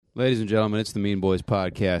Ladies and gentlemen, it's the Mean Boys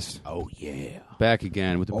Podcast. Oh, yeah. Back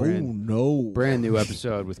again with a brand new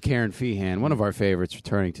episode with Karen Feehan, one of our favorites,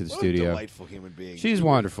 returning to the studio. A delightful human being. She's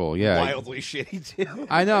wonderful, yeah. Wildly shitty, too.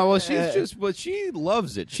 I know. Well, but she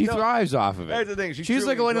loves it. She thrives off of it. That's the thing. She's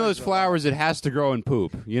like one of those flowers that has to grow and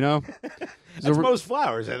poop, you know? That's most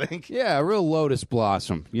flowers, I think. Yeah, a real lotus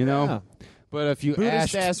blossom, you know? Yeah. But if you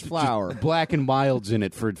Buddhist-ass flower. Black and Milds in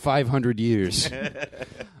it for 500 years.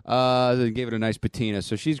 They gave it a nice patina.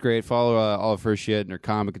 So she's great. Follow all of her shit and her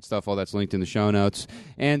comic and stuff. All that's linked in the show notes.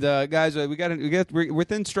 And guys, we're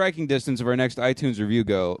within striking distance of our next iTunes review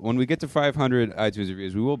go. When we get to 500 iTunes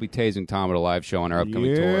reviews, we will be tasing Tom at a live show on our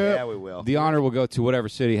upcoming tour. Yeah, we will. The honor will go to whatever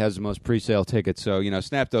city has the most pre-sale tickets. So,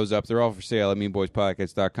 snap those up. They're all for sale at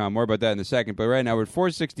meanboyspodcast.com. More about that in a second. But right now we're at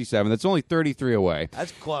 467. That's only 33 away.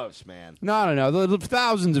 That's close, man. No.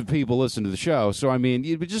 Thousands of people listen to the show. So,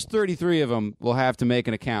 just 33 of them will have to make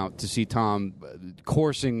an account to see Tom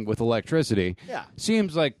coursing with electricity. Yeah.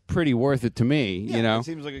 Seems like pretty worth it to me, Yeah, it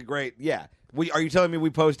seems like a great, Are you telling me we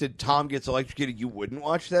posted Tom Gets Electrocuted, you wouldn't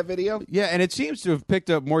watch that video? Yeah, and it seems to have picked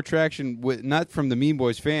up more traction, not from the Mean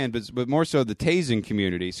Boys fan, but more so the tasing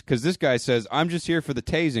communities. Because this guy says, I'm just here for the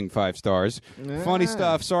tasing, 5 stars. Yeah. Funny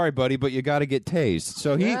stuff, sorry, buddy, but you got to get tased.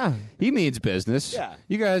 So he means business. Yeah.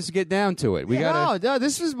 You guys get down to it. No,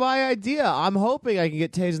 this was my idea. I'm hoping I can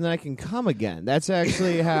get tased and then I can come again. That's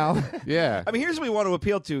actually how... Yeah. Here's what we want to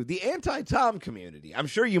appeal to. The anti-Tom community. I'm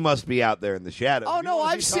sure you must be out there in the shadows. Oh, no,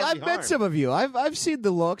 I've met some of you. I've seen the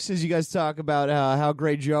looks as you guys talk about how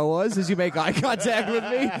great Joe was as you make eye contact with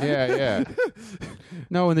me. Yeah.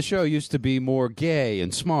 No, and the show used to be more gay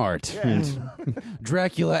and smart and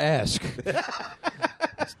Dracula-esque.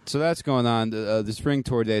 So that's going on. The spring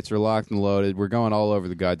tour dates are locked and loaded. We're going all over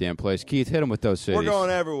the goddamn place. Keith, hit them with those cities. We're going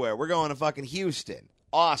everywhere. We're going to fucking Houston,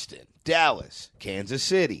 Austin, Dallas, Kansas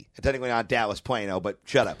City. Technically not Dallas, Plano, but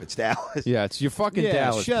shut up, it's Dallas. Yeah, it's your fucking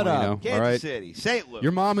Dallas, shut Plano, up. Kansas all right? City, St. Louis.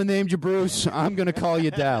 Your mama named you Bruce. I'm going to call you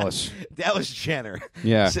Dallas. Dallas Jenner.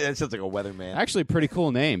 Yeah. That sounds like a weatherman. Actually, pretty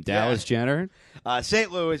cool name, Dallas Jenner.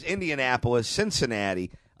 St. Louis, Indianapolis, Cincinnati,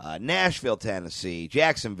 Nashville, Tennessee,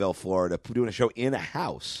 Jacksonville, Florida, doing a show in a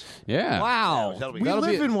house. Yeah. Wow. That'll be- We that'll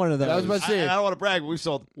live in one of those. I was about to say, I don't want to brag, but we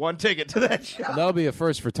sold 1 ticket to that show. that'll be a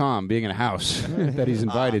first for Tom, being in a house that he's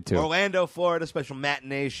invited to. Orlando, Florida, special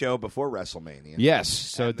matinee show before WrestleMania. Yes,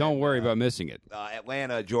 so don't worry about missing it.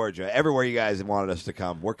 Atlanta, Georgia, everywhere you guys have wanted us to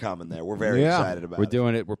come, we're coming there. We're very excited about it. We're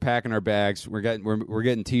doing it. We're packing our bags. We're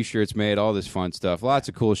getting T-shirts made. All this fun stuff. Lots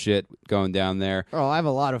of cool shit going down there. Oh, I have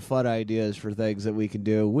a lot of fun ideas for things that we can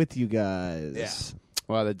do with you guys. Yeah.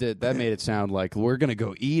 Well, that made it sound like we're gonna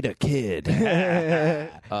go eat a kid.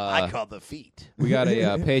 I call the feet. We got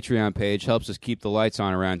a Patreon page, helps us keep the lights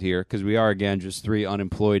on around here because we are again just 3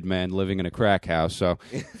 unemployed men living in a crack house. So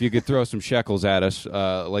if you could throw some shekels at us,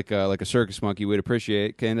 like a circus monkey, we'd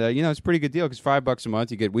appreciate it. And it's a pretty good deal because $5 a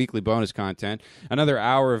month, you get weekly bonus content, another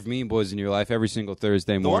hour of Mean Boys in your life every single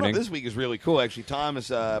Thursday The morning. one this week is really cool. Actually, Tom is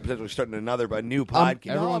potentially starting a new podcast.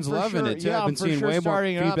 Everyone's for loving sure. it. Too. Yeah, I've been for seeing sure way more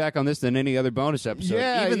starting it up. feedback on this than any other bonus episode.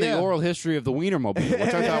 Yeah, Even the yeah. oral history of the Wienermobile,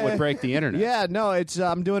 which I thought would break the internet. Yeah, no, it's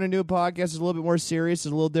I'm doing a new podcast. It's a little bit more serious, it's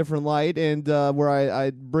a little different light, and where I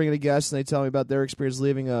bring in a guest and they tell me about their experience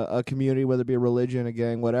leaving a community, whether it be a religion, a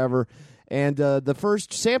gang, whatever. And the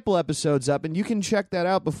first sample episode's up, and you can check that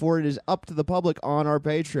out before it is up to the public on our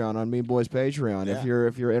Patreon, on Mean Boys Patreon. Yeah.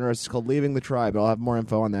 If you're interested, it's called Leaving the Tribe. I'll have more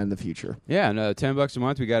info on that in the future. Yeah, and $10 a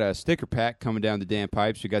month. We got a sticker pack coming down the damn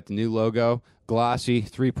pipes. We got the new logo, glossy,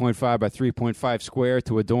 3.5 by 3.5 square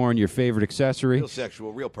to adorn your favorite accessory. Real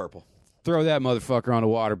sexual, real purple. Throw that motherfucker on a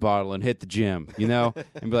water bottle and hit the gym, and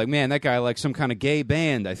be like, man, that guy likes some kind of gay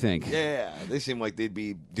band, I think. Yeah, they seem like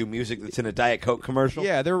they'd do music that's in a Diet Coke commercial.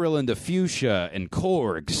 Yeah, they're real into fuchsia and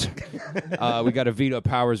Korgs. We got a Vito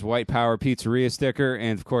Powers White Power Pizzeria sticker,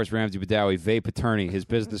 and of course Ramsey Badawi Vape Attorney, his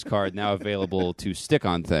business card now available to stick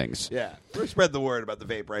on things. Yeah, spread the word about the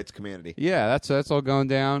vape rights community. Yeah, that's all going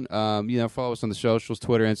down. Follow us on the socials,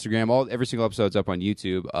 Twitter, Instagram. Every single episode's up on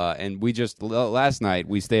YouTube. And we just last night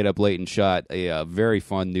we stayed up late and shot a very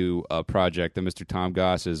fun new project that Mr. Tom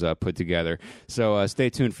Goss has put together. So stay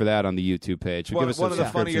tuned for that on the YouTube page. So give us one a of the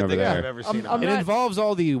subscription funnier over things there. I've ever seen. I'm It not- involves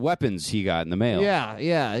all the weapons he got in the mail. Yeah.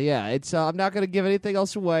 It's I'm not going to give anything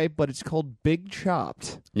else away, but it's called Big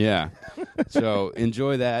Chopped. Yeah. So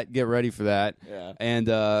enjoy that. Get ready for that. Yeah.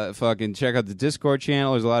 And fucking check out the Discord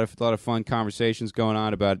channel. There's a lot of fun conversations going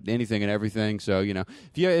on about anything and everything. So,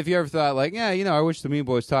 if you ever thought like, I wish the Mean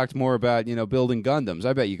Boys talked more about, building Gundams,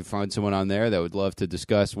 I bet you could find someone on there that would love to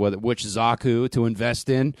discuss which Zaku to invest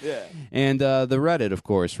in. Yeah. And the Reddit, of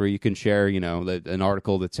course, where you can share, an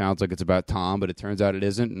article that sounds like it's about Tom, but it turns out it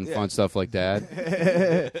isn't, and fun stuff like that.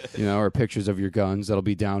 Or pictures of your guns that'll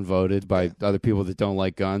be downvoted by other people that don't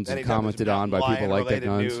like guns and commented on by people like their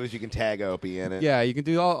guns. News, you can tag Opie in it. Yeah, you can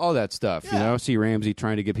do all that stuff. See Ramsey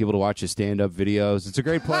trying to get people to watch his stand-up videos. It's a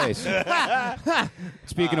great place.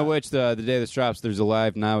 Speaking of which, the day this drops, there's a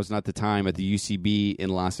live Now Is Not the Time at the UCB in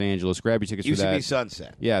Los Angeles. Grab your tickets for that. UCB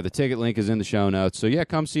Sunset. Yeah, the ticket link is in the show notes. So yeah,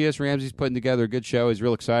 come see us. Ramsey's putting together a good show. He's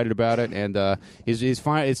real excited about it, and he's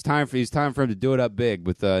fine. It's time for him to do it up big.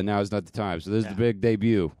 With Now Is Not the Time. So this is the big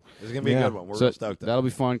debut. This is gonna be a good one. We're real stoked. That'll be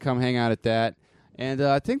fun. Come hang out at that. And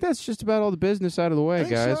I think that's just about all the business out of the way,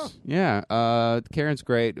 guys. So. Yeah, Karen's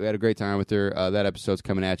great. We had a great time with her. That episode's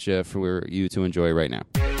coming at you for you to enjoy right now.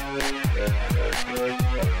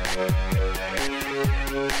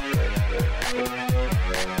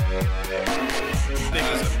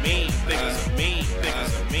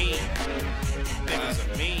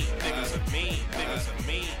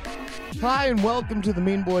 Hi, and welcome to the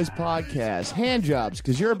Mean Boys Podcast. Hand jobs,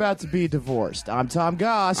 because you're about to be divorced. I'm Tom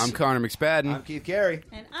Goss. I'm Connor McSpadden. I'm Keith Carey.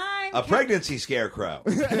 And I'm a pregnancy scarecrow.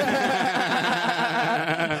 Just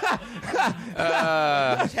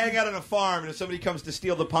hang out on a farm, and if somebody comes to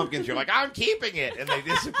steal the pumpkins, you're like, I'm keeping it, and they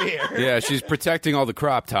disappear. Yeah, she's protecting all the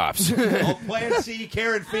crop tops. Old Plan C,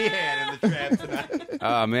 Karen Feehan in the trap tonight.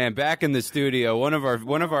 Oh man, back in the studio, one of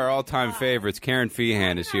our all-time favorites, Karen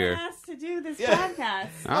Feehan, is here. asked to do this podcast.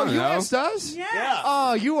 I don't you know. asked us? Yeah.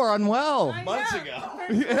 Oh, you are unwell. I months know. ago.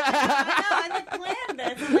 I planned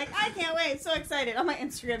this. I'm like, I can't wait. So excited. On my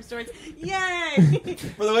Instagram stories. Yay.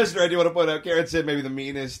 For the listener, I do want to point out, Karen said maybe the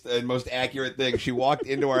meanest and most accurate thing. She walked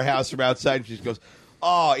into our house from outside, and she goes,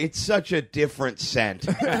 oh, it's such a different scent.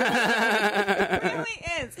 It really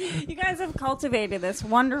is. You guys have cultivated this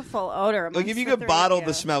wonderful odor. Like, if you amongst could the three bottle of the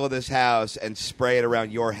you. smell of this house and spray it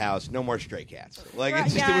around your house, no more stray cats. Like, Right,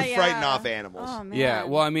 it's just, yeah, it would frighten yeah. off animals. Oh, man. Yeah,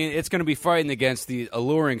 well, I mean, it's going to be fighting against the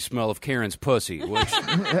alluring smell of Karen's pussy, which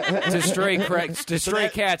to stray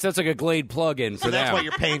cats, that's like a Glade plug-in for So that's them. why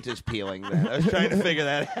your paint is peeling then. I was trying to figure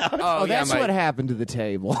that out. Oh, yeah, that's what happened to the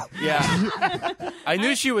table. Yeah, I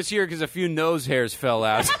knew she was here because a few nose hairs fell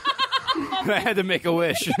out. I had to make a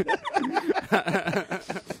wish.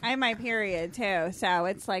 I have my period, too, so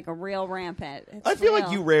it's like a real rampant. It's I feel real.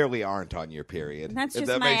 like you rarely aren't on your period. That's if just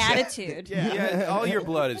that my makes sense. attitude. Yeah, all your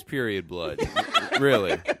blood is period blood.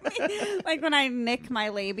 Really. Like when I nick my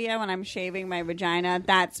labia when I'm shaving my vagina,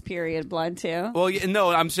 that's period blood, too. Well, no,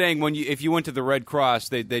 I'm saying if you went to the Red Cross,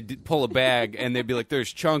 they'd pull a bag and they'd be like,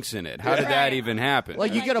 "There's chunks in it." How did that Right. even happen?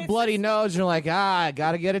 Like, you get a Like, bloody nose, and you're like, I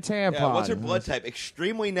got to get a tampon. Yeah, what's her blood type?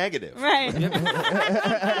 Extremely negative. Right.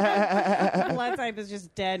 Blood type is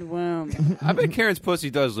just dead womb. I bet Karen's pussy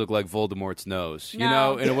does look like Voldemort's nose. No, You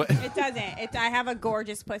know, in a way. it doesn't. I have a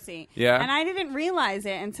gorgeous pussy. Yeah? And I didn't realize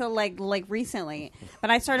it until like recently.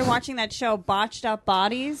 But I started watching that show, Botched Up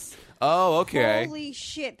Bodies. Oh, okay. Holy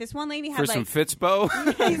shit! This one lady had For like some Fitzbo.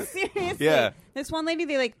 seriously. Yeah. This one lady,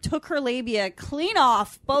 they like took her labia clean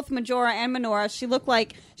off, both Majora and Minora. She looked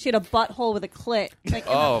like she had a butthole with a clit, like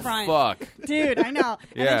in Oh the front. fuck. Dude, I know.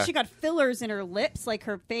 And Yeah. then she got fillers in her lips, like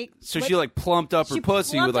her fake. So lips. she like plumped up her She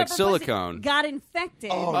pussy plumped with like up her pussy, silicone. got infected.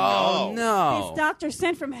 Oh no. This doctor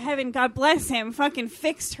sent from heaven, God bless him, fucking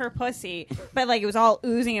fixed her pussy. But like it was all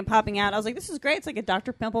oozing and popping out. I was like, this is great. It's like a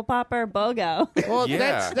Dr. Pimple Popper BOGO. Well,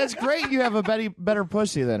 Yeah. that's great. You have a better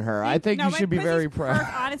pussy than her. I think No, you my should be very pussy's proud.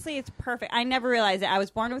 Honestly, it's perfect. I never realized it. I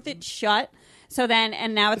was born with it shut. So then,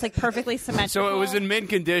 and now it's like perfectly symmetrical. So it was in mint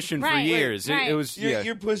condition for Right, years. right. It was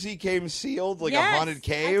Your pussy came sealed like Yes. a haunted I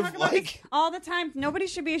cave. talk about Like this all the time. Nobody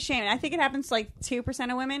should be ashamed. I think it happens to like 2%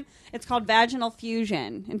 of women. It's called vaginal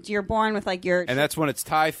fusion. And you're born with like your. And that's when it's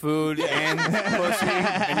Thai food and pussy,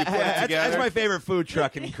 and you put it together. that's my favorite food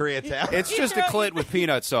truck in Koreatown. It's just a clit with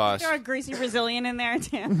peanut sauce. throw a greasy Brazilian in there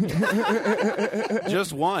too.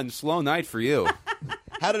 Just one slow night for you.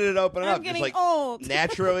 How did it open I'm up? Just getting like old.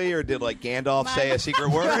 naturally, or did like Gandalf say a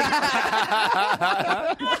secret word?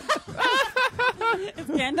 Is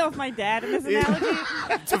Gandalf my dad in this analogy?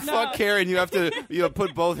 To fuck Karen, you have to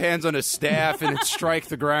put both hands on a staff and strike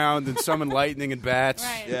the ground and summon lightning and bats.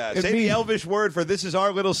 Right. Yeah, say the Elvish word for "this is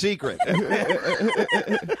our little secret."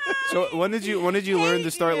 So when did you learn to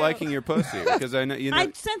hate start you. liking your pussy? Because I know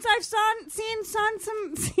Since I've seen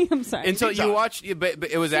some. I'm sorry. until you watched, but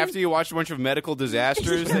it was after you watched a bunch of medical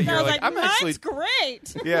disasters that I you're was like, like, I'm actually. mine's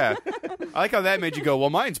great. Yeah, I like how that made you go. Well,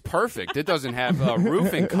 mine's perfect. It doesn't have a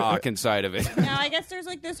roofing cock inside of it. Now I guess there's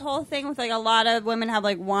like this whole thing with like a lot of women have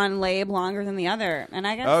like one lab longer than the other, and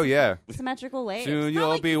I guess Oh yeah. symmetrical labes. Soon you'll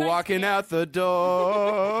Probably be 'cause I walking stand. out the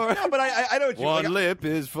door. No, but I know what you One like. lip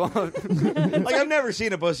is full. Like I've never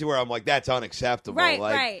seen a pussy where I'm like, that's unacceptable. Right,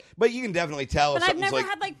 like, right. But you can definitely tell if But I've something's never like.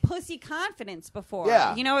 had like pussy confidence before.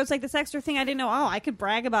 Yeah. You know, it's like this extra thing I didn't know. Oh, I could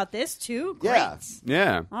brag about this too. Great. Yeah.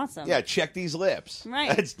 Yeah. Awesome. Yeah, check these lips. Right.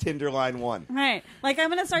 That's Tinder line 1. Right. Like I'm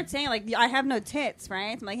gonna start saying like I have no tits.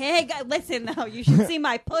 Right. I'm like, hey, guys, listen though, you should see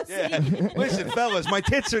my pussy. Yeah. Listen, fellas, my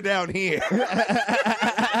tits are down here.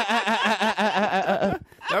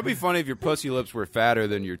 That'd be funny if your pussy lips were fatter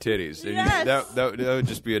than your titties. And Yes. that would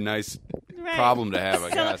just be a nice Right. problem to have, I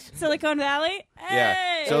guess. Silicon Valley. Yeah.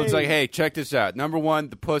 Hey! So it's like, hey, check this out. Number 1,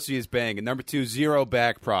 the pussy is banging. Number 2, 0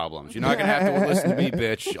 back problems. You're not going to have to listen to me,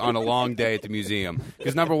 bitch, on a long day at the museum.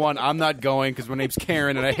 Because number 1, I'm not going because my name's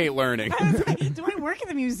Karen and I hate learning. I was like, do I work at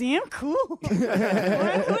the museum? Cool. Who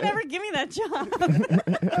would ever give me that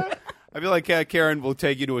job? I feel like Karen will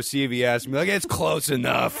take you to a CVS and be like, it's close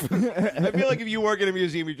enough. I feel like if you work in a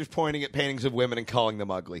museum, you're just pointing at paintings of women and calling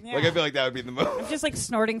them ugly. Yeah. Like I feel like that would be the move. Just like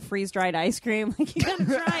snorting freeze dried ice cream. Like you gotta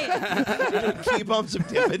try it. Keep on some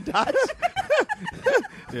Dippin' Dots.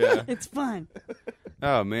 Yeah. It's fun.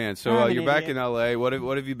 Oh, man. So I'm an you're back idiot. in L.A. What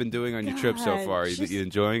have you been doing on your trip so God, far? just- You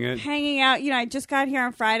enjoying it? Hanging out. You know, I just got here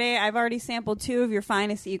on Friday. I've already sampled 2 of your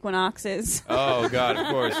finest equinoxes. Oh, God, of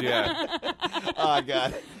course, yeah. Oh,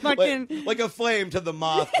 God. Fucking- Like a flame to the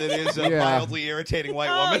moth that is a Yeah. mildly irritating white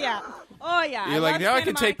Oh woman. yeah. Oh yeah. You're like, love now I Santa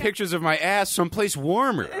can take Monica. pictures of my ass someplace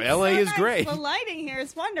warmer. It's L.A. so is nice. great. The lighting here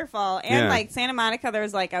is wonderful, and Yeah. like Santa Monica, there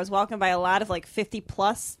was like I was walking by a lot of like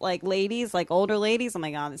 50+ like ladies, like older ladies. I'm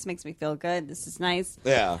like, oh, this makes me feel good. This is nice.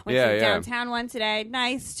 Yeah. Went Yeah, to the yeah. downtown one today.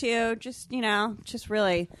 Nice too. Just just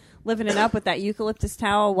really living it up with that eucalyptus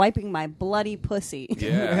towel, wiping my bloody pussy.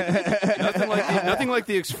 Yeah. nothing like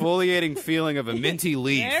the exfoliating feeling of a minty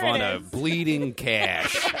leaf There it on a is. bleeding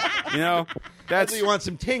cash. You know, That's you want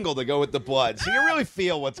some tingle to go with the blood, so you really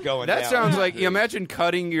feel what's going down. that sounds like you imagine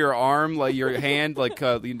cutting your arm, like your hand, like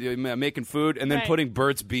making food, and then Right. putting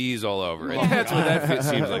Burt's Bees all over it. That's what that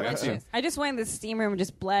seems like. I just went in the steam room and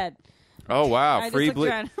just bled. Oh wow, I just free looked bleed.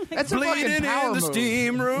 around. That's a Bleeding fucking in power the move.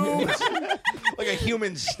 steam room. like a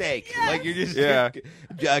human steak. Like you're just Yeah.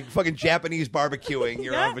 fucking Japanese barbecuing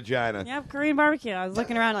your Yeah. own vagina. Yep, Korean barbecue. I was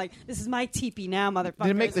looking around like, this is my teepee now, motherfucker.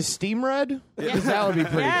 Did it make the steam red? Because that would be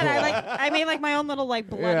pretty Yeah, cool. and I made like my own little like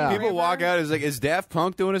bloody Yeah. People river. walk out, is like, is Daft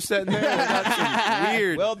Punk doing a set in there? That's some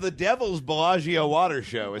weird. Well, the Devil's Bellagio water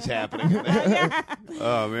show is happening today.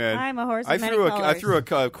 Oh man, I'm a horse I of many threw colors. I threw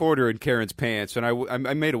a quarter in Karen's pants, and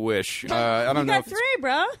I made a wish. I don't You know. got If it's, 3,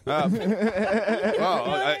 bro.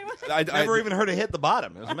 well, I Never even heard it hit the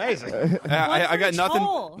bottom. It was amazing. I got What's for each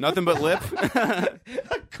hole? nothing but lip. A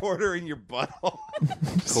quarter in your butthole.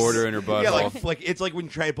 Quarter in her butthole. Yeah, like flick. It's like when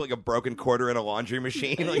you try to put like a broken quarter in a laundry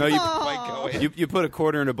machine. Like, No, you- might go in. you put a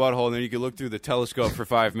quarter in a butthole, and then you can look through the telescope for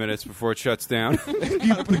 5 minutes before it shuts down.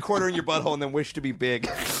 You put a quarter in your butthole and then wish to be big.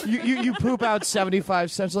 You poop out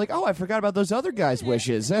 75 cents. Like, oh, I forgot about those other guys'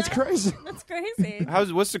 wishes. That's crazy. That's crazy.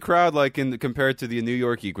 What's the crowd like compared to the New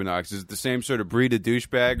York Equinox? Is it the same sort of breed of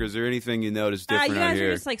douchebag, or is there anything you notice You different out guys here?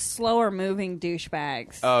 are just like slower moving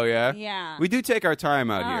douchebags. Oh yeah, Yeah. We do take our time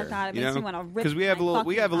out Oh, here. God, it you makes know? me wanna rip Because we have a my little,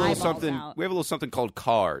 we have a fucking little eyeballs something, out. we have a little something called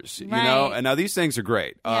cars. You Right. know, and now these things are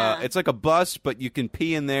great. Yeah. It's like a bus, but you can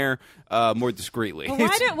pee in there more discreetly. But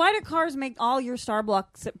why do cars make all your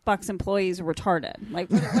Starbucks employees retarded? Like,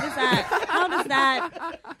 what is that? How does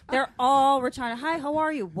that? They're all retarded. Hi, how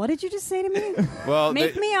are you? What did you just say to me? Well,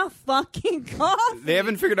 Make me a fucking coffee. They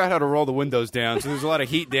haven't figured out how to roll the windows down, so there's a lot of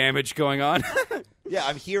heat damage going on. Yeah,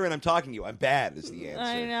 I'm here and I'm talking to you. I'm bad is the answer.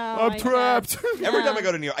 I know. I'm I know. trapped. Every time I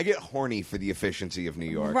go to New York, I get horny for the efficiency of New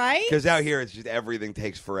York. Right? Because out here, it's just everything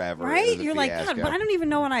takes forever. Right? It is a You're like, God, fiasco. but I don't even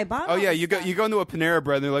know when I bought. Oh all yeah, this you stuff. go into a Panera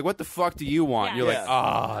Bread, and they're like, "What the fuck do you want?" Yeah. You're like, Yeah.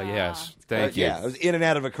 "Ah, yes, thank you." Yeah, I was in and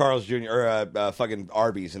out of a Carl's Jr. or fucking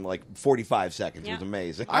Arby's in like 45 seconds. It was Yeah.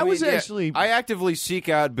 amazing. I was actually- I actively seek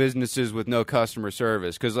out businesses with no customer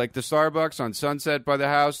service because, like, the Starbucks on Sunset by the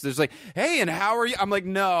house, there's like, "Hey, and how are you?" I'm like,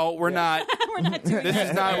 "No, we're not. We're not doing This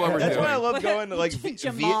is not what we're That's doing." why I love going to like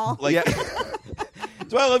Jamal. like Yeah.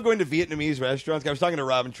 That's why I love going to Vietnamese restaurants. I was talking to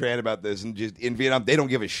Robin Tran about this, and just in Vietnam, they don't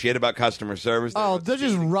give a shit about customer service. Oh, they'll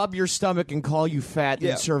just rub your stomach and call you fat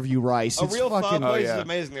Yeah. and serve you rice. A It's real fucking pho place yeah. is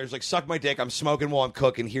amazing. There's like, suck my dick, I'm smoking while I'm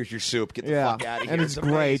cooking, here's your soup, get the fuck out of here. and it's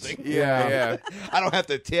great. amazing. Yeah. I don't have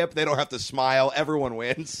to tip, they don't have to smile, everyone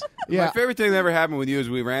wins. Yeah. My favorite thing that ever happened with you is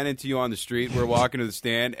we ran into you on the street. We're walking to the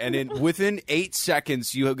stand, and within 8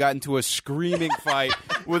 seconds, you got into a screaming fight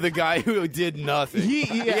with a guy who did nothing.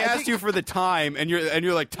 He asked you for the time, and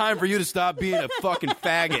you're like, time for you to stop being a fucking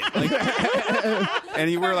faggot. Like, and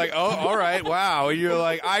you were like, oh, all right, wow. And you're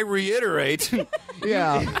like, I reiterate.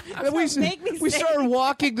 Yeah. And we make me say started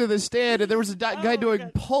walking to the stand, and there was a guy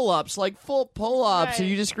doing pull-ups, like full pull-ups, and Right.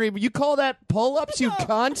 you just screamed, "You call that pull-ups, you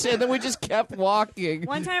cunt?" And then we just kept walking.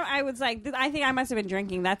 One time I was like, I think I must have been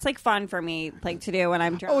drinking. That's like fun for me, like to do when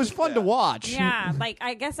I'm drunk. Oh, it was fun to watch. Yeah, like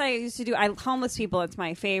I guess I used to do. Homeless people. It's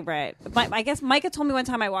my favorite. But I guess Micah told me one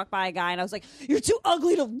time I walked by a guy and I was like, "You're too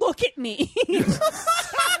ugly to look at me."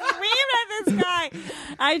 Screamed at this guy.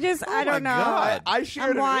 I don't know. God. I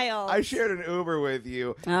shared I'm wild. I shared an Uber with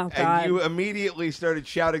you, Oh, God. and you immediately started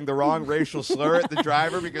shouting the wrong racial slur at the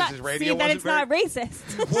driver because his radio See that wasn't it's very... not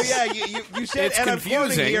racist. Well, yeah, you said, It's and I'm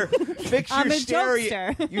quoting confusing. here, fix I'm your a stereo.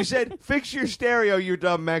 jokester. You said, fix your stereo, you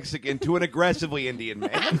dumb Mexican, to an aggressively Indian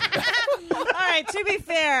man. All right. To be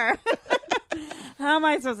fair, how am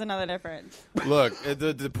I supposed to know the difference? Look,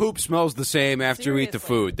 the poop smells the same after you eat the Seriously.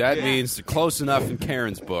 food. That Yeah. means close enough in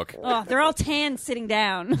Karen's book. Oh, they're all tan sitting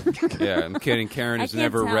down. Yeah, I'm kidding. Karen I has can't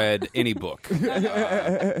never tell. read any book.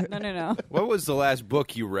 No. What was the last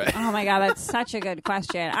book you read? Oh my God, that's such a good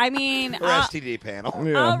question. I mean, Or STD panel.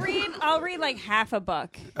 I'll read like half a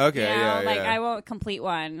book. Okay, You know? yeah, like yeah. I won't complete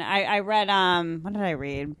one. I read what did I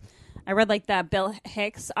read? I read like the Bill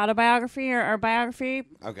Hicks autobiography or biography.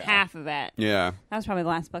 Okay. Half of it. Yeah. That was probably the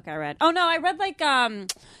last book I read. Oh no, I read like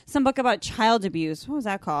some book about child abuse. What was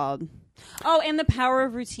that called? Oh, and The Power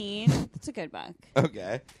of Routine. That's a good book.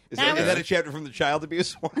 Okay. Is That that was- a chapter from the child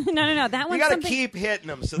abuse one? No. That You one's got to something. keep hitting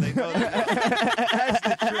them so they know that's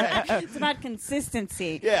the trick. It's about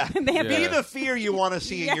consistency. Yeah. They have Be Yeah. the fear you want to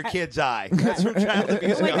see in your Yes. kid's eye. That's from child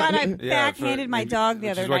abuse. Oh my God, I Yeah, backhanded my dog the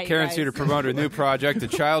other Which is night. why Karen's guys. here to promote her new project, A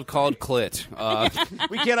Child Called Clit.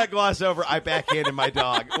 We cannot gloss over I backhanded my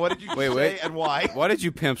dog. What did you say Wait. and why? Why did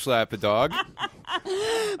you pimp slap a dog?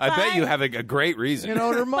 I bet you have a great reason. You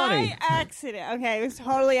owed her money. By accident. Okay, it was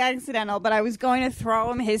totally accidental, but I was going to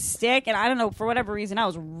throw him his stick, and I don't know, for whatever reason, I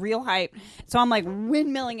was real hyped. So I'm like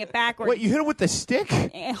windmilling it backwards. Wait, you hit him with the stick?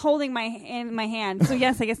 and holding in my hand. So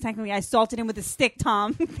yes, I guess technically I assaulted him with a stick,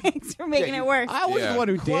 Tom. Thanks for making Yeah, it worse. I was Yeah. the one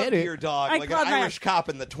who Clubbed did it. your dog I like an clubbed my- Irish cop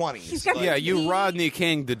in the 20s. He's got- Like, Yeah, you Rodney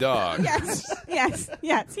King the dog. Yes.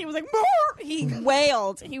 He was like, "More!" He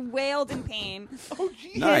wailed. He wailed in pain.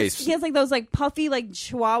 Nice. He has like those like puffy like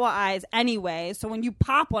chihuahua eyes anyway. So when you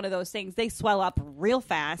pop one of those things, they swell up real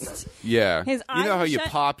fast. Yeah. His You know eyes how you shut-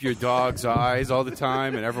 pop your dog's eyes all the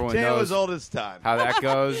time and everyone Tale knows as old as time. how that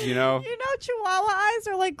goes, you know? You know, chihuahua eyes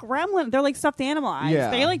are like gremlin. They're like stuffed animal eyes. Yeah.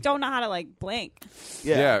 They like don't know how to like blink.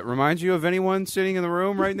 Yeah. Reminds you of anyone sitting in the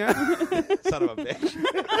room right now? Son of a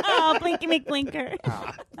bitch. Oh, Blinky McBlinker.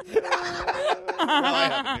 Well, I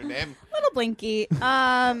have a new name. Little Blinky.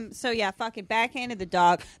 So yeah, fucking backhanded the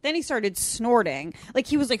dog. Then he started snorting. Like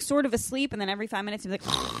he was like sort of asleep, and then every 5 minutes he was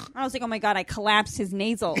like, I was like, oh my God, I collapsed his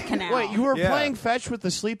nasal canal. Wait, you were Yeah. playing fetch with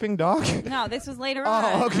the sleeping dog? No, this was later Oh,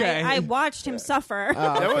 on. okay. I watched him suffer.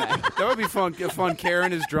 That would be fun. Fun.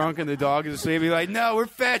 Karen is drunk and the dog is asleep. Be like, no, we're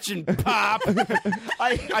fetching, Pop.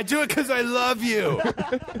 I do it because I love you.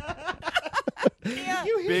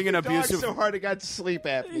 You hit Being an your dog abusive- so hard it got sleep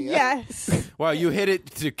apnea. Yes. Wow, you hit it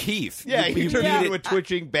to Keith. Yeah, you he turned beat into it. a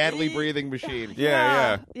twitching, badly breathing machine.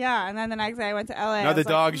 Yeah. Yeah, and then the next day I went to LA. Now I the was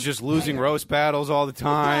like, dog's just losing roast battles all the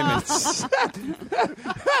time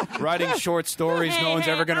and writing short stories no one's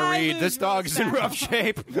ever going to I read. lose This dog's roast in rough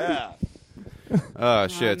shape. Yeah. Oh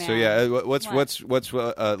shit! So man. yeah, What? what's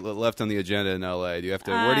left on the agenda in LA? Do you have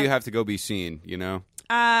to? Where do you have to go be seen? You know?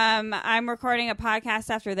 I'm recording a podcast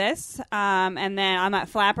after this, and then I'm at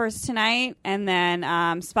Flappers tonight, and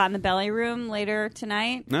then Spot in the Belly Room later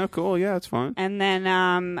tonight, No, cool. Yeah, it's fine. and then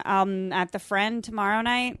I'm at The Friend tomorrow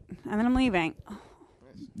night, and then I'm leaving.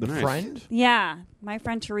 The Nice. friend? Yeah, my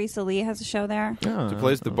friend Teresa Lee has a show there. The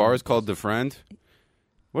place, the bar is called The Friend.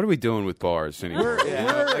 What are we doing with bars anymore?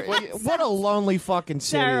 What a lonely fucking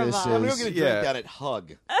city Terrible. this I'm going is. to get a Yeah. drink down at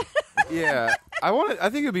Hug. Yeah, I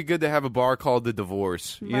think it'd be good to have a bar called The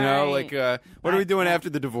Divorce. You know, Right. like what are we doing after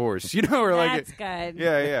the divorce? You know, or like That's good.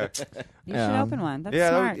 yeah. You should open one. That's Yeah,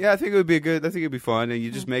 smart. I think it would be good. I think it'd be fun, and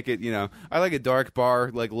you just make it. You know, I like a dark bar,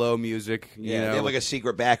 like low music. You know, they have like a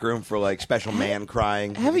secret back room for like special man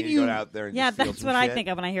crying. Haven't you you- go out there? And Yeah, just feel that's some what I shit? think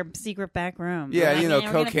of when I hear secret back room. yeah, you know,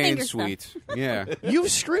 We're gonna cocaine finger stuff. suite. Yeah,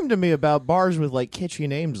 You've screamed to me about bars with like kitschy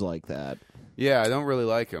names like that. yeah. I don't really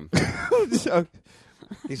like them. So-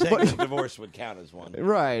 He's saying the divorce would count as one.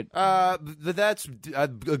 right. But that's a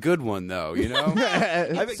good one, though. You know.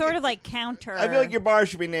 I think- Sort of like counter. I feel like your bar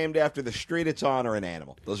should be named after the street it's on or an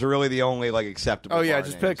animal. Those are really the only like acceptable. Oh yeah, bar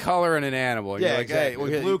just names. pick color and an animal. And Yeah, you're like, exactly. hey, well,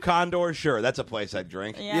 The yeah, Blue Condor, sure, that's a place I'd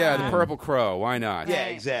drink. yeah, the purple crow. Why not? Yeah,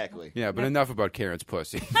 exactly. Yeah, but enough about Karen's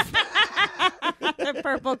pussy. the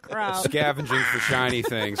purple crow. Scavenging for shiny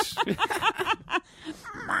things.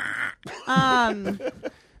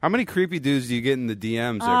 How many creepy dudes do you get in the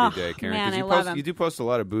DMs every day, Karen? man, 'Cause you I love post, 'em. you do post a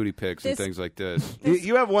lot of booty pics and This- things like this.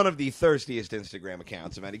 You have one of the thirstiest Instagram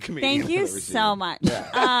accounts of any comedian. Thank you I've ever seen. so much.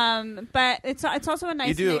 But it's also a nice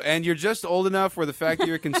You do, mix, and you're just old enough where the fact that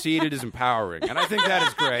you're conceited is empowering, and I think that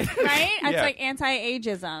is great. right? It's Yeah. like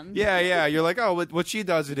anti-ageism. Yeah. You're like, oh, what she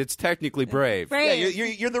does it's technically brave. Right. Yeah,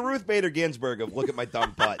 you're the Ruth Bader Ginsburg of look at my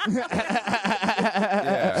dumb butt.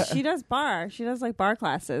 Yeah. She does bar. She does like bar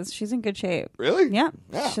classes. She's in good shape. Really? Yeah.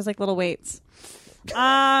 Yeah. She has like little weights.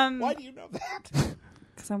 Why do you know that?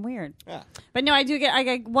 Because I'm weird. Yeah. But no, I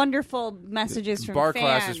get wonderful messages from Bar fans.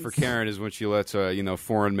 classes for Karen is when she lets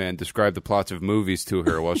foreign men describe the plots of movies to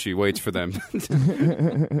her while she waits for them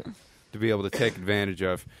to be able to take advantage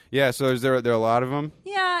of. Yeah, so there are a lot of them.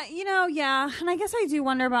 Yeah, yeah. And I guess I do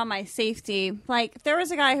wonder about my safety. Like, there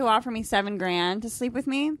was a guy who offered me $7,000 to sleep with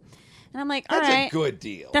me. And I'm like, all That's right. a good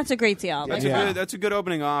deal. That's a great deal. That's Like, a good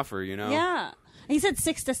opening offer, you know. yeah. He said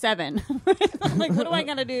 6 to 7. I'm like, what do I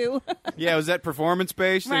gotta do? Yeah, was that performance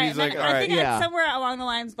based? And Right. he's like, And all I right. think Yeah. somewhere along the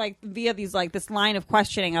lines, like via these like this line of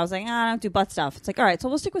questioning, I was like, I don't do butt stuff. It's like, all right, so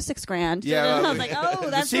we'll stick with $6,000. Yeah, And I was like, oh,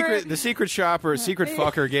 that's the secret shopper, secret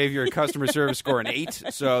fucker gave your customer service score an 8,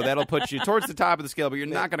 so that'll put you towards the top of the scale, but you're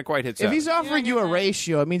not going to quite hit 7. If he's offering you a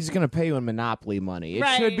ratio, it means he's going to pay you in Monopoly money. It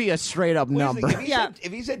Right. should be a straight up number.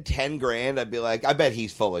 If he said $10,000, I'd be like, I bet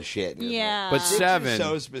he's full of shit. And it's Yeah. like, But it's 7.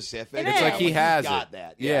 so specific. It It's is. like he he's has got it.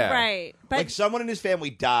 that. Yeah. right. But Like someone in his family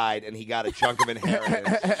died and he got a chunk of inheritance.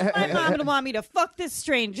 my mom would want me to fuck this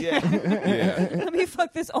stranger. Yeah. Let me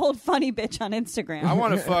fuck this old funny bitch on Instagram. I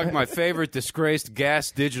want to fuck my favorite disgraced gas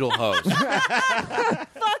digital host.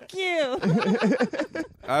 fuck you.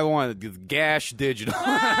 I want Gash Digital.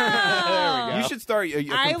 Oh. You should start a I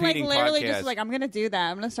like competing literally podcast. just like I'm gonna do that.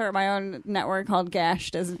 I'm gonna start my own network called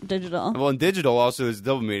Gashed as Digital. Well, in digital also there's a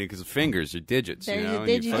double meaning because fingers are digits. There's you know,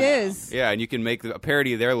 your and you fuck- digi-diz. Yeah, and you can make a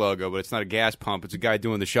parody of their logo, but it's not a gas pump. It's a guy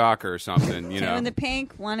doing the shocker or something. You Two know. in the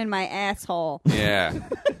pink, one in my asshole. Yeah.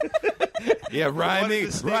 Yeah, One in rhyming,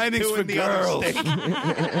 the stink, rhyming's two for in the other girls. stink.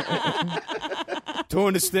 Two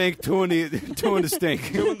in the stink, two in the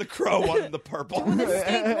stink. Two in the crow, one in the purple. Stink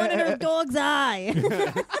one in her dog's eye.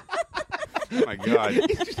 Oh my god, You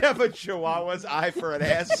just have a chihuahua's eye for an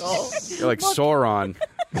asshole. you're like Sauron.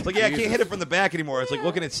 It's like, yeah, I can't hit it from the back anymore. It's like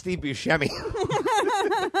looking at Steve Buscemi.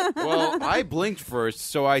 Well, I blinked first,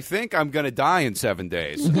 so I think I'm gonna die in 7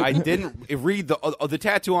 days. I didn't read the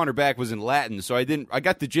tattoo on her back was in Latin, so I didn't. I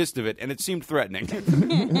got the gist of it, and it seemed threatening.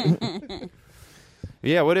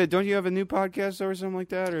 Yeah, don't you have a new podcast or something like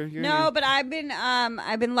that? Or No, but I've been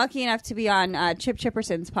lucky enough to be on Chip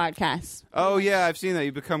Chipperson's podcast. Oh yeah, I've seen that.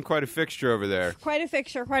 You've become quite a fixture over there. Quite a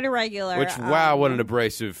fixture, quite a regular. Which wow, what an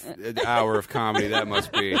abrasive hour of comedy that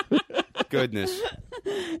must be. Goodness.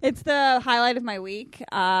 It's the highlight of my week.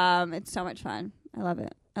 It's so much fun. I love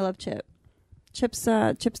it. I love Chip. Chip's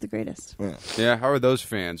the greatest. Yeah, how are those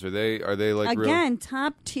fans? Are they like Again,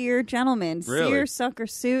 top tier gentlemen, Really? seersucker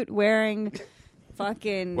suit wearing,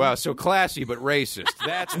 fucking. Wow, so classy but racist.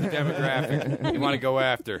 That's the demographic you want to go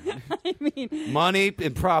after. I mean, Money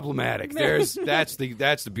and problematic. That's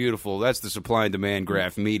the beautiful. That's the supply and demand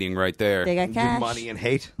graph meeting right there. they got cash. Money and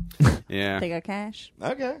hate. Yeah. They got cash.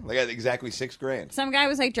 Okay. They got exactly $6,000. Some guy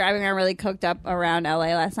was like driving around really cooked up around LA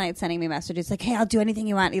last night, sending me messages like, "Hey, I'll do anything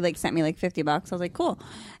you want." He like sent me like $50. I was like, "Cool." And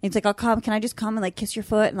he's like, "I'll come. Can I just come and like kiss your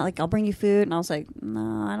foot and like I'll bring you food?" And I was like,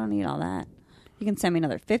 "No, I don't need all that. You can send me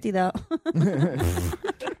another 50 though."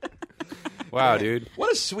 Wow, dude.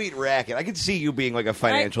 What a sweet racket. I could see you being like a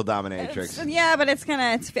financial dominatrix. Yeah, but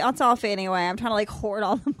it's all fading away. I'm trying to like hoard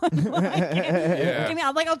all the money. Yeah. Give me,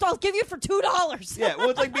 I'm like, I'll give you it for $2. Yeah, well,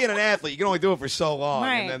 it's like being an athlete. You can only do it for so long,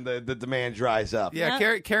 Right. and then the demand dries up.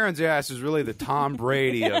 Yeah, Karen's ass is really the Tom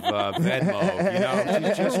Brady of Venmo. You know,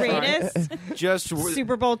 she's just Greatest. just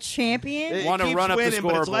Super Bowl champion. It Wanna keeps run up the winning,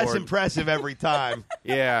 but it's less scoreboard. impressive every time.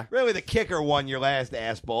 yeah. Really, the kicker won your last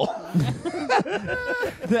ass bowl.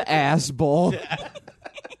 The ass bowl.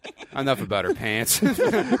 Enough about her pants.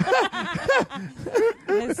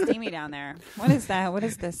 It's steamy down there. What is that? What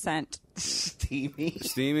is this scent? Steamy.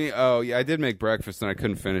 Steamy? Oh, yeah, I did make breakfast and I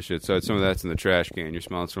couldn't finish it, so some of that's in the trash can. You're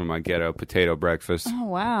smelling some of my ghetto potato breakfast. Oh,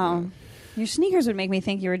 wow. Your sneakers would make me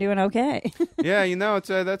think you were doing okay. Yeah, it's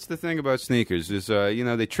that's the thing about sneakers is,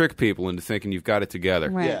 they trick people into thinking you've got it together.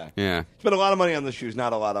 Right. Yeah. Yeah. Spent a lot of money on the shoes,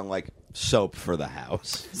 not a lot on, like, soap for the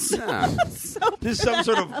house. Nah. This is some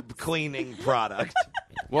sort of cleaning product.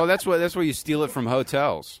 Well, that's why you steal it from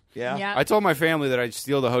hotels. Yeah? Yeah. I told my family that I'd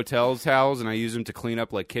steal the hotel towels and I use them to clean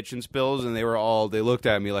up like kitchen spills, and they looked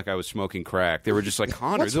at me like I was smoking crack. They were just like,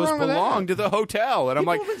 Connor, What's those wrong with belong to the hotel. And I'm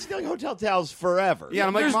People like, have been stealing hotel towels forever. yeah, and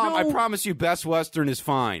I'm like, There's Mom, no- I promise you Best Western is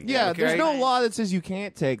fine. Yeah, okay? there's no law that says you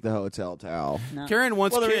can't take the hotel towel. No. Karen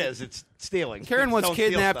once Well, there kid- is. It's stealing. Karen Kids once don't steal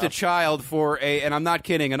kidnapped a stuff. child for and I'm not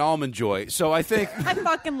kidding, an Almond Joy. So I think I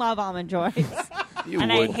fucking love Almond Joys. you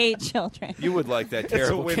and would. I hate children. You would like that It's a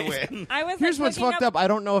terrible case. win-win. I was Here's like, what's looking fucked up. I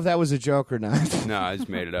don't know if that was a joke or not. No, I just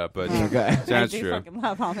made it up, but Okay. I that's do true. fucking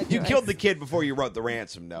love Almond You Joys. killed the kid before you wrote the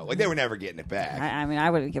ransom note. Like, they were never getting it back. I mean,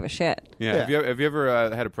 I wouldn't give a shit. Yeah. Yeah. Have you ever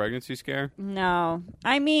had a pregnancy scare? No.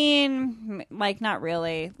 I mean, like, not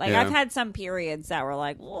really. Like, Yeah. I've had some periods that were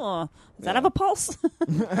like, whoa, does that have a pulse?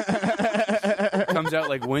 Comes out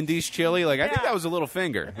like Wendy's chili. Like I think Yeah. that was a little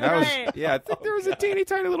finger. That was Right. yeah. I think there was a teeny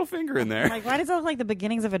tiny little finger in there. Like, why does it look like the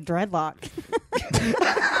beginnings of a dreadlock?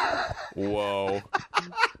 Whoa.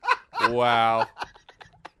 Wow.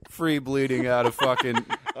 Free bleeding out of fucking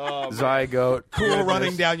zygote. Cool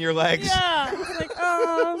running down your legs. Yeah. It's like,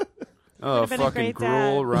 oh. Oh, Would've been a fucking great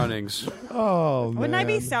gruel dad. runnings. Oh, Wouldn't I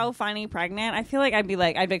be so funny pregnant? I feel like I'd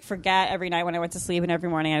like forget every night when I went to sleep, and every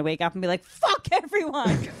morning I'd wake up and be like, fuck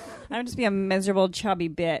everyone. I would just be a miserable, chubby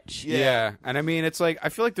bitch. Yeah. And I mean, it's like, I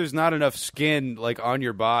feel like there's not enough skin, like, on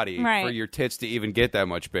your body Right. for your tits to even get that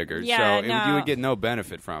much bigger. Yeah, so no. you would get no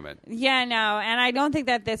benefit from it. Yeah, no, and I don't think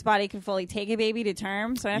that this body can fully take a baby to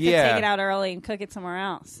term, so I have to Yeah. take it out early and cook it somewhere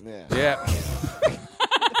else. Yeah. Yeah.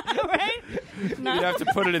 Right? No? You'd have to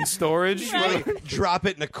put it in storage. Right. Drop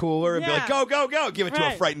it in a cooler and be Yeah. like, go, go, go. Give it to a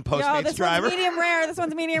Right. frightened Yo, Postmates this driver. one's medium rare. This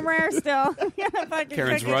one's medium rare still. Yeah, fucking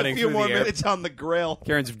Karen's cook it. running A few through more the air. minutes on the grill.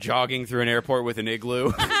 Karen's jogging through an airport with an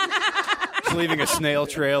igloo. She's leaving a snail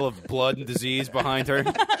trail of blood and disease behind her.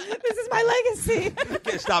 This is my legacy.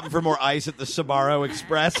 Stopping for more ice at the Sbarro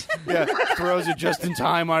Express. Yeah, throws it just in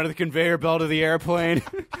time onto the conveyor belt of the airplane.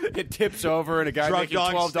 It tips over, and a guy Drunk making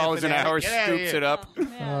dog $12 an sniffing at it. hour Get outta scoops here. it up.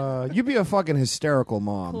 Yeah. You'd be a fucking hysterical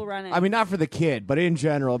mom. Cool running. I mean, not for the kid, but in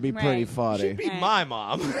general, it'd be pretty Right. funny. She'd be my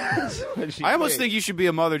mom. I almost think you should be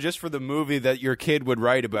a mother just for the movie that your kid would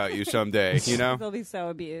write about you someday. You know? They'll be so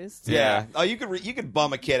abused. Yeah. Oh, you could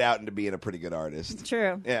bum a kid out into being a pretty good artist.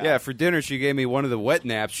 True. Yeah. Yeah, for dinner she gave me one of the wet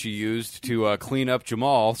naps she used to clean up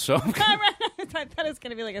Jamal. So, I thought it was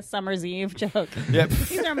going to be like a summer's eve joke. yep.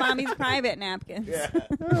 These are mommy's private napkins.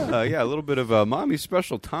 Yeah, a little bit of mommy's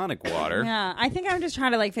special tonic water. Yeah, I think I'm just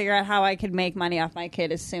trying to like figure out how I could make money off my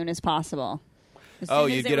kid as soon as possible. As Oh,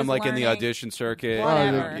 soon you as it get him was like in the learning- audition circuit.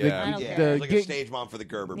 Whatever. the- Yeah. I don't Yeah, care. like a gig- stage mom for the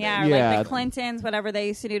Gerber baby. Yeah, or Yeah. like the Clintons, whatever they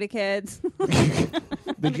used to do to kids.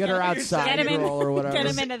 The get her outside Get him in, girl or whatever. get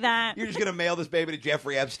him into that. You're just going to mail this baby to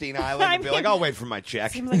Jeffrey Epstein Island and be like, I'll wait for my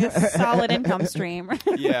check. Seems like a solid income stream.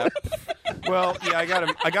 Yeah. Well, yeah, I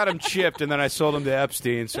got him chipped, and then I sold him to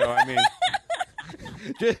Epstein. So I mean,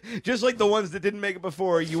 Just like the ones that didn't make it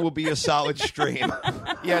before, you will be a solid stream.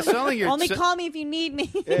 yeah, selling your Only call me if you need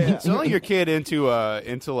me. selling your kid into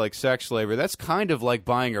like sex slavery. That's kind of like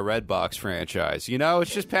buying a Redbox franchise. You know,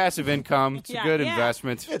 it's just passive income. It's Yeah, a good yeah.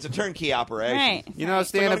 investment. It's a turnkey operation. Right. You know, like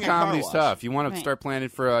stand-up owning a car comedy's wash. tough. You want to Right. start planning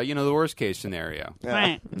for the worst case scenario. Yeah.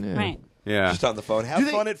 Right. Right. Yeah. Just on the phone. Have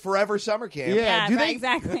they- fun at Forever Summer Camp. Yeah, do right, they-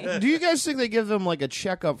 exactly. Do you guys think they give them like a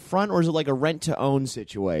check up front, or is it like a rent to own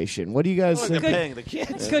situation? What do you guys Well, they're think? paying the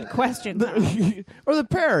kids. Good question. Tom. Or the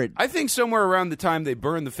parent? I think somewhere around the time they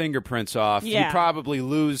burn the fingerprints off, you Yeah. probably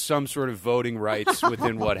lose some sort of voting rights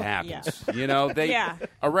within what happens. You know, they Yeah.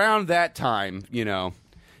 around that time, you know,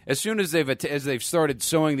 as soon as they've started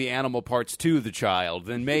sewing the animal parts to the child,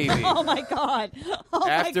 then maybe Oh my god. Oh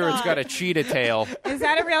after my god. it's got a cheetah tail. Is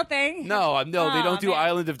that a real thing? No, they Oh, don't do man.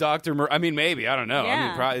 Island of Dr. I mean, maybe. I don't know. I Yeah.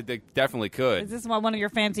 mean, probably they definitely could. Is this one of your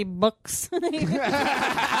fancy books? One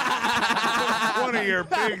of your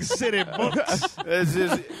big city books This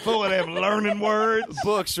is full of them learning words.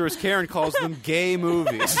 books, or as Karen calls them, gay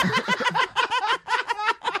movies.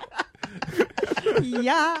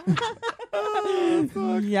 Yeah.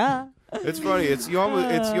 Yeah. It's funny. You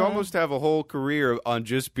almost have a whole career on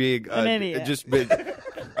just being An idiot.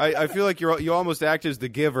 I feel like you almost act as the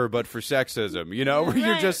giver, but for sexism. You know, where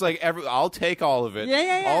you're Right. just like, I'll take all of it.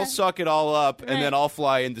 Yeah. I'll suck it all up, and Right. then I'll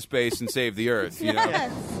fly into space and save the Earth. You know.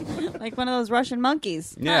 Yes. Like one of those Russian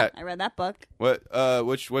monkeys. Yeah. I read that book. What?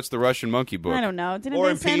 What's the Russian monkey book? I don't know. Didn't War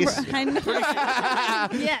they and send? Peace.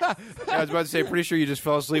 Yes. I was about to say, pretty sure you just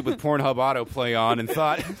fell asleep with Pornhub autoplay on and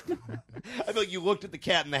thought. I feel like you looked at the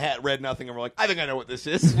Cat in the Hat, read nothing, and were like, I think I know what this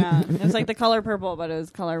is. Yeah. It was like the color purple, but it was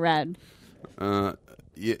color red.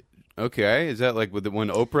 Yeah. Okay, is that like when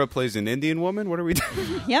Oprah plays an Indian woman? What are we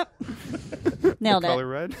doing? Yep. Nailed it. Color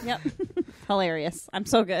red? Yep. Hilarious. I'm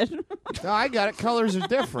so good. No, I got it. Colors are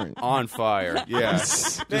different. On fire. Yeah.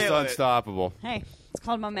 Just Nailed it. unstoppable. Hey, it's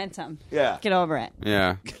called momentum. Yeah. Get over it.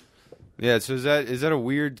 Yeah. Yeah, so is that a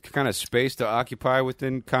weird kind of space to occupy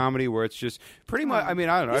within comedy where it's just pretty much, I mean,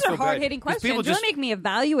 I don't know. These I are feel bad, hard-hitting 'cause questions. people Really just, make me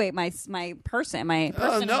evaluate my person, my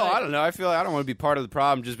personhood. no, I don't know. I feel like I don't want to be part of the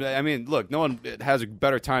problem. Just, I mean, look, no one has a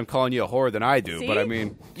better time calling you a whore than I do. See? But I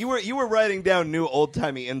mean, You were writing down new old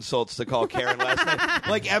timey insults to call Karen last night,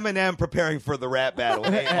 like Eminem preparing for the rap battle.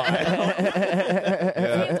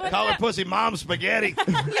 Call her pussy mom spaghetti.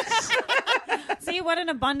 See, what an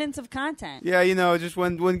abundance of content. yeah, you know, just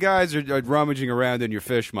when guys are rummaging around in your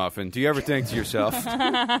fish muffin, do you ever think to yourself,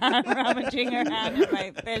 Rummaging around in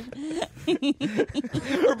my fish.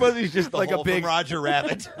 Her pussy's just Like a hole big- from Roger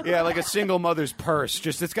Rabbit. yeah, like a single mother's purse,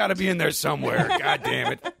 just it's got to be in there somewhere. God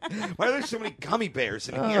damn it. Why are there so many gummy bears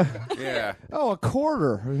in here? Yeah. Oh, a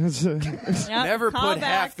quarter. Yep, Never call put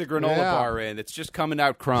back. half the granola Yeah. bar in. It's just coming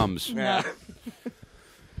out crumbs. No.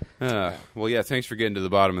 Well, yeah, thanks for getting to the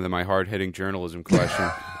bottom of my hard-hitting journalism question.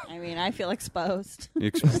 I mean, I feel exposed. I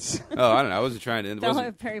don't know. I wasn't trying to. It Don't wasn't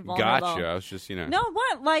look very vulnerable. gotcha. I was just, you know. No,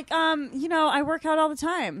 what? Like, I work out all the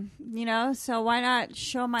time, so why not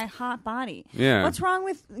show my hot body? Yeah. What's wrong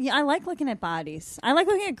with, I like looking at bodies. I like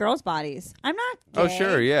looking at girls' bodies. I'm not gay. Oh,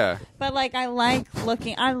 sure, yeah. But, like, I love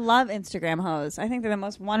Instagram hoes. I think they're the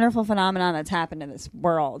most wonderful phenomenon that's happened in this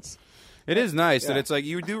world. It is nice that it's like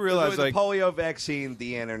you do realize the like polio vaccine,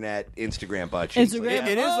 the internet, Instagram butt cheeks. Instagram.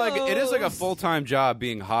 it is like a full-time job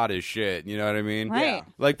being hot as shit. You know what I mean? Right.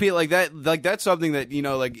 Like people like that's something that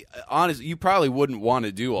like honestly you probably wouldn't want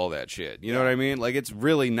to do all that shit. You know what I mean? Like it's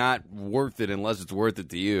really not worth it unless it's worth it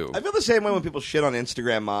to you. I feel the same way when people shit on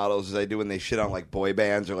Instagram models as I do when they shit on like boy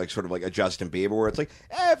bands or like sort of like a Justin Bieber, where it's like,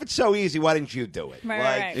 if it's so easy, why didn't you do it? Right,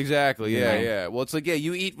 like, right. Exactly. Yeah, yeah. Well, it's like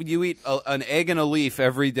you eat an egg and a leaf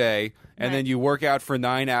every day. And Right. then you work out for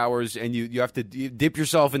 9 hours, and you have to dip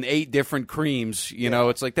yourself in 8 different creams. You know,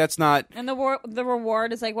 it's like that's not. And the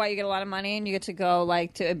reward is like, what, you get a lot of money and you get to go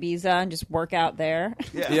like to Ibiza and just work out there.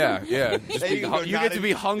 Yeah. Just There be, you go, you get to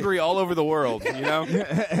be hungry all over the world. You know. Look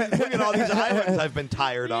at all these islands I've been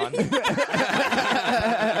tired on.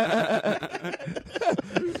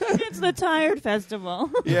 It's the Tired Festival.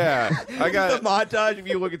 Yeah, I The got. montage, if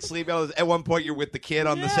you look at Sleep Island, at one point you're with the kid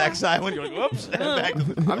on the sex island. You're like, whoops. Back to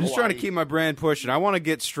the I'm just trying to keep my brand pushing. I want to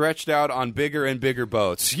get stretched out on bigger and bigger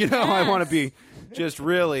boats. You know, I want to be just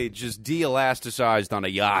really just de-elasticized on a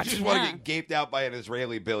yacht. You just want to Yeah. get gaped out by an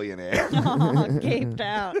Israeli billionaire. Oh, gaped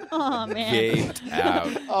out. Oh, man. Gaped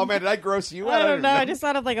out. Oh, man, did I gross you out? I don't know. I just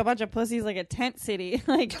thought of like a bunch of pussies, like a tent city,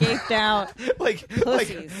 like gaped out. like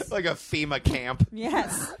Pussies. a FEMA camp.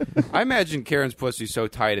 Yes. I imagine Karen's pussy so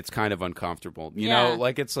tight it's kind of uncomfortable. You Yeah. know,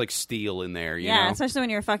 like it's like steel in there. You Yeah, know? especially when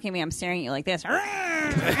you're fucking me, I'm staring at you like this.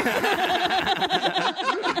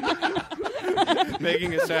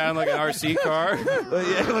 Making it sound like an RC car.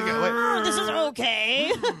 Yeah, This is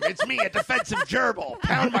okay. it's me, a defensive gerbil.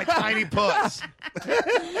 Pound my tiny puss.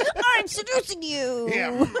 I'm seducing you.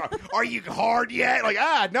 Yeah. Are you hard yet? Like,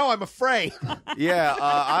 no, I'm afraid. Yeah,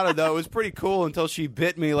 I don't know. It was pretty cool until she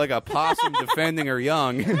bit me like a possum defending her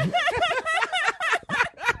young.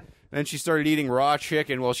 Then she started eating raw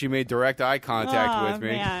chicken while she made direct eye contact with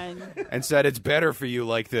me Man. and said, "It's better for you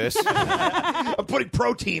like this." I'm putting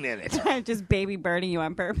protein in it. I'm just baby birding you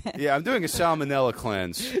on purpose. Yeah, I'm doing a salmonella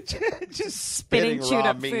cleanse. Just Spitting spitting chewed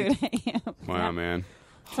raw up meat. food at you. Wow, man.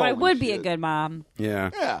 So I Holy would be a shit. good mom.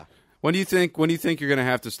 Yeah. Yeah. When do you think you're going to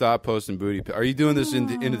have to stop posting booty? Are you doing this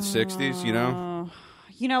into the 60s, you know?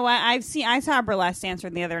 You know what? I saw a burlesque dancer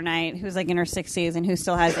the other night who's like in her 60s and who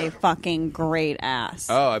still has a fucking great ass.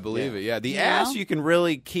 Oh, I believe it. Yeah, the You ass know? you can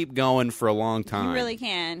really keep going for a long time. You really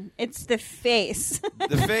can. It's the face.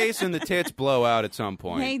 The face and the tits blow out at some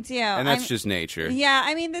point. They do. And that's I'm- just nature. Yeah,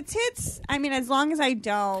 I mean the tits. I mean, as long as I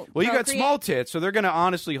don't. Well, you got procreate- small tits, so they're going to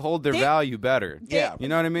honestly hold their value better. Yeah. You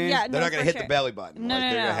know what I mean? Yeah, They're no, not going for to hit sure. the belly button. No, like, no,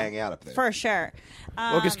 they're no. going to hang out up there. For sure.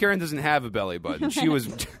 Well, because Karen doesn't have a belly button. She was.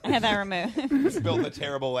 I had that removed. Built the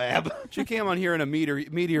terrible lab. She came on here in a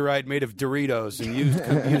meteorite made of Doritos and used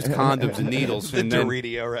condoms and needles. The And then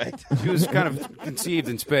Dorito, right? she was kind of conceived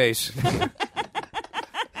in space.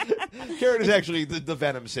 Karen is actually the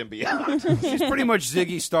Venom symbiote. She's pretty much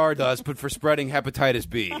Ziggy Stardust, but for spreading hepatitis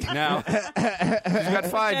B. Now, she's got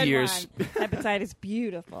 5 Good years. one. Hepatitis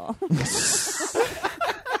beautiful.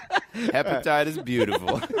 Hepatitis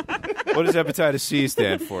beautiful. What does hepatitis C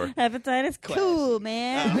stand for? Hepatitis cool,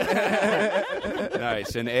 man.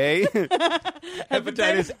 Nice. And A?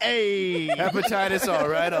 Hepatitis A. Hepatitis, all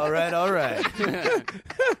right.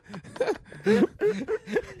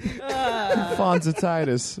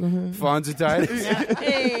 Fonzititis. Fonzititis?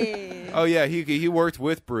 Hey. Oh, yeah, he worked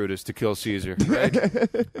with Brutus to kill Caesar, right?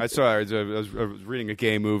 I was reading a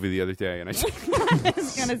gay movie the other day, and I I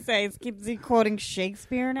was gonna say, is he quoting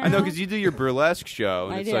Shakespeare now? I know, because you do your burlesque show,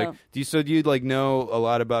 and I it's do. like, do you like know a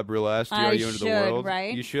lot about burlesque? Are you into should, the world?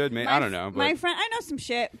 right? You should, man. My- I don't know, but My friend, I know some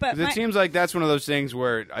shit, but 'cause it seems like that's one of those things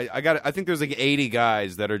where I think there's like 80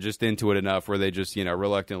 guys that are just into it enough where they just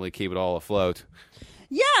reluctantly keep it all afloat.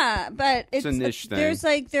 yeah, but it's a niche thing. There's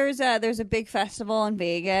a big festival in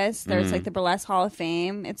Vegas. There's like the Burlesque Hall of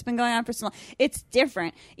Fame. It's been going on for so long. It's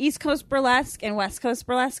different. East Coast burlesque and West Coast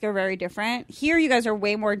burlesque are very different. Here, you guys are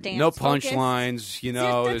way more dance. No focused. punchlines,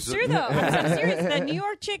 That's true though. I'm so serious. The New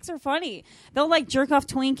York chicks are funny. They'll like jerk off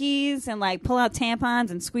Twinkies and like pull out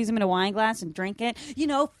tampons and squeeze them in a wine glass and drink it.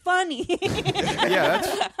 Funny. Yeah,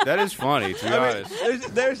 that is funny, to be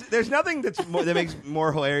honest. There's nothing that makes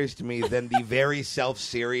more hilarious to me than the very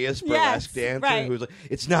self-serious burlesque Yes, dancer right. who's like,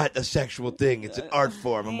 it's not a sexual thing, it's an art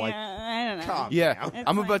form. I'm like, I don't know. calm Yeah, down.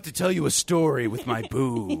 I'm about to tell you a story with my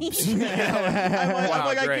boobs. I'm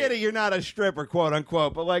like, I great. get it, you're not a stripper, quote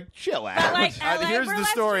unquote, but like, chill out. But like, Here's the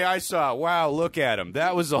story I saw. Wow, look at him.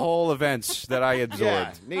 That was the whole events that I yeah,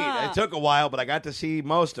 absorbed. neat. It took a while, but I got to see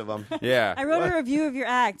most of them. Yeah. I wrote a review of your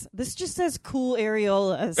act. This just says cool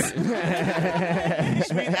areolas.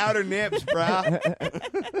 Sweet outer nips,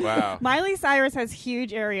 brah. Wow. Miley Cyrus has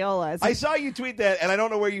huge areolas. I saw you tweet that, and I don't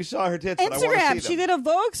know where you saw her tits, but I want to see Instagram. them. She did a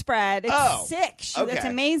Vogue spread. It's Oh, sick. It's okay.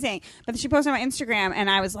 amazing. But she posted on my Instagram, and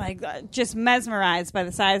I was like, just mesmerized by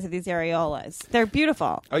the size of these areolas. They're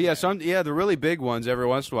beautiful. Oh yeah, the really big ones. Every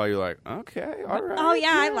once in a while, you're like, okay, all right. Oh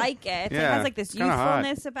yeah, I like it. It Yeah, has like this it's kinda hot.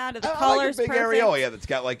 youthfulness about it. The I color's like a big perfect. areola, yeah, that's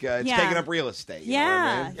got like it's Yeah. taking up real estate. You know what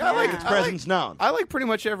I Yeah, mean? I like yeah. its presence known. I like pretty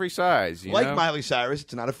much every size. You Like know? Miley Cyrus,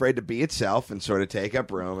 it's not afraid to be itself and sort of take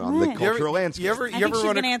up room on the Right. cultural landscape. You I ever think she's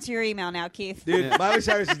run going to answer your email now, Keith. Dude, Miley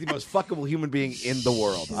Cyrus is the most fuckable human being in the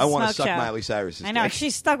world. I want to smoke suck show. Miley Cyrus's I know. dick.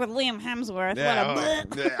 She's stuck with Liam Hemsworth. Yeah,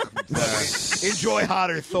 What a yeah. Enjoy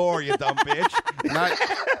hotter Thor, you dumb bitch.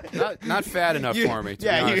 not fat enough for me. To be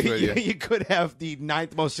honest with you. you could have the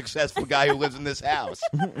 9th most successful guy who lives in this house.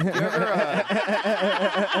 You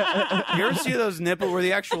ever see those nipple where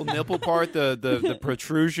the actual nipple part, the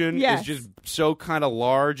protrusion, Yes. is just so kind of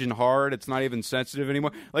large and hard, it's not even sensitive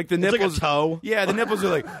anymore. Like the It's like nipples, a toe. Yeah, the nipples are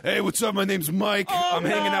like, hey, what's up? My name's Mike. I'm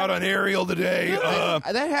hanging out on Ariel today.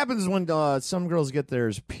 That happens when some girls get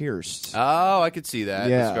theirs pierced. Oh, I could see that.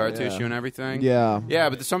 Yeah, the scar yeah. tissue and everything. Yeah. Yeah,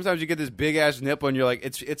 but sometimes you get this big ass nipple and you're like,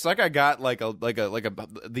 it's like I got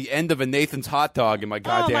the end of a Nathan's hot dog in my Oh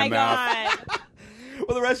goddamn my mouth. God.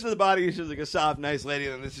 Well, the rest of the body is just like a soft, nice lady,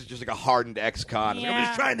 and then this is just like a hardened ex-con. Yeah. I'm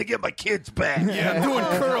just trying to get my kids back. Yeah, I'm doing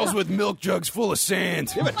curls with milk jugs full of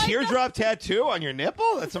sand. You have a teardrop tattoo on your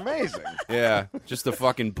nipple? That's amazing. Yeah, just a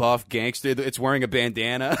fucking buff gangster. It's wearing a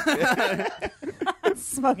bandana.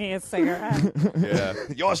 Smoking a cigarette. Yeah.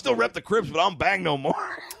 Yo, I still rep the Crips, but I don't bang no more.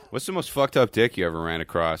 What's the most fucked up dick you ever ran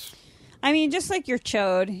across? I mean, just like your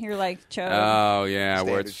chode. You're like chode. Oh yeah,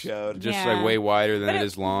 where Standard it's chode. just Yeah. like way wider than but it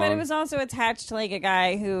is long. But it was also attached to like a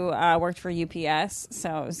guy who worked for UPS,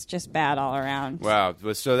 so it was just bad all around. Wow.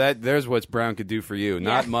 So there's what Brown could do for you.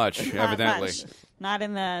 Not Yeah. much, Not evidently. much. Not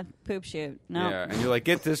in the poop shoot. No. Yeah, and you're like,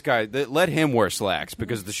 get this guy. Let him wear slacks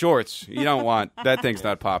because the shorts you don't want. That thing's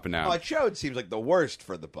not popping Oh, a out. chode seems like the worst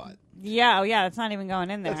for the butt. Yeah, oh yeah, it's not even going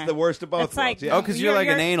in there. That's the worst of both It's like- worlds. Yeah. Oh, because you're like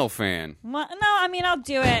an anal fan. Well, no, I mean I'll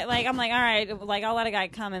do it. Like I'm like, all right, like I'll let a guy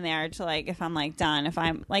come in there to like if I'm like done. If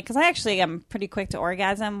I'm like, because I actually am pretty quick to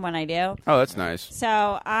orgasm when I do. Oh, that's nice.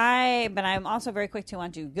 So but I'm also very quick to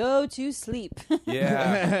want to go to sleep.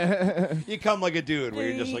 Yeah. You come like a dude where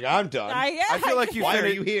you're just like, I'm done. I feel like you. Why are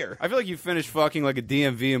finished- you here? I feel like you finished fucking like a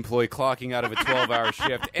DMV employee clocking out of a 12-hour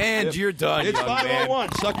shift, and you're done, It's young man.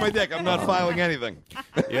 501. Suck my dick. I'm not filing anything.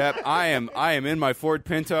 Yep, I am in my Ford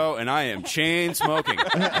Pinto, and I am chain smoking.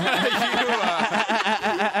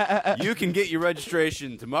 You can get your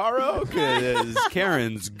registration tomorrow because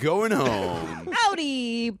Karen's going home.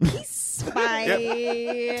 Howdy, peace,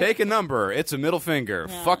 bye. Take a number. It's a middle finger.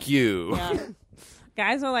 Yeah. Fuck you. Yeah.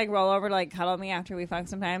 Guys will like roll over to like cuddle me after we fuck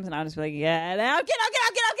sometimes, and I'll just be like, get out, get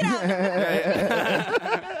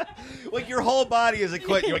out. Like your whole body is a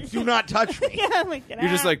quit. You're like, do not touch me. Yeah, I'm like, get You're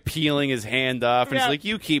just out. like peeling his hand off, and Yeah. he's like,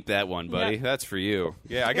 "You keep that one, buddy. Yeah. That's for you."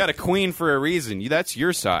 Yeah, I got a queen for a reason. That's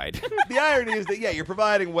your side. The irony is that you're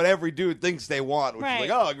providing what every dude thinks they want, which Right. is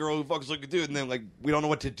like, oh, a girl who fucks like a dude, and then like we don't know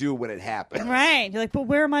what to do when it happens. Right. You're like, but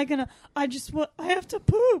where am I gonna? I have to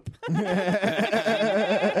poop.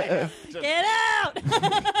 Get out.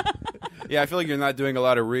 Yeah, I feel like you're not doing a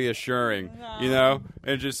lot of reassuring, you know,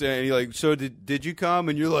 and just saying, you're like, "So did you come?"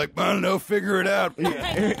 And you're like, "I don't know, figure it out."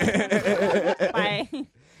 Bye.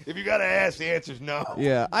 If you gotta ask, the answer's no.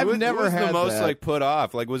 Yeah, I've Who never was had the most that. like put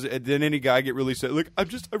off. Like, did any guy get really sad? Like, I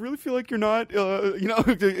really feel like you're not,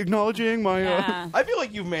 acknowledging my. Yeah. I feel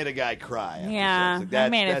like you've made a guy cry. after Yeah, sex. Like, I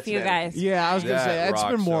made a that's few it. guys. Yeah, I was gonna That say it's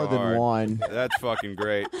been rocks more so than hard. one. That's fucking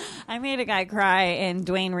great. I made a guy cry in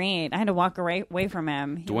Dwayne Reed. I had to walk away from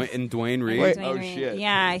him. He was- Dwayne Reed. Wait. Dwayne Oh, Reed. shit.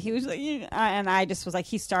 Yeah, he was like, and I just was like,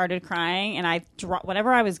 he started crying, and I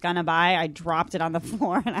whatever I was gonna buy, I dropped it on the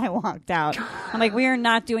floor, and I walked out. I'm like, we are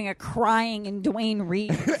not doing a crying in Dwayne Reed.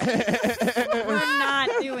 We're not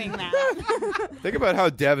doing that. Think about how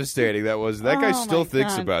devastating that was. That guy Oh, still my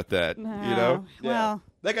thinks God. about that. You know? Yeah. Well,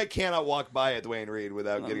 That guy cannot walk by a Dwayne Reed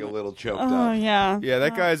without getting a little choked oh up. yeah. Yeah,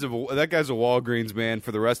 that guy's a Walgreens man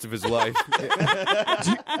for the rest of his life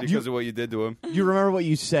because of what you did to him. Do you remember what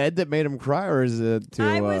you said that made him cry, or is it to?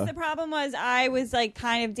 The problem was I was like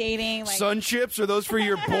kind of dating like Sun chips, are those for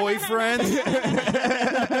your boyfriend?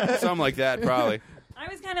 Something like that, probably. I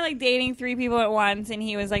was kind of like dating 3 people at once, and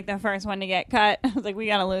he was like the first one to get cut. I was like, we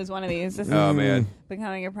got to lose one of these. This Oh is man!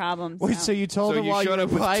 becoming a problem. Wait, so you told So him you while showed you up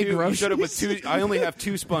were with buying two. You groceries? showed up with 2. I only have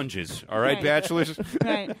 2 sponges. All right, Right. bachelors.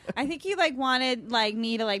 Right. I think he like wanted like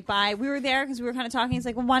me to like buy. We were there because we were kind of talking. He's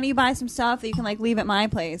like, well, why don't you buy some stuff that you can like leave at my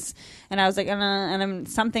place? And I was like, and then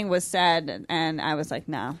something was said, and I was like,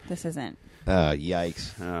 no, this isn't.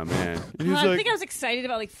 Yikes. Oh man! And he Well, was I like, think I was excited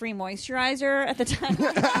about like free moisturizer at the time.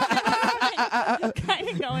 Kind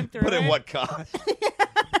of going through. But at it. what cost?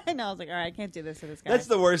 I know. I was like, all right, I can't do this to this guy. That's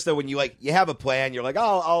the worst, though, when you have a plan. You're like,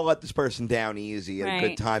 oh, I'll let this person down easy at a good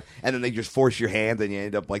Right. time, and then they just force your hand, and you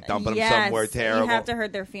end up like dumping Yes, them somewhere terrible. You have to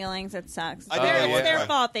hurt their feelings. It sucks. I did that It's one their time.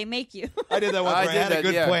 fault. They make you. I did that once. I Where I did had a that,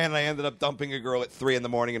 good yeah. plan, and I ended up dumping a girl at 3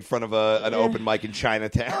 a.m. in front of an open mic in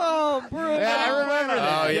Chinatown. Oh, brutal. Yeah, I remember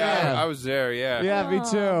that. "Oh yeah, Yeah. I was there." Yeah. Yeah, me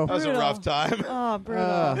too. That was a brutal. rough time. Oh, brutal.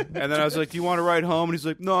 And then I was like, "Do you want to ride home?" And he's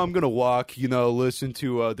like, "No, I'm gonna walk. Listen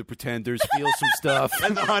to the Pretenders, feel some stuff.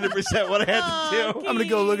 That's 100% what I had to do. I'm gonna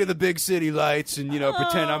go look at the big city lights and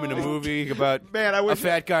pretend I'm in a movie about Man, I a wish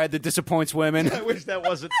fat guy that disappoints women." I wish that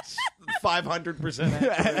wasn't 500%.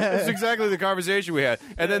 That's exactly the conversation we had.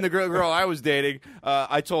 And then the girl I was dating,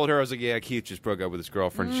 I told her, I was like, "Yeah, Keith just broke up with his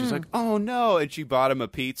girlfriend." And she's like, "Oh no!" And she bought him a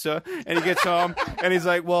pizza. And he gets home and he's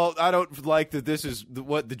like, "Well, I don't like that. This is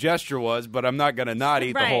what the gesture was, but I'm not gonna not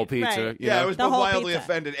eat the Right, whole pizza." right. you Yeah, know? I was The both whole wildly pizza.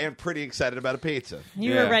 offended and pretty excited about a pizza.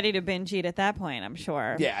 You Yeah. were ready to binge eat at that point, I'm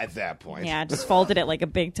sure. Yeah, at that point. Yeah, just folded it like a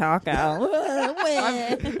big taco.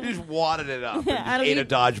 You just wadded it up Yeah, and I don't just ate a eat-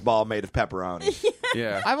 dodgeball made of pepperoni.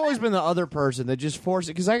 Yeah. I've always been the other person that just forces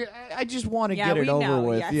it because I just want to Yeah, get it we over know.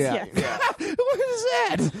 with. Yes, yeah. yes. What is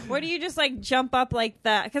that? Where do you just like jump up like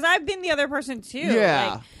that? Because I've been the other person too.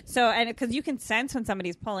 Yeah. Like, so, and because you can sense when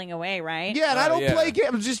somebody's pulling away, right? Yeah, and I don't yeah. play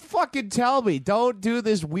games. Just fucking tell me. Don't do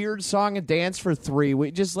this weird song and dance for 3.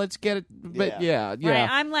 Let's get it. But yeah. Right.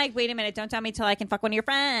 I'm like, wait a minute. Don't tell me till I can fuck one of your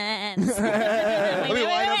friends. Let me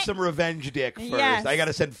line up some revenge dick first. Yes. I got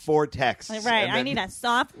to send 4 texts. Right. and I then- need a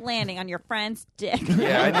soft landing on your friend's dick.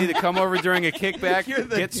 Yeah, I need to come over during a kickback, You're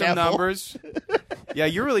the get some devil. numbers. Yeah,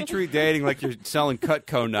 you really treat dating like you're selling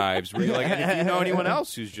Cutco knives. Where you're like, if you know anyone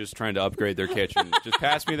else who's just trying to upgrade their kitchen, just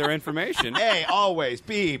pass me their information. A, always.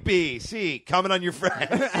 B, B, C, coming on your friends.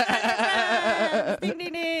 Ding,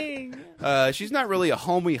 ding, ding. She's not really a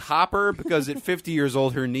homie hopper because at 50 years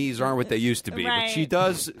old, her knees aren't what they used to be. Right. But she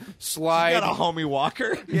does slide. Got a homie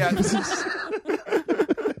walker. Yeah.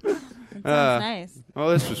 Sounds nice. Well,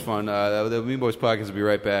 this was fun. The Mean Boys podcast will be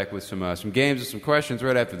right back with some games and some questions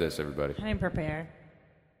right after this, everybody. I didn't prepare.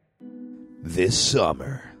 This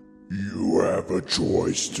summer, You have a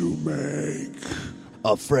choice to make.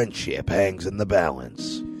 a friendship hangs in the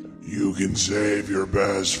balance. You can save your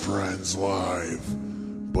best friend's life,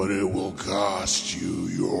 but it will cost you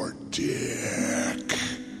your dick.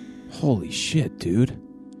 Holy shit, dude.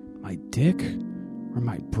 My dick or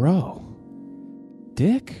my bro?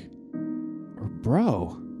 Dick or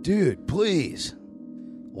bro? Dude, please.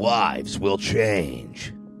 Lives will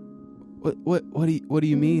change. What do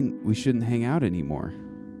you mean we shouldn't hang out anymore?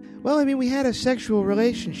 Well, I mean, we had a sexual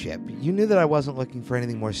relationship. You knew that I wasn't looking for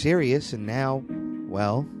anything more serious, and now,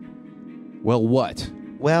 well, Well, what?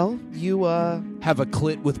 you, Have a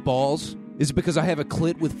clit with balls? Is it because I have a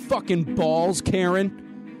clit with fucking balls,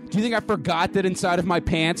 Karen? Do you think I forgot that inside of my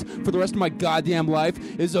pants for the rest of my goddamn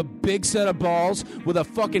life is a big set of balls with a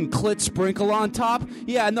fucking clit sprinkle on top?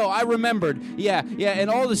 Yeah, no, I remembered. Yeah, and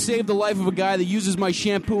all to save the life of a guy that uses my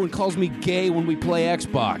shampoo and calls me gay when we play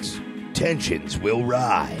Xbox. tensions will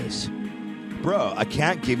rise. Bro, I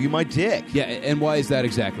can't give you my dick. Yeah, and why is that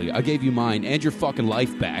exactly? I gave you mine and your fucking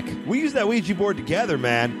life back. We used that Ouija board together,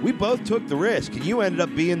 man. We both took the risk, and you ended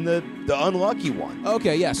up being the unlucky one.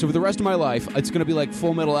 Okay, yeah, so for the rest of my life, it's going to be like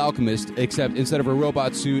Full Metal Alchemist, except instead of a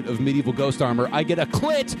robot suit of medieval ghost armor, I get a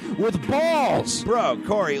clit with balls! Bro,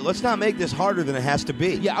 Corey, let's not make this harder than it has to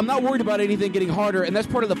be. Yeah, I'm not worried about anything getting harder, and that's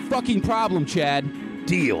part of the fucking problem, Chad.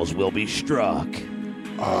 Deals will be struck.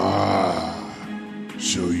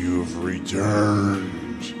 So you've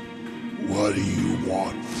returned. What do you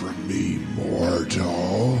want from me,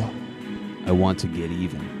 mortal? I want to get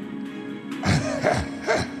even.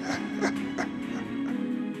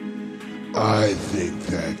 I think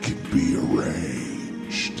that can be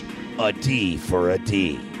arranged. A D for a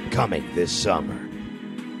D, coming this summer.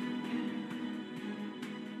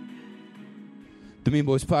 The Mean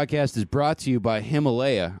Boys Podcast is brought to you by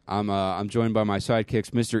Himalaya. I'm joined by my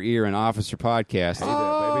sidekicks, Mr. Ear and Officer Podcast.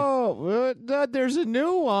 There's a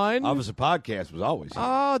new one. Officer Podcast was always here.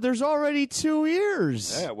 Oh, there's already 2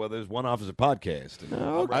 years. Yeah, well, there's one Officer Podcast.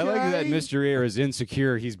 Okay. I like that Mr. Ear is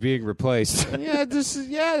insecure. He's being replaced. This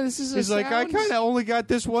is. He's like, I kind of only got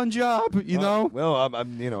this one job, you know? Well, I'm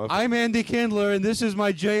I'm Andy Kindler, and this is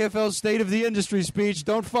my JFL State of the Industry speech.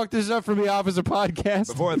 Don't fuck this up for me, Officer Podcast.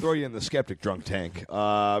 Before I throw you in the skeptic drunk tank,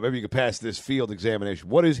 maybe you could pass this field examination.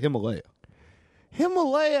 What is Himalaya?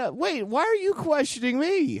 Himalaya. Wait, why are you questioning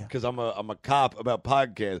me? Because I'm a cop about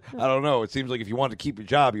podcasts. I don't know. It seems like if you wanted to keep your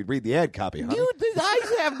job, you'd read the ad copy, huh? I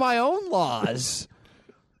have my own laws.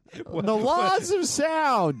 The laws of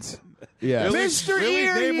sound. Yeah. Mr.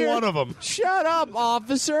 Ear name here. one of them. Shut up,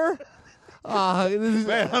 officer.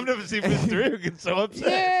 Man, I've never seen Mr. Ear get so upset.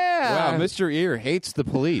 Yeah. Wow, Mr. Ear hates the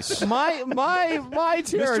police. My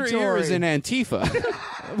territory. Mr. Ear is in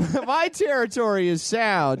Antifa. My territory is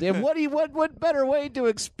sound, and what better way to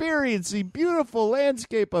experience the beautiful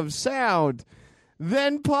landscape of sound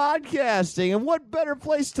than podcasting? And what better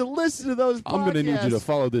place to listen to those podcasts? I'm going to need you to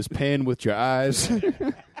follow this pen with your eyes.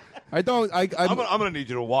 I'm going to need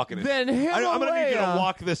you to walk in it. Then I'm going to need you to Himalaya.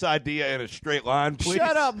 walk this idea in a straight line, please.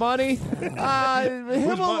 Shut up, money. Where's money? I'm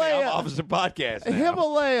Himalaya. Officer Podcast now.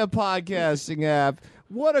 Himalaya podcasting app.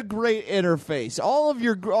 What a great interface! All of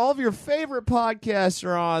your favorite podcasts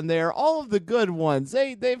are on there. All of the good ones.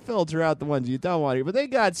 They filter out the ones you don't want to hear, but they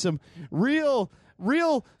got some real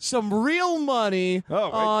money. Oh,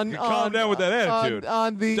 right. on Calm down with that attitude.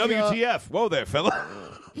 On the WTF? Whoa there, fella.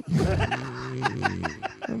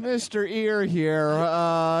 Mr. Ear here.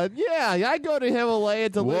 I go to Himalaya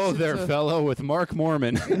to Whoa listen there, to fellow, with Mark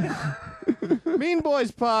Mormon. Mean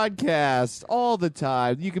Boys podcast all the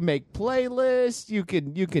time. You can make playlists. You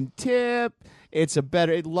can tip.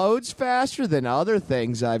 It loads faster than other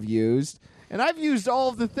things I've used. And I've used all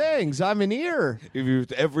of the things. I'm an ear. You've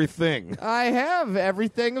used everything. I have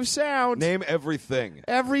everything of sound. Name everything.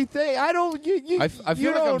 Everything. I don't. I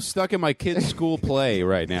feel like I'm stuck in my kid's school play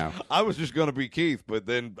right now. I was just going to be Keith, but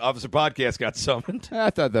then Officer Podcast got summoned. I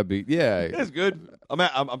thought that'd be, yeah. That's good. I'm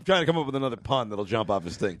trying to come up with another pun that'll jump off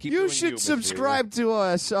his thing. Keep You doing should Mr. subscribe to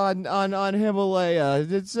us on Himalaya.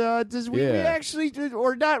 We actually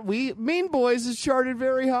or not? Mean Boys is charted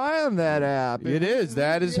very high on that app. It is.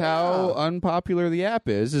 That is how unpopular the app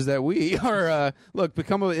is. Is that we are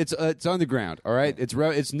it's underground. All right,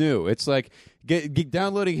 it's new. It's like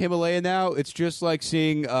downloading Himalaya now. It's just like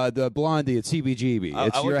seeing the Blondie at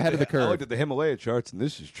CBGB. You're ahead of the curve. I looked at the Himalaya charts, and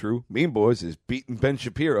this is true. Mean Boys is beating Ben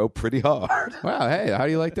Shapiro pretty hard. Wow. Hey, how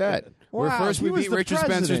do you like that? Wow, First we he was beat the Richard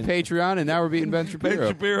Spencer's president. Patreon, and now we're beating Ben Shapiro. Ben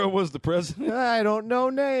Shapiro was the president. I don't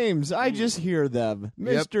know names. I just hear them.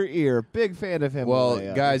 Yep. Mr. Ear, big fan of Well,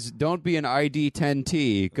 Himalaya. guys, don't be an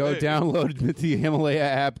ID10T. Go download the Himalaya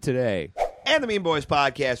app today. And the Mean Boys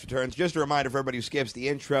podcast returns. Just a reminder for everybody who skips the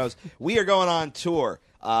intros, we are going on tour.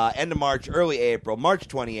 End of March, early April, March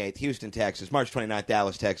 28th, Houston, Texas, March 29th,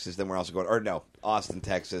 Dallas, Texas. Then we're also going, Austin,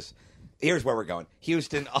 Texas. Here's where we're going.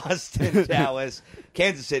 Houston, Austin, Dallas,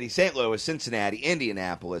 Kansas City, St. Louis, Cincinnati,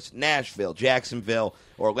 Indianapolis, Nashville, Jacksonville,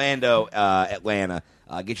 Orlando, Atlanta.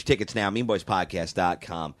 Get your tickets now,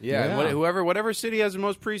 meanboyspodcast.com. Yeah, Yeah. and whatever city has the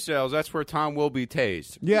most pre-sales, that's where Tom will be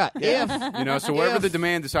tased. Yeah, So wherever If- the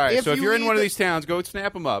demand decides. if So if you you're in read one of the- these towns, go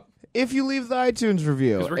snap them up. if you leave the iTunes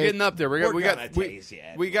review. Because we're getting up there. We got.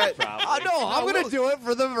 No, I'm going to do it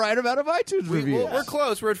for the right amount of iTunes reviews. We're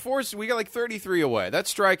close. We're at 4. We got like 33 away. That's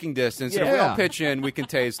striking distance. And if we all pitch in, we can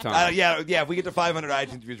tase Tom. Yeah. If we get to 500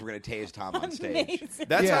 iTunes reviews, we're going to tase Tom on stage.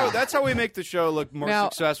 That's how we make the show look more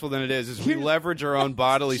successful than it is. Is we leverage our own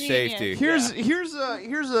bodily safety. Here's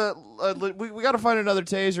we got to find another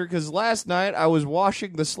taser because last night I was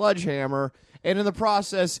washing the sledgehammer and in the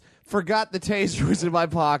process forgot the taser was in my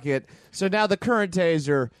pocket. So now the current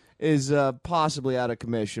taser is possibly out of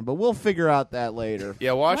commission, but we'll figure out that later.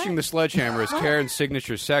 Yeah, washing the sledgehammer is Karen's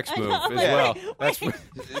signature sex move as well.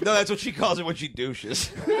 That's what she calls it when she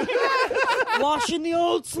douches. Washing the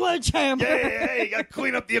old sledgehammer. Yeah, you got to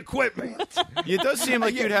clean up the equipment. It does seem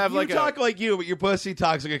like you'd have you talk like you, but your pussy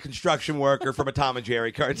talks like a construction worker from a Tom and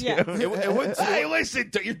Jerry cartoon. Yeah. It would. Hey,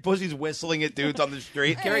 listen, your pussy's whistling at dudes on the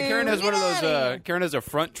street. Karen has one of those. Karen has a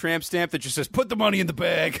front tramp stamp that just says "Put the money in the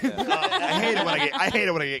bag." I hate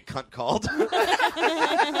it when I get cunt called.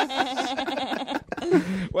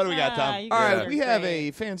 What do we got, Tom? All right, we have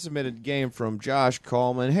a fan-submitted game from Josh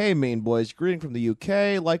Coleman. Hey, Mean Boys. Greeting from the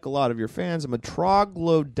UK. Like a lot of your fans, I'm a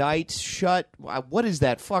troglodyte what is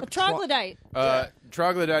that? Fuck. Troglodyte.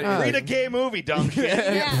 Troglodyte. Read a gay movie, dumb shit.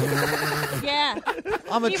 Yeah.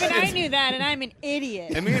 I knew that, and I'm an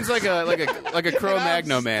idiot. It means like a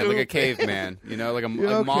Cro-Magnon man, like a caveman. You know, like a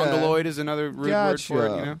Mongoloid is another rude word for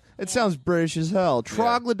it. You know, it sounds British as hell.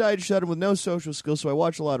 Troglodyte shut in with no social skills, so I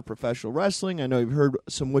watch a lot of professional wrestling. I know you've heard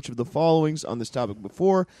which of the followings on this topic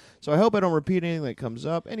before, so I hope I don't repeat anything that comes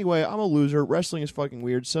up. Anyway, I'm a loser. Wrestling is fucking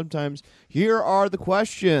weird sometimes. Here are the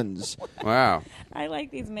questions. Wow. I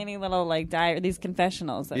like these mini little these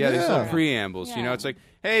confessionals. These little preambles. Yeah. You know, it's like,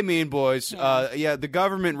 hey, Mean Boys. The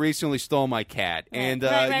government recently stole my cat, and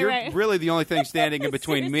you're really the only thing standing in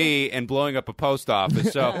between me and blowing up a post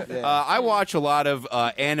office. So I watch a lot of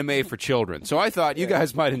anime for children. So I thought you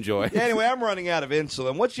guys might enjoy. Yeah, anyway, I'm running out of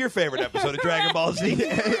insulin. What's your favorite episode of Dragon Ball Z?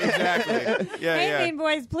 Exactly. Hey, Mean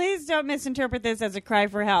Boys, please don't misinterpret this as a cry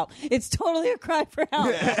for help. It's totally a cry for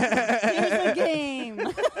help. Here's a game.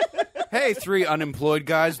 Hey, 3 unemployed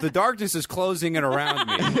guys, the darkness is closing in around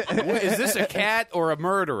me. Is this a cat or a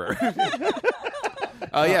murderer?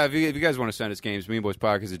 If you guys want to send us games,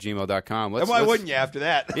 meanboyspodcast@gmail.com. And why wouldn't you after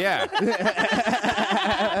that? Yeah.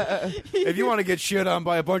 If you want to get shit on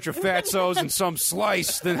by a bunch of fatsos and some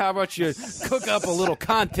slice, then how about you cook up a little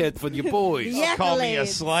content for your boys? Call me a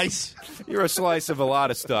slice. You're a slice of a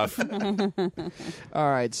lot of stuff.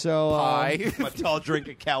 All right, so pie. I'm a tall drink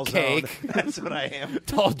of calzone. Cake. That's what I am.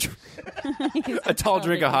 A tall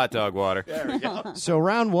drink of hot dog water. There we go. So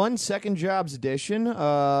round 1, Second Jobs edition.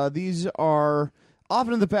 These are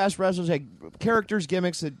often in the past wrestlers had characters,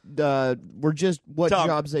 gimmicks that were just what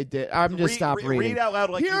jobs they did. I'm just stop reading. Read out loud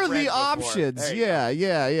like here are the options. Yeah.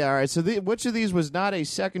 All right. So which of these was not a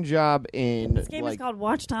second job in? This game is called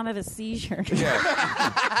Watch Tom Have a Seizure.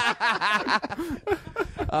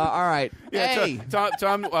 All right. Yeah, hey.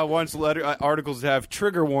 Tom wants articles that have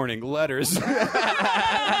trigger warning letters.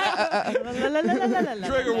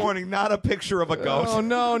 Trigger warning, not a picture of a ghost. Oh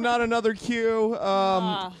no, not another cue.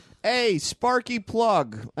 A. Sparky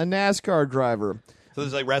Plug, a NASCAR driver. So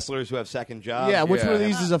there's like wrestlers who have second jobs? Yeah, which one of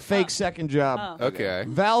these is a fake second job? Okay.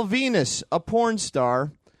 Val Venus, a porn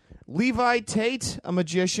star. Levi Tate, a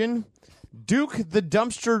magician. Duke the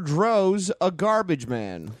Dumpster Droz, a garbage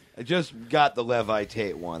man. I just got the Levi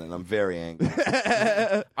Tate one, and I'm very angry.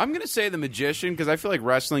 I'm going to say the magician, because I feel like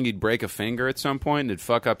wrestling, you'd break a finger at some point, and it'd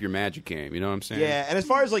fuck up your magic game. You know what I'm saying? Yeah, and as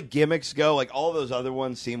far as like gimmicks go, like all those other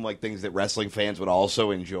ones seem like things that wrestling fans would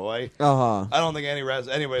also enjoy. Uh-huh. I don't think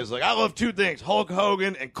anybody's like, I love 2 things, Hulk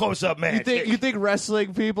Hogan and close-up match. You think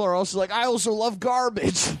wrestling people are also like, I also love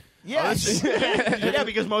garbage? Yes. Yeah,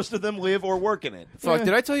 because most of them live or work in it. Fuck,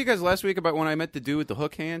 did I tell you guys last week about when I met the dude with the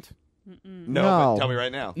hook hand? No, but tell me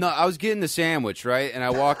right now. No, I was getting the sandwich, right? And I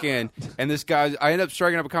walk in, and this guy, I end up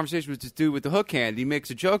striking up a conversation with this dude with the hook hand. He makes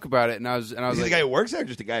a joke about it, and I was Is like, he the guy who works there or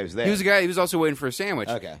just the guy who's there? He was the guy. He was also waiting for a sandwich.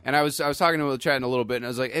 Okay. And I was talking to him, chatting a little bit, and I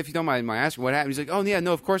was like, if you don't mind my asking, what happened? He's like, oh yeah,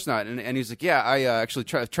 no, of course not. And he's like, yeah, I actually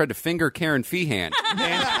tried to finger Karen Feehan.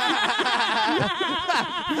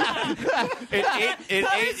 It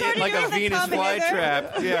ate like a Venus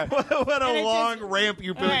flytrap. Yeah. What a long ramp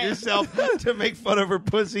you built yourself to make fun of her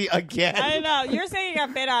pussy again. again. I know. You're saying it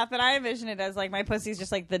got bit off, but I envision it as like my pussy's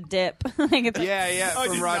just like the dip. Like it's Yeah, Oh,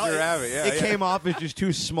 from you Roger know, Rabbit. Yeah, it came off as just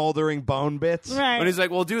two smoldering bone bits. right. And he's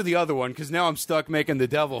like, "Well, do the other one because now I'm stuck making the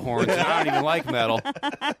devil horns, and I don't even like metal."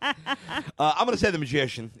 I'm going to say the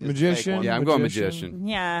magician. is the fake Magician. one. Yeah, I'm going magician.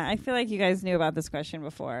 Yeah, I feel like you guys knew about this question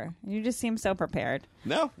before. You just seem so prepared.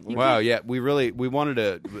 No. Wow, yeah, we wanted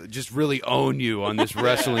to just really own you on this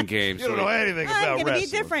wrestling game. You don't know anything I'm about going to be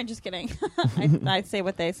wrestling. different. Just kidding. I say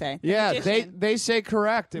what they say. Yeah, Magician. they say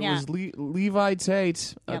correct. It Yeah. was Levi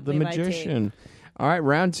Tate, Yep, the Levi magician. All right,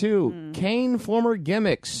 round 2. Kane former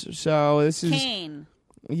gimmicks. So this is Kane.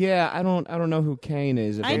 yeah. I don't know who Kane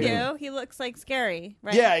is. If I you- do. He looks like scary,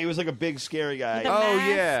 right? Yeah, he was like a big, scary guy. The Oh, mask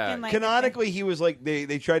yeah. and, like, Canonically, he was like they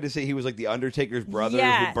tried to say he was like the Undertaker's brother who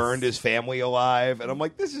Yes. burned his family alive, and I'm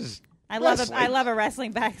like, this is. I love wrestling. I love a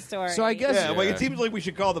wrestling backstory. So I guess Yeah, like Yeah. it seems like we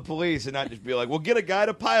should call the police and not just be like, "Well, get a guy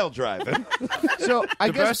to pile drive him." so. I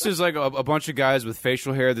The guess best is like a bunch of guys with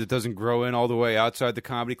facial hair that doesn't grow in all the way outside the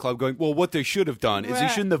comedy club going, well, what they should have done is he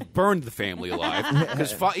Right. shouldn't have burned the family alive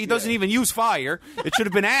because he doesn't even use fire. It should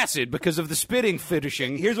have been acid because of the spitting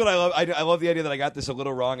finishing. Here's what I love. I love the idea that I got this a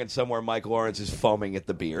little wrong, and somewhere Mike Lawrence is foaming at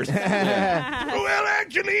the beard. Well,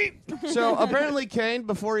 actually, so. Apparently, Kane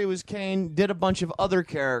before he was Kane did a bunch of other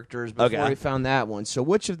characters before Okay. he found that one. So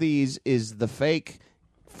which of these is the fake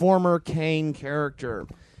former Kane character?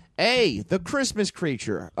 A, the Christmas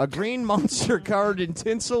creature, a green monster covered in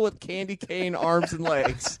tinsel with candy cane arms and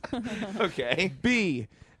legs. okay. B,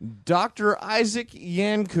 Dr. Isaac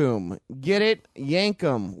Yankum. Get it?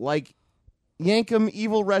 Yankum. Like Yankum,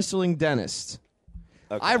 evil wrestling dentist.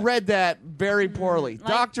 Okay. I read that very poorly. like-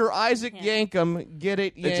 Dr. Isaac Yeah. Yankum. Get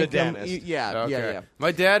it? Yankum. It's a dentist. Yeah, Okay. yeah.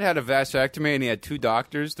 My dad had a vasectomy and he had 2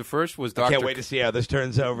 doctors. The first was Dr. Can't wait to see how this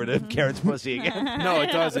turns over to Karen's pussy again. No,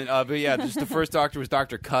 it doesn't. But yeah, just the first doctor was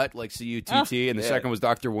Dr. Cut, like C-U-T-T, and the second was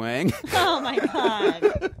Dr. Wang. Oh my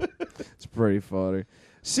god. It's pretty funny.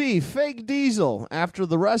 C, fake Diesel. After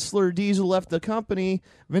the wrestler Diesel left the company,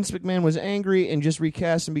 Vince McMahon was angry and just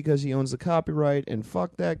recast him because he owns the copyright, and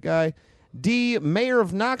fuck that guy. D, Mayor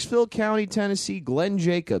of Knoxville County, Tennessee, Glenn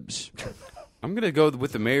Jacobs. I'm going to go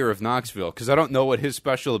with the mayor of Knoxville because I don't know what his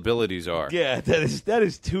special abilities are. Yeah, that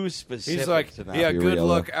is too specific. He's like, to not yeah, be good real.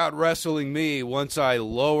 luck out wrestling me once I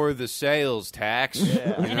lower the sales tax. You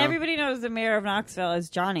And know? everybody knows the mayor of Knoxville is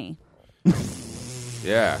Johnny.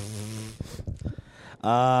 Yeah.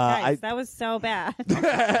 Guys, that was so bad.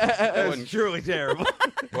 That was truly terrible.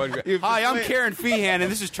 Hi, I'm Karen Feehan,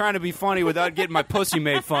 and this is trying to be funny without getting my pussy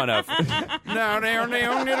made fun of.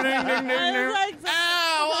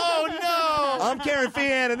 Oh, I'm Karen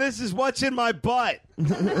Feehan, and this is What's in My Butt.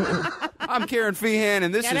 no! I'm Karen Feehan,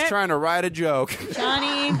 and this Get is it? trying to write a joke.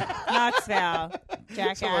 Johnny Knoxville.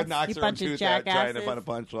 Jackass. Someone knocks You her bunch of tooth out trying to jackasses. find a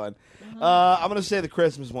punchline. I'm going to say the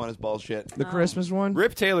Christmas one is bullshit. The Christmas one?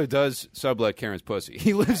 Rip Taylor does sublet Karen's pussy.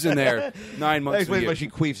 He lives in there 9 months That of the explains year. why she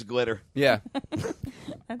queefs glitter. Yeah.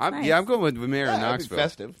 Nice. Yeah, I'm going with Mayor of That'd be Knoxville.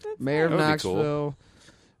 festive. Mayor of That would be cool. Knoxville.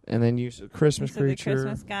 And then you said Christmas So the creature.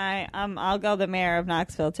 Christmas guy. I'll go the mayor of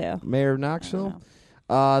Knoxville too. Mayor of Knoxville.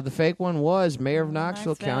 The fake one was Mayor of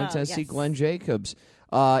Knoxville County, Knoxville, Tennessee, yes. Glenn Jacobs.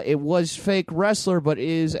 It was fake wrestler, but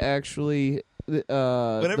is actually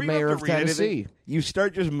the Whenever mayor you have of to read Tennessee. anything, you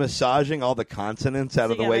start just massaging all the consonants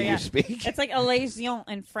out of the way Together, yeah. you speak. It's like Elysion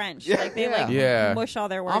in French. Like they like Yeah. mush all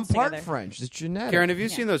their words I'm part together. French. It's genetic. Karen, have you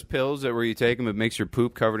seen those pills that where you take them, it makes your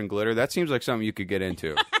poop covered in glitter? That seems like something you could get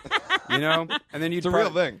into. You know? And then you'd It's a real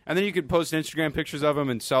thing. And then you could post Instagram pictures of them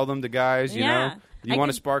and sell them to guys, you Yeah. know? You I want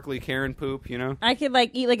a could- sparkly Karen poop, you know? I could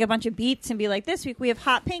like eat like a bunch of beets and be like, this week we have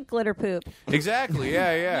hot pink glitter poop. Exactly.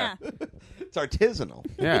 Yeah. It's artisanal.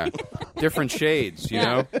 Yeah. Different shades, you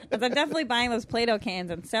know? 'Cause I'm definitely buying those Play-Doh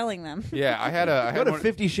cans and selling them. Yeah, I had Go to one,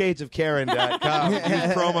 50shadesofkaren.com. Use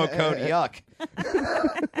promo code YUCK.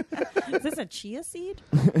 Is this a chia seed?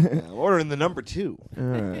 Ordering the number 2. All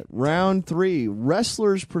right. Round 3.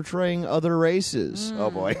 Wrestlers portraying other races.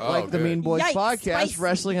 Oh, boy. Oh, Like the good. Mean Boys Yikes, podcast, spicy.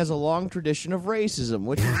 wrestling has a long tradition of racism.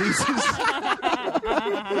 Which of these is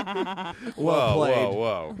well played?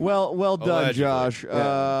 Whoa. Well done, Allegedly. Josh.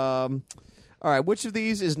 All right, which of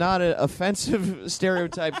these is not an offensive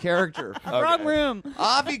stereotype character? Wrong room.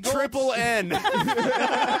 Avi Gold- Triple N.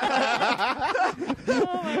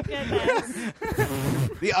 Oh my goodness.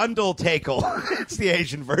 The Undertaker. It's the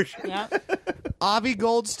Asian version. Yep. Avi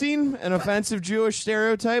Goldstein, an offensive Jewish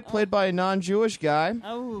stereotype played by a non-Jewish guy.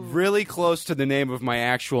 Oh. Really close to the name of my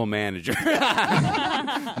actual manager.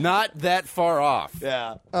 Not that far off.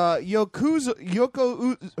 Yeah. Fucking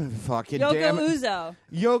Yoko damn it. Uzo.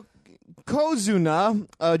 Yokozuna,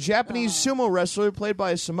 a Japanese sumo wrestler played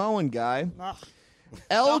by a Samoan guy. Ugh.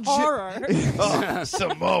 Horror.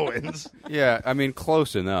 Samoans. Yeah, I mean,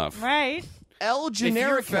 close enough. Right. El If you're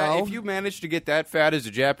Generico. fat, if you manage to get that fat as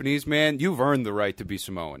a Japanese man, you've earned the right to be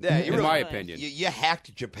Samoan. Yeah, you in my really- opinion. You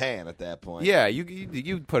hacked Japan at that point. Yeah,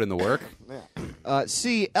 you put in the work.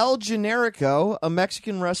 C. El Generico, a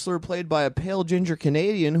Mexican wrestler played by a pale ginger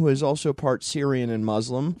Canadian who is also part Syrian and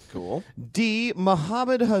Muslim. Cool. D.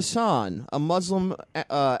 Muhammad Hassan, a Muslim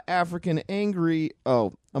African angry.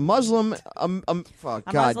 Oh, a Muslim. Fuck,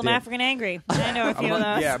 A God Muslim damn. African angry. I know a few of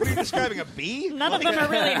those. Yeah, What are you describing, a bee? None of them are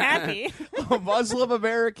really happy. A Muslim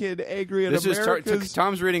American angry at this is America's.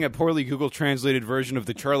 Tom's reading a poorly Google translated version of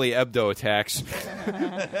the Charlie Hebdo attacks.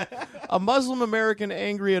 A Muslim American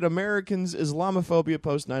angry at Americans' Islamophobia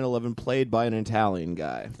post 9/11, played by an Italian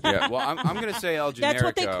guy. Yeah, well, I'm going to say El Generico. That's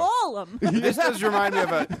what they call them. This does remind me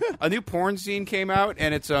of a new porn scene came out,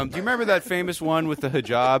 and it's do you remember that famous one with the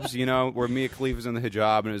hijabs? You know, where Mia Khalifa's in the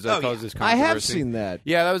hijab, and it was caused this I controversy. have seen that.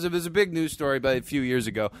 Yeah, that was a big news story about a few years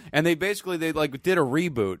ago, and they did a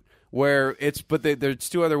reboot. Where there's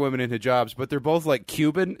two other women in hijabs, but they're both like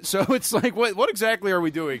Cuban. So it's like, what exactly are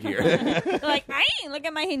we doing here? They're like, hey, look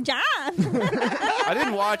at my hijab. I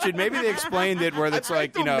didn't watch it. Maybe they explained it where it's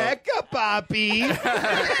like, you know. Mecca, Poppy.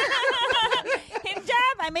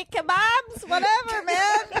 Hijab, I make kebabs, whatever,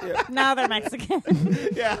 man. Now they're Mexican.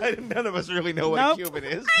 Yeah, none of us really know what Nope. a Cuban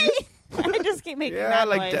is. I just keep making Yeah, that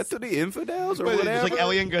like noise. death to the infidels or But it's whatever. like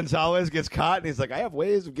Elian Gonzalez gets caught, and he's like, I have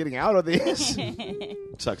ways of getting out of this.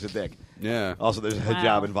 Sucks a dick. Yeah. Also, there's a hijab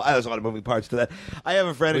Wow. involved. There's a lot of moving parts to that. I have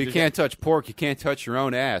a friend Well, who you just- can't touch pork. You can't touch your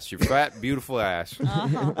own ass. Your fat, beautiful ass. we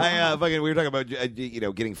were talking about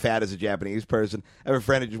getting fat as a Japanese person. I have a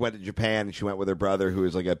friend who just went to Japan, and she went with her brother, who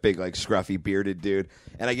is like a big, like scruffy, bearded dude.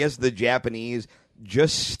 And I guess the Japanese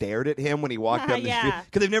just stared at him when he walked down the Yeah. street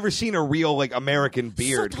because they've never seen a real like American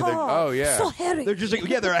beard. 'Cause Oh, yeah. So hairy. they're just like,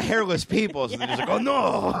 yeah, they're a hairless people, so they're just like, oh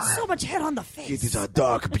no, So much hair on the it face. is a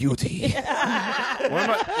dark beauty.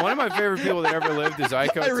 One of my favorite people that ever lived is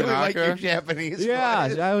Aiko I really like your Tanaka. Japanese. Yeah,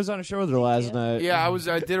 voice. I was on a show with her last night. Yeah,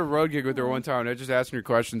 I did a road gig with her one time, and I just asked her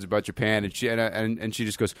questions about Japan, and she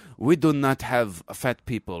just goes, "We do not have fat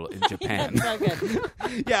people in Japan." So good.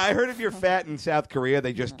 Yeah, I heard if you're fat in South Korea,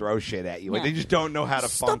 they just throw shit at you. Like Yeah. they just don't know how to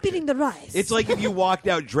Stop function. eating the rice. It's like if you walked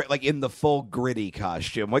out like in the full gritty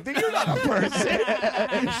costume. Like you're not a person.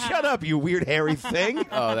 Shut up, you weird hairy thing.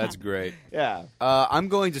 Oh, that's great. Yeah. I'm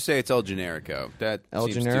going to say it's El Generico. That El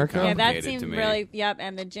seems too Generico? yeah, complicated that to seems me. really, yep,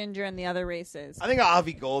 and the ginger and the other races. I think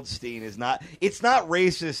Avi Goldstein is not. It's not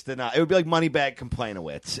racist enough. It would be like Moneybag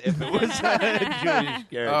Complainowitz if it was a Jewish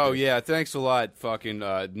character. Oh yeah, thanks a lot, fucking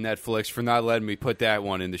Netflix, for not letting me put that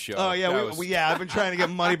one in the show. Oh yeah, That was- I've been trying to get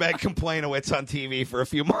Moneybag Complainowitz on TV for a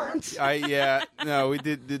few months. We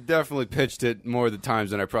did definitely pitched it more the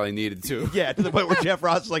times than I probably needed to. Yeah, to the point where Jeff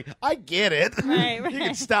Ross is like, I get it. Right, You can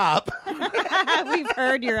right. stop. We've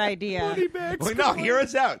heard your idea. Well, no, hear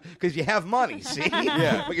us out because you have money, see?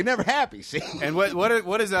 Yeah. But you're never happy, see? And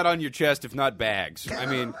what is that on your chest if not bags? I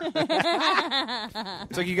mean,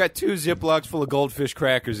 it's like you got 2 Ziplocs full of goldfish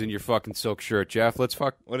crackers in your fucking silk shirt, Jeff. Let's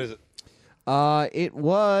fuck. What is it? It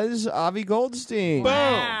was Avi Goldstein.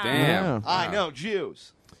 Wow. Damn. I know,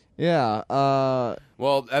 Jews. Yeah.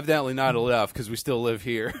 Well, evidently not enough because we still live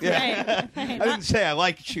here. Right. I didn't say I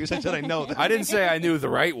like Jews. I said I know them. I didn't say I knew the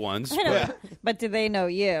right ones. But, But do they know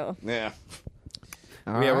you? Yeah.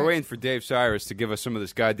 we're waiting for Dave Cyrus to give us some of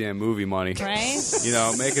this goddamn movie money. Right? You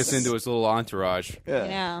know, make us into his little entourage.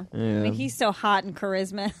 Yeah. I mean, he's so hot and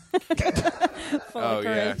charisma. Full Oh, of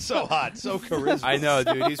yeah. charisma. So hot, so charismatic. I know,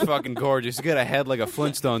 dude. He's fucking gorgeous. He's got a head like a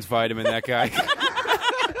Flintstones vitamin, that guy.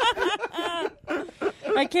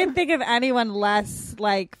 I can't think of anyone less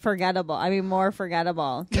like forgettable. I mean, more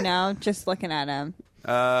forgettable. You know, just looking at him.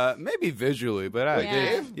 Maybe visually, but Yeah.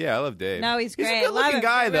 Dave. Yeah, I love Dave. No, he's great. He's a good-looking Love him.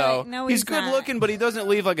 guy, Really. though. No, he's he's good not. looking, but he doesn't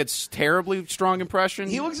leave like a terribly strong impression.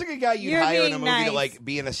 He looks like a guy you'd You're hire in a being movie to nice. like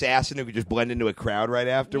be an assassin who could just blend into a crowd right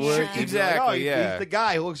afterwards. Yeah. You'd be like, Exactly, oh, yeah. He's the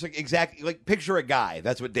guy who looks like exactly like picture a guy.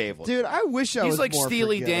 That's what Dave looks Dude, I wish I was He's like more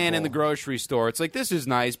Steely Dan in the forgettable. grocery store. It's like, this is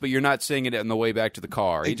nice, but you're not singing it on the way back to the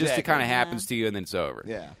car. He just Exactly. it kind of happens to you, and then it's over. like.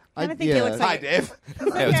 Yeah. I think he looks Hi, like Dave. Hey,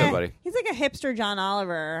 what's up, buddy? He's like a hipster John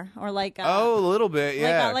Oliver, or like a, Oh, a little bit,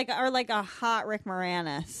 yeah. like a hot Rick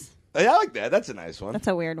Moranis. I like that. That's a nice one. That's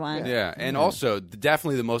a weird one. Yeah, and also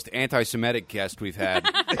definitely the most anti-Semitic guest we've had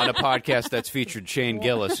on a podcast that's featured Shane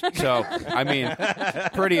Gillis. So, I mean,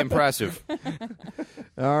 pretty impressive.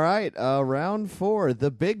 All right, round 4,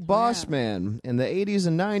 The Big Boss Man. In the 80s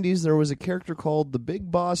and 90s, there was a character called The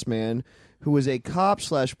Big Boss Man who was a cop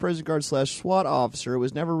 / prison guard / SWAT officer. It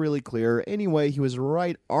was never really clear. Anyway, he was a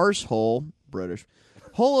right arsehole, British,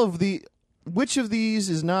 hole of the which of these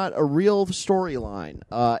is not a real storyline?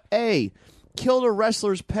 A, killed a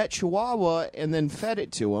wrestler's pet chihuahua and then fed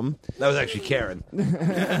it to him. That was actually Karen.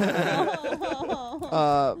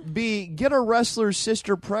 B, get a wrestler's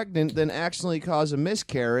sister pregnant, then accidentally cause a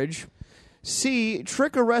miscarriage. C,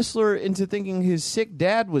 trick a wrestler into thinking his sick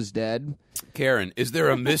dad was dead. Karen, is there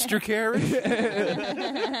a Mr. Karen?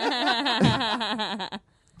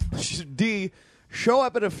 D, show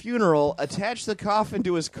up at a funeral, attach the coffin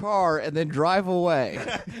to his car, and then drive away.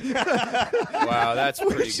 Wow, that's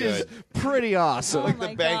pretty Which is good. pretty awesome. Oh The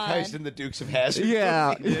my bank God. heist in the Dukes of Hazzard.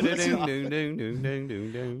 Yeah.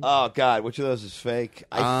 Oh God, which of those is fake?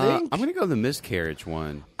 I think I'm going to go the miscarriage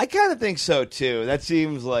one. I kind of think so too. That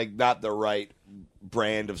seems like not the right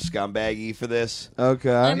brand of scumbaggy for this.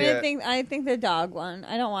 Okay. I mean, Yeah. I think the dog one.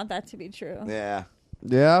 I don't want that to be true. Yeah.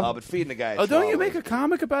 Yeah. Oh, but feeding the guy. Oh, don't you make a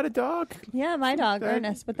comic about a dog? Yeah, my dog,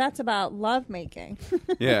 Ernest, but that's about love making.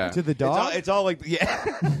 Yeah. to the It's all, dog? it's all like yeah.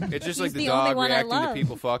 It's just He's like the the only dog one I reacting to love.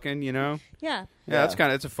 people fucking, you know? Yeah. Yeah,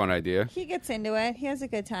 that's a fun idea. He gets into it. He has a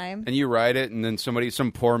good time. And you write it, and then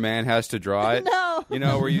some poor man has to draw it. No. You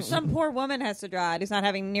know, where you Some poor woman has to draw it who's not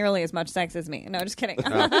having nearly as much sex as me. No, just kidding.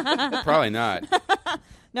 probably not.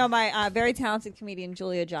 No, my very talented comedian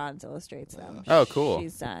Julia Johns illustrates them. Oh, cool.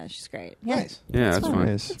 She's great. Yeah. Nice. Yeah, that's fun. fun.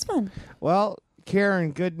 Nice. It's fun. Well,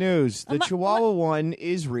 Karen, good news. The Chihuahua one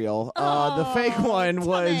is real. The fake one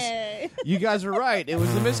was. Tommy. You guys are right. It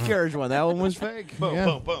was the miscarriage one. That one was fake. Boom, Yeah.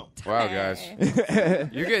 boom, boom. Wow, guys,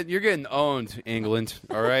 you're getting owned, England.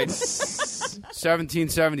 All right,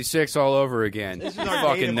 1776 all over again. This is You our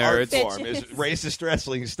fucking native art nerds. form is racist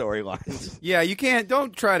wrestling storylines. Yeah, you can't.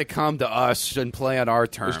 Don't try to come to us and play on our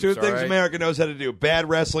terms. There's two all things right? America knows how to do: bad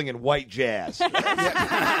wrestling and white jazz.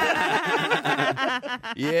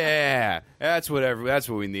 Yeah, that's what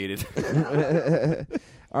we needed.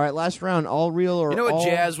 All right, last round. All real or You know what? all...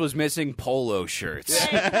 Jazz was missing polo shirts.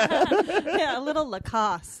 Yeah, a little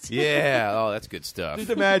Lacoste. Yeah. Oh, that's good stuff.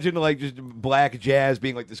 Just imagine like just black jazz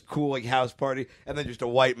being like this cool like house party, and then just a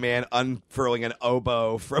white man unfurling an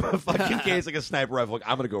oboe from a fucking case like a sniper rifle. Like,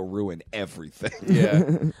 I'm gonna go ruin everything.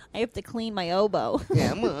 Yeah. I have to clean my oboe.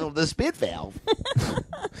 Yeah, the spit valve.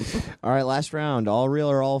 All right, last round. All real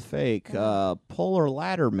or all fake? Pull or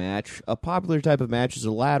ladder match. A popular type of match is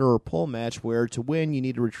a ladder or pull match where to win you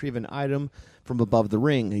need to retrieve an item from above the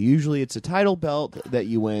ring. Usually it's a title belt that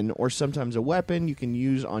you win, or sometimes a weapon you can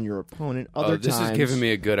use on your opponent. Other This times, is giving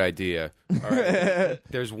me a good idea. All right.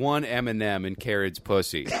 There's one M&M in Karen's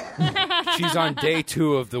pussy. She's on day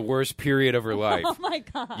 2 of the worst period of her life. Oh my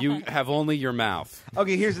God. You have only your mouth.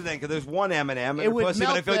 Okay, here's the thing: because there's one M&M in It her would pussy, but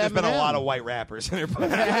I melt feel like the there's been a M&M. lot of white rappers in her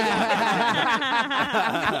pussy.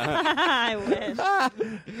 I wish.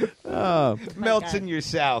 Melts God. in your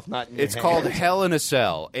south, not in your It's hand. called Hell in a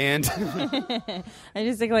Cell. And I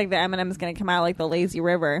just think like the M&M is going to come out like the lazy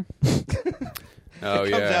river. oh Comes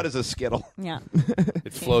yeah, out as a skittle. Yeah.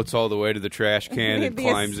 it floats all the way to the trash can and The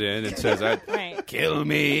climbs in and says, Right. "Kill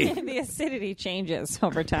me." The acidity changes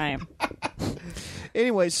over time.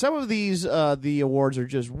 Anyway, some of these the awards are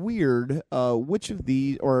just weird. Which of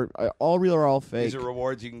these, or all real or all fake? These are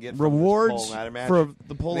rewards you can get from Rewards this pole ladder match. for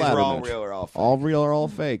the pole These ladder are all match. real or all fake. All real or all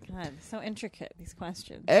fake? God, so intricate, these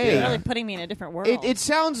questions. Hey. You're really putting me in a different world. It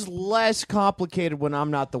sounds less complicated when I'm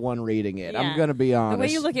not the one reading it. I'm Yeah. going to be honest. The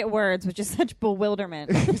way you look at words, which is such bewilderment.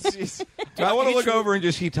 I want to look over and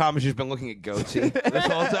just see Thomas has been looking at goatee this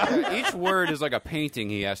whole time. Each word is like a painting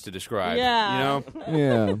he has to describe. Yeah. You know,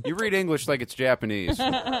 Yeah. you read English like it's Japanese.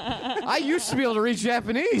 I used to be able to read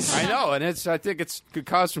Japanese. I know, and I think it could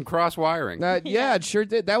cause some cross wiring. Yeah, it sure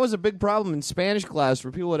did. That was a big problem in Spanish class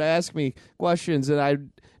where people would ask me questions and I'd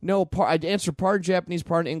answer part Japanese,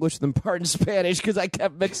 part in English, then part in Spanish because I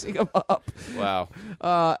kept mixing them up. Wow.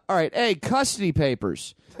 All right. A, custody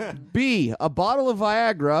papers. B, a bottle of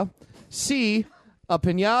Viagra. C, a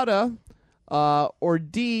pinata. Or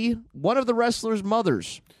D, one of the wrestler's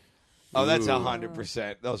mothers. Oh, that's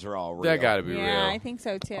 100%. Those are all real. That got to be yeah, I real. think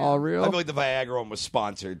so too. All I real? feel like the Viagra one was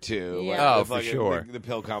sponsored too. Yeah. Like, Oh, the for fucking- sure. The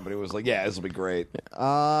pill company was like, "Yeah, this will be great."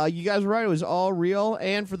 You guys were right. It was all real.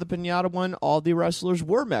 And for the pinata one, all the wrestlers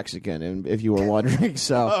were Mexican, and if you were wondering.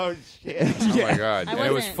 So Oh shit! Oh my god! I And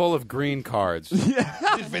it was wasn't. full of green cards.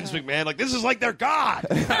 Just Vince McMahon, like, this is like their god.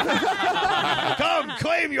 Come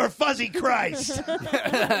claim your fuzzy Christ.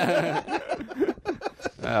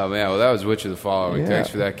 Oh man, well that was which of the following. Yeah. Thanks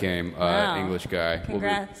for that game, Wow. English guy.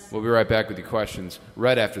 Congrats. We'll be right back with your questions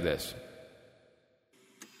right after this.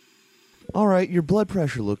 All right, your blood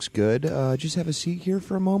pressure looks good. Just have a seat here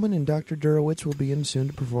for a moment, and Dr. Durowitz will be in soon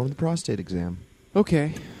to perform the prostate exam.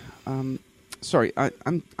 Okay. Sorry,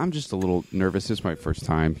 I'm just a little nervous. It's my first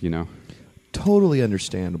time, you know. totally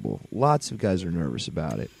understandable. Lots of guys are nervous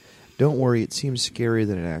about it. Don't worry, it seems scarier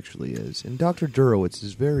than it actually is. And Dr. Durowitz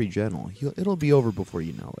is very gentle. It'll be over before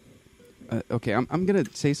you know it. Okay, I'm gonna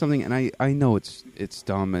say something, and I know it's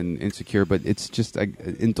dumb and insecure, but it's just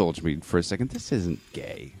indulge me for a second. This isn't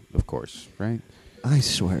gay, of course, right? I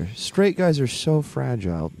swear, straight guys are so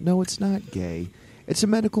fragile. No, it's not gay. It's a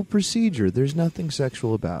medical procedure. There's nothing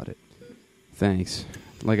sexual about it. Thanks.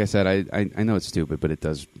 Like I said, I know it's stupid, but it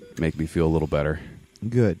does make me feel a little better.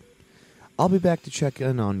 Good. I'll be back to check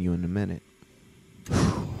in on you in a minute.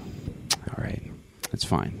 All right. It's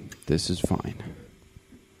fine. This is fine.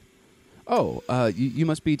 Oh, you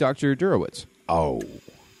must be Dr. Durowitz. Oh,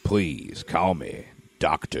 please call me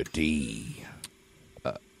Dr. D.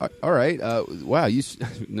 All right. Wow.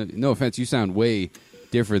 No offense. You sound way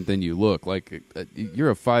different than you look. Like you're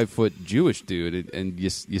a 5-foot Jewish dude, and you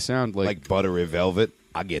sound like buttery velvet.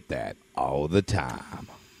 I get that all the time.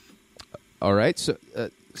 All right.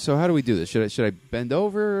 So how do we do this? Should I bend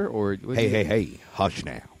over or? Hey, hush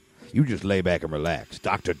now. You just lay back and relax.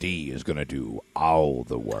 Dr. D is going to do all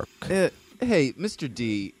the work. Hey, Mr.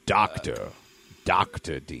 D. Dr.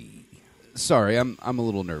 D. Sorry, I'm a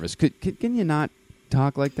little nervous. Can you not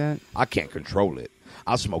talk like that? I can't control it.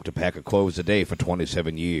 I smoked a pack of cloves a day for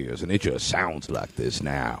 27 years, and it just sounds like this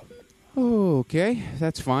now. Okay,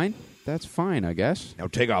 that's fine. That's fine, I guess. Now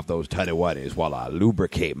take off those tighty whities while I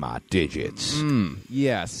lubricate my digits.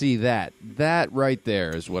 Yeah, see that. That right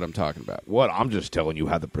there is what I'm talking about. What? I'm just telling you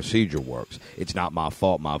how the procedure works. It's not my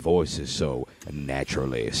fault my voice is so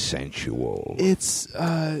naturally sensual. It's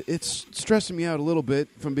stressing me out a little bit,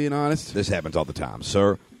 if I'm being honest. This happens all the time,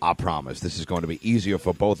 sir. I promise this is going to be easier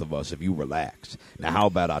for both of us if you relax. Now, how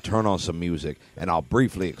about I turn on some music, and I'll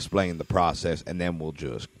briefly explain the process, and then we'll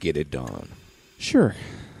just get it done. Sure,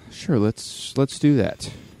 let's do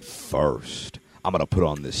that. First, I'm going to put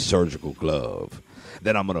on this surgical glove.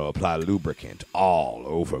 Then I'm going to apply lubricant all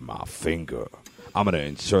over my finger. I'm going to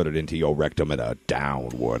insert it into your rectum at a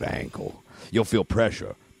downward angle. You'll feel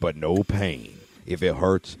pressure, but no pain. If it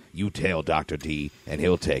hurts, you tell Dr. D, and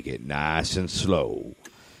he'll take it nice and slow.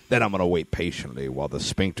 Then I'm going to wait patiently while the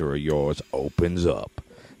sphincter of yours opens up.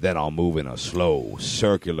 Then I'll move in a slow,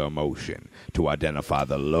 circular motion to identify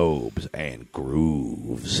the lobes and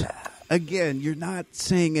grooves. Again, you're not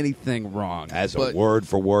saying anything wrong. As a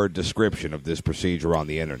word-for-word description of this procedure on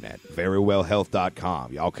the internet,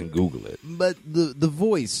 verywellhealth.com. Y'all can Google it. But the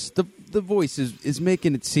voice, the voice is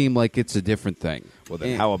making it seem like it's a different thing. Well,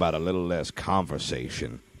 then how about a little less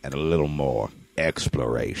conversation and a little more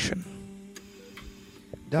exploration?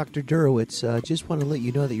 Dr. Durowitz, just want to let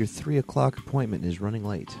you know that your 3 o'clock appointment is running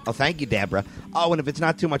late. Oh, thank you, Deborah. Oh, and if it's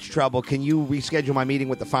not too much trouble, can you reschedule my meeting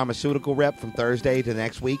with the pharmaceutical rep from Thursday to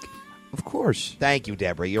next week? Of course. Thank you,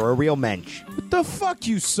 Deborah. You're a real mensch. What the fuck,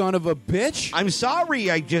 you son of a bitch? I'm sorry.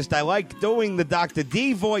 I like doing the Dr.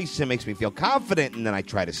 D voice. It makes me feel confident, and then I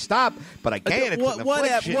try to stop, but I can't. It's an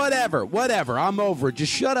affliction. Whatever. I'm over it.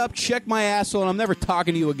 Just shut up, check my asshole, and I'm never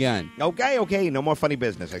talking to you again. Okay. No more funny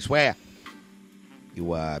business, I swear.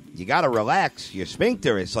 You gotta relax. Your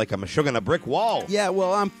sphincter is like a mashugana brick wall. Yeah,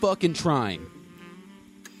 well, I'm fucking trying.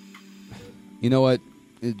 You know what?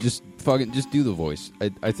 Just do the voice.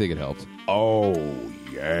 I think it helped. Oh,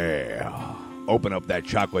 yeah. Open up that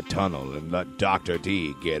chocolate tunnel and let Dr.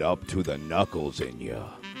 D get up to the knuckles in you.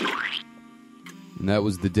 And that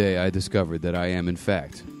was the day I discovered that I am, in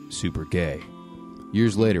fact, super gay.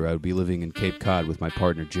 Years later, I would be living in Cape Cod with my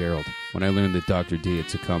partner, Gerald, when I learned that Dr. D had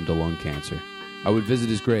succumbed to lung cancer. I would visit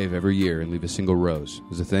his grave every year and leave a single rose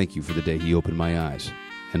as a thank you for the day he opened my eyes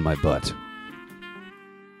and my butt.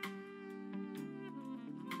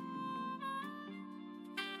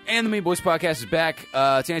 And the Mean Boys Podcast is back to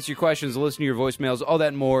answer your questions, listen to your voicemails, all that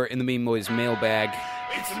and more in the Mean Boys mailbag.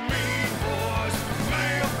 It's a Mean Boys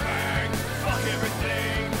mailbag. Fuck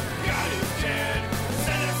everything. God is dead.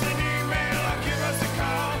 Send us an email or give us a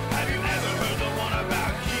call. Have you ever heard the one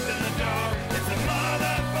about keeping the dog? It's a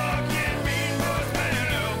motherfucking Mean Boys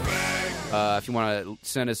mailbag. If you want to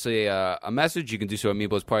send us a message, you can do so at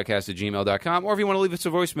meanboyspodcast@gmail.com. Or if you want to leave us a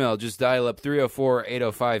voicemail, just dial up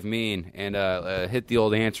 304-805-MEAN and hit the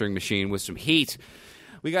old answering machine with some heat.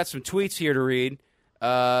 We got some tweets here to read.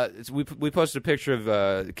 We posted a picture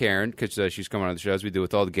of Karen because she's coming on the show, as we do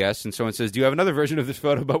with all the guests. And someone says, do you have another version of this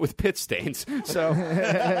photo but with pit stains? So you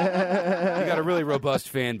got a really robust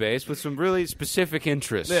fan base with some really specific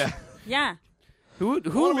interests. Yeah. Who I want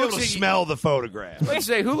to be able looks to at smell the photograph. Let's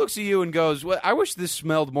say, who looks at you and goes, "Well, I wish this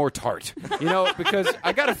smelled more tart." You know, because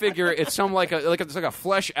I got to figure it's some it's like a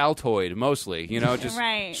flesh Altoid mostly. You know, just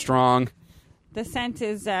Right. strong. The scent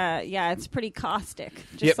is, it's pretty caustic,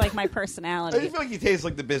 just Yep. like my I personality. just feel like you taste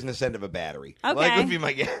like the business end of a battery. Okay. Like, would be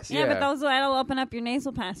my guess. Yeah, but that'll open up your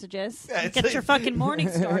nasal passages. Yeah, it's Get like- your fucking morning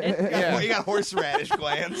started. You got horseradish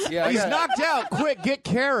glands. Yeah, He's knocked out. Quick, get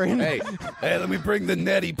Karen. Hey, let me bring the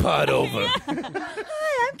neti pot over.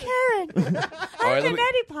 Hi, I'm Karen. All right, I'm let the me-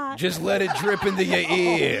 neti pot. Just let it drip into your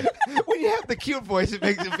ear. When you have the cute voice, it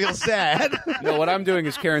makes it feel sad. No, what I'm doing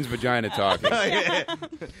is Karen's vagina talking.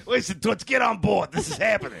 Listen, let's get on board. This is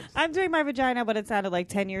happening. I'm doing my vagina, but it sounded like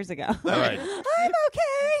 10 years ago. All right. I'm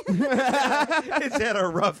okay. It's had a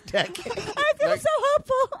rough decade. I feel so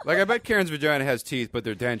hopeful. Like, I bet Karen's vagina has teeth, but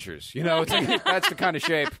they're dentures. You know, it's like, that's the kind of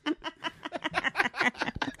shape.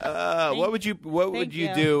 What would you Thank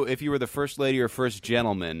you. do if you were the first lady or first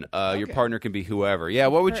gentleman? Your partner can be whoever. Yeah,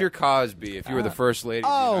 what would your cause be if you were the first lady? of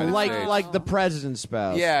the Oh, United States? like the president's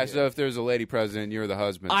spouse. Yeah, so if there's a lady president, and you're the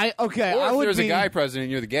husband. Or or I if would there's be a guy president,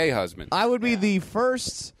 and you're the gay husband. I would be the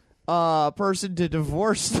first person to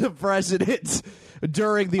divorce the president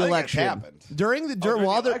during the I think election. it's happened. During the during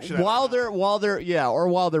while the they're election, I while don't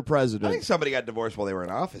know. they're I president. think somebody got divorced while they were in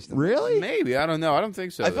office. Really? Maybe, I don't know. I don't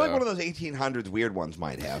think so. I feel like though. one of those 1800s weird ones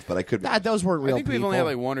might have, but I could. Nah, those weren't real I think we've people. only had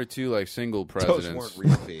like one or two like single those presidents. weren't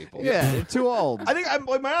real people. yeah, they're too old. I think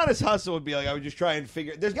like my honest hustle would be like I would just try and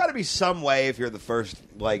figure. There's got to be some way if you're the first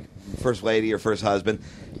lady or first husband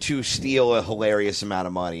to steal a hilarious amount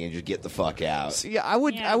of money and just get the fuck out. Yeah, I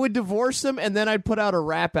would. Yeah. I would divorce them, and then I'd put out a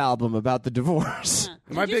rap album about the divorce.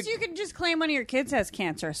 My big- You can just claim one of your kids has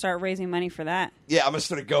cancer. Start raising money for that. Yeah, I'm gonna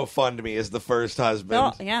start a GoFundMe as the first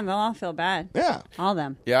husband. They'll all feel bad. Yeah. All of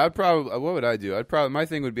them. Yeah, I'd probably. What would I do? My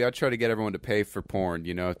thing would be I'd try to get everyone to pay for porn.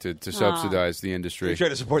 You know, to subsidize the industry. You try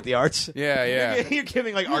to support the arts. Yeah, yeah. You're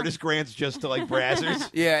giving like artist grants just to like brazzers.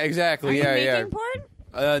 Yeah, exactly. Are yeah, you yeah. making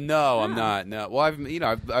porn? No, I'm not. No. Well,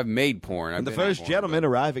 I've made porn. And the I've been in first porn, gentleman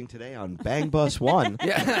arriving today on Bang Bus One.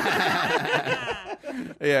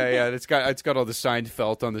 Yeah. It's got all the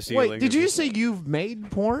Seinfeld on the ceiling. Wait, did you say you've made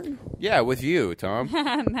porn? Yeah, with you, Tom.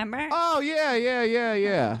 Remember? Oh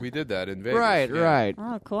yeah. We did that in Vegas. Right, yeah. right.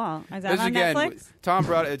 Oh, cool. Is that This on again,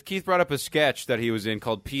 Netflix? Keith brought up a sketch that he was in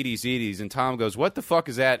called Petey's Eaties, and Tom goes, "What the fuck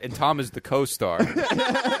is that?" And Tom is the co-star.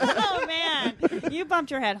 Oh, man. You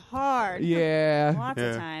bumped your head hard. Yeah. Lots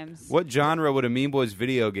of times. What genre would a Mean Boys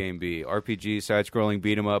video game be? RPG, side-scrolling,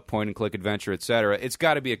 beat 'em up, point-and-click adventure, etc. It's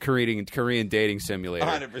got to be a Korean dating simulator.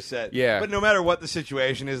 100%. Yeah. But no matter what the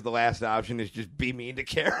situation is, the last option is just be mean to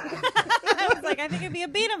Karen. I was like, I think it'd be a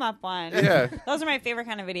beat 'em up one. Yeah. Those are my favorite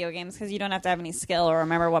kind of video games because you don't have to have any skill or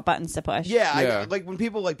remember what buttons to push. Yeah, Yeah. like when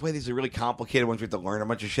people like play these really complicated ones, we have to learn a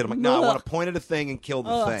bunch of shit. I'm like, no, I want to point at a thing and kill the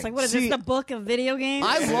Oh, thing. it's like, what is See, this, the book of video games?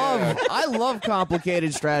 I love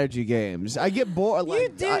complicated strategy games. I get bored. You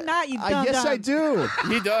do not, you I dumb guess I dumb. do.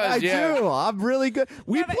 He does, I yeah. do. I'm really good.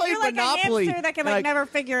 We Yeah, but played you're like Monopoly. a hamster that can like never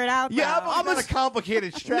figure it out. Yeah, though. I'm It's not a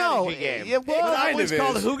complicated strategy game. Yeah, well, Monopoly's kind of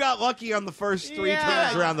called is. Who Got Lucky on the first three Yeah.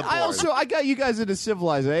 turns around the board. I got you guys into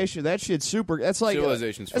Civilization. That shit's super. That's like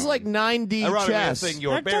Civilization's It's fun. like 9D Ironically, that chess. thing you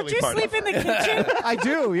were Don't barely you part sleep of. in the kitchen? I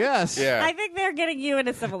do. Yes. Yeah. I think they're getting you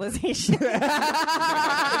into civilization. It's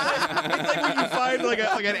like when you find like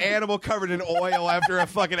an animal covered in oil after a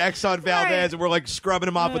fucking Exxon Valdez, Right. and we're like scrubbing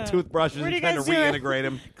him off with toothbrushes What are and you trying to guys doing? reintegrate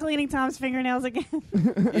him. Cleaning Tom's fingernails again.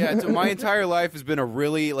 Yeah, so my entire life has been a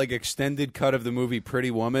really like extended cut of the movie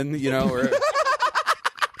Pretty Woman, you know,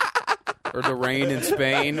 or The Rain in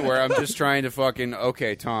Spain, where I'm just trying to fucking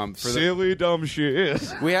Tom. For the, Silly dumb shit.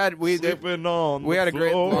 we had Sleeping on we the had a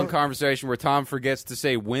great floor. long conversation where Tom forgets to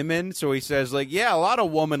say women, so he says like, yeah, a lot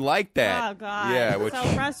of women like that. Oh God! Yeah, It's which so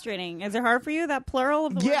frustrating. Is it hard for you that plural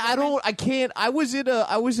of the Yeah, word I women? don't. I can't. I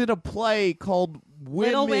was in a play called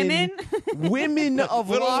Little Women? Women of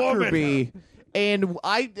Little Lockerbie. And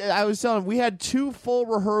I was telling him, we had 2 full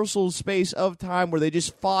rehearsal space of time where they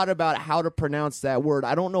just fought about how to pronounce that word.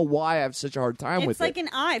 I don't know why I have such a hard time with It's like it. an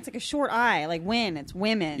I. It's like a short I. Like win. It's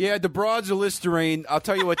women. Yeah, the broads of Listerine, I'll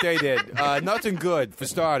tell you what they did. Nothing good, for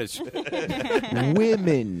starters.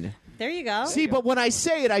 Women. There you go. See, but when I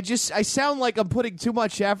say it, I sound like I'm putting too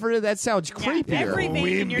much effort in. That sounds Yeah, creepier. every vein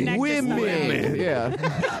in your neck just Women. went Yeah.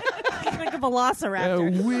 like a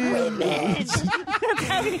velociraptor. Women.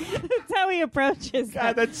 That's how he approaches.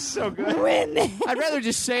 God, that's so good. Women. I'd rather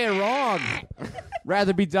just say it wrong.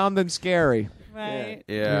 Rather be dumb than scary. Right.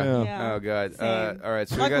 Yeah. Yeah. Oh God. Same. All right.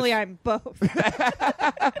 So Luckily, we got, I'm both.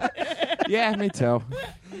 Yeah, me too.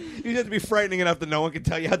 You have to be frightening enough that no one can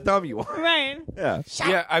tell you how dumb you are. Right. Yeah.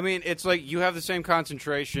 Yeah, I mean, it's like you have the same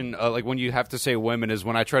concentration, like when you have to say women, as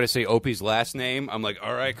when I try to say Opie's last name. I'm like,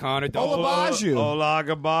 all right, Connor, don't. Olabaju.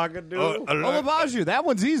 Olaga-baga-doo. Olabaju. That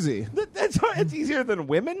one's easy. That's hard. It's easier than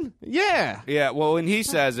women. Yeah. Yeah, well, when he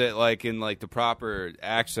says it, like in like the proper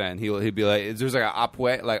accent, he'd be like, there's like a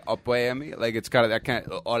apwe, like opwemi, like it's got that kind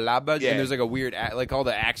of olaba, Yeah. and there's like a weird, like all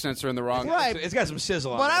the accents are in the wrong. Right. It's got some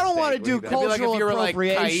sizzle on But that I don't want to steak do when he does it. It'd be like cultural if you were like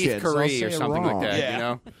appropriation. Kaith so I'll Curry say or it something wrong. like that, Yeah. you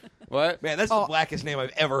know? What? Man, that's the blackest name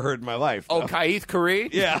I've ever heard in my life. Oh, though. Kaith Curry?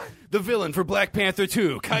 Yeah. The villain for Black Panther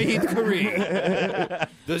 2, Kaith Curry.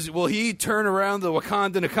 Will he turn around the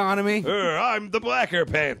Wakandan economy? I'm the Blacker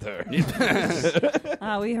Panther.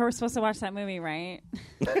 We were supposed to watch that movie, right?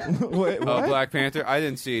 Wait, Oh, what? Black Panther? I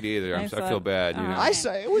didn't see it either. I I saw feel it. bad, you know? I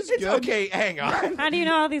say it was It's good. okay, hang on. How do you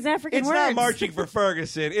know all these African It's words? not Marching for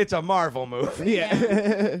Ferguson. It's a Marvel movie.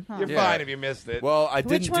 Yeah. You're Yeah. fine if you missed it. Well, I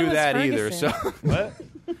Which didn't one do was that either. So Ferguson? what?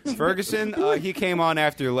 Ferguson, he came on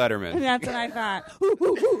after Letterman. That's what I thought.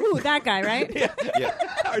 Ooh, that guy, right? Yeah.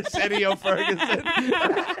 Arsenio Ferguson.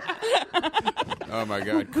 Oh my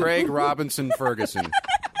God, Craig Robinson Ferguson.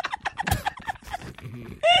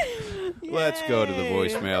 Let's go to the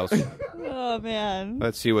voicemails. Oh man.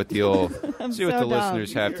 Let's see what the old, see what so the dumb.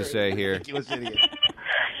 listeners have to say here. Ridiculous idiot.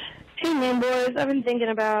 Hey, man, boys. I've been thinking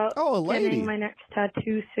about Oh, a lady. getting my next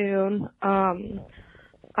tattoo soon.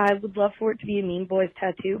 I would love for it to be a Mean Boys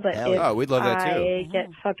tattoo, but Hell if yeah. Oh, we'd love that, too. I get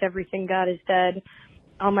Fuck Everything God Is Dead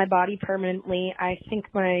on my body permanently, I think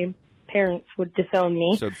my parents would disown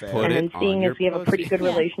me. So put and then it on seeing your as we have a pretty pussy. good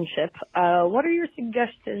relationship, what are your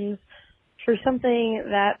suggestions for something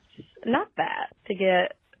that's not bad to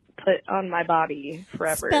get put on my body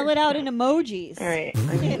forever? Spell it out in emojis. All right.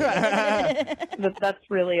 I mean, that's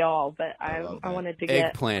really all, but I wanted to get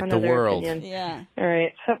Eggplant, another the world. opinion. Yeah. All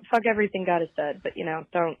right. Fuck Everything God Is Dead, but,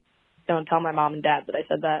 don't tell my mom and dad that I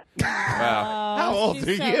said that. Wow. How old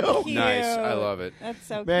she's are so you? cute. Nice. I love it. That's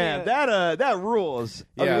so Man, cute. that rules.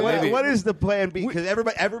 Yeah, Okay, maybe- what is the plan B? Because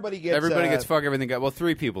everybody gets Everybody gets fuck everything. Well,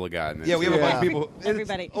 3 people have gotten it. Yeah, we have a bunch of Yeah. people. It's-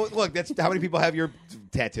 Everybody. Oh, look, that's how many people have your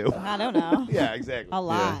tattoo. I don't know. Yeah, exactly. A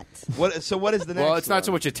lot. What is the next? Well, it's not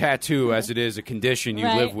so one? much a tattoo as it is a condition you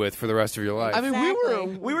Right. live with for the rest of your life. I mean,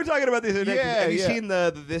 Exactly. We were talking about this the other day. 'cause Yeah, have you yeah. seen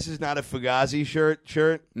the "This Is Not a Fugazi"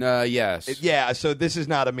 shirt? yes. Yeah. So this is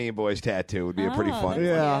not a Mean Boys tattoo. Would be a pretty Oh, fun.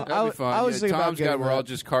 that's Yeah. cute. That'd be fun. I was Yeah, thinking about Tom's got. getting We're all that.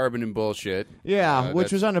 just carbon and bullshit. Yeah, which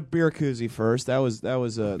that's- was on a beer koozie first. That was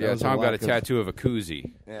Yeah, Tom got a tattoo of a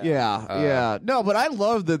koozie. Yeah. No, but I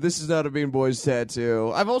love that this is not a Mean Boys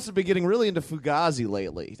tattoo. I've also been getting really into Fugazi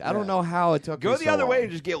lately. I don't know how it took Go me the so other way long.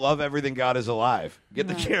 and just get "Love Everything God Is Alive." Get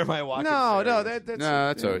the Jeremiah Watkins. No, variant. that's No,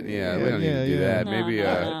 that's all, yeah. We don't need to do yeah. that. No, Maybe. no.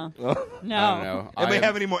 I don't know. Anybody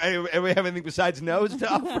have any more? Anybody have anything besides nose to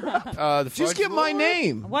offer? The just fudge get my lord?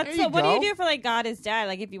 name. What There you do go. you do for like God is dead?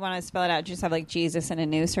 Like if you want to spell it out, just have like Jesus and a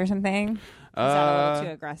noose or something. Is that a little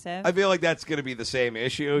too aggressive? I feel like that's going to be the same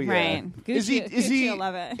issue. Yeah. Right. Gucci, Is he will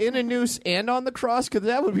love it. in a noose and on the cross? Because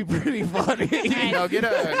that would be pretty funny. No, get a.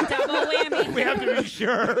 Double whammy. We have to be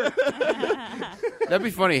sure. That'd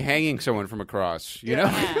be funny hanging someone from across. You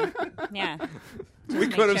know? Yeah. We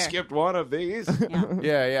make could have sure. skipped one of these.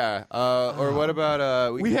 Yeah. Or what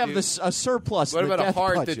about we have do- this a surplus. What in the about a death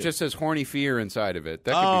heart that budget. just says "horny fear" inside of it?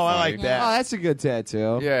 That could Oh, be I funny. like that. Oh, that's a good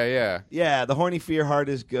tattoo. Yeah. Yeah, the horny fear heart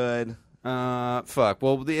is good. Fuck.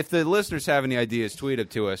 Well, if the listeners have any ideas, tweet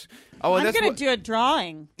it to us. Oh, I'm that's gonna what, do a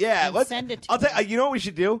drawing. Yeah, and let's send it to I'll me. tell you know what we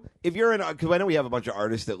should do? If you're in, because I know we have a bunch of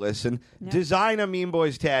artists that listen, design a Mean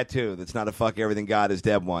Boys tattoo that's not a "Fuck Everything God Is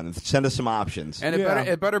Dead" one, and send us some options. and Yeah.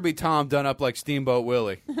 it better be Tom done up like Steamboat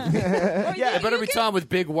Willie. yeah, It better be Tom with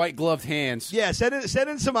big white gloved hands. yeah, send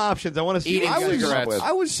in some options. I want to see Eating what you guys come up cigarettes. with.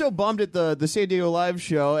 I was so bummed at the San Diego Live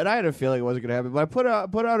show, and I had a feeling it wasn't going to happen. But I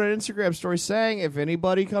put out an Instagram story saying, if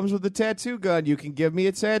anybody comes with a tattoo gun, you can give me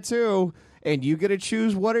a tattoo, and you get to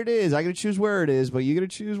choose what it is. I get to choose where it is, but you get to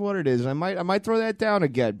choose what it is. And I might throw that down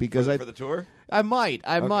again because for the tour. I might.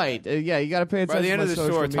 Yeah, you got to pay attention. By the end to of my the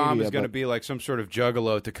social tour, Tom media, is going to but- be like some sort of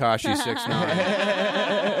juggalo Takashi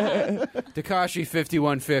 6'9". Takashi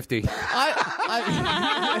 5150.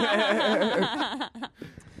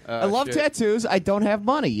 I love shit. tattoos. I don't have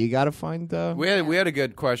money. You got to find. We had a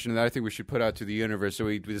good question that I think we should put out to the universe that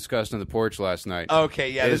we discussed on the porch last night.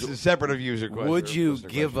 Okay, yeah, this Is- is separate of user questions. Would you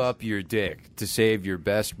give up your dick to save your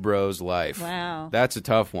best bro's life? Wow. That's a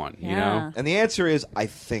tough one, you know? And the answer is, I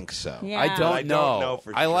think so. Yeah. I don't know.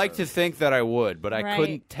 For I sure. like to think that I would, but I Right.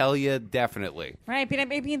 couldn't tell you definitely. Right, but I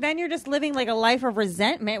mean, then you're just living like a life of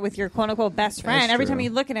resentment with your quote-unquote best friend. That's Every true. time you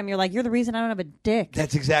look at him, you're like, you're the reason I don't have a dick.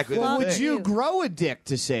 That's exactly Well, the would thing. you grow a dick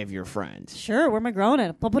to save your friend? Sure, where am I growing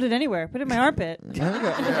it? I'll put it anywhere. Put it in my armpit.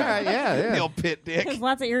 Yeah. The old pit dick. There's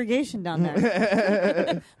lots of irrigation down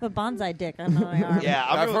there. The bonsai dick on my arm. Yeah,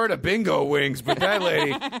 I've heard of bingo wings, but that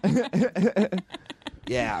lady.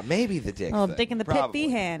 Yeah, maybe the dick. Oh, thing. dick in the Probably.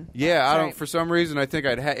 pit hand. Yeah, I Sorry. don't. For some reason, I think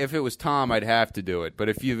if it was Tom, I'd have to do it. But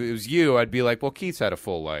if it was you, I'd be like, well, Keith's had a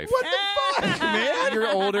full life. What the fuck, man? You're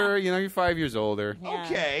older. You know, you're 5 years older. Yeah.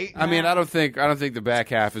 Okay. I mean, I don't think the back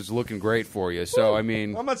half is looking great for you. So I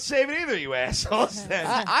mean, I'm not saving either, you assholes. Then.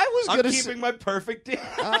 I was I'm gonna keeping my perfect dick.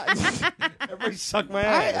 Everybody suck my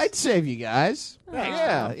I, ass. I'd save you guys.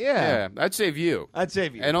 Yeah. yeah, I'd save you I'd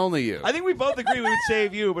save you. and only you. I think we both agree we would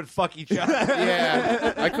save you, but fuck each other.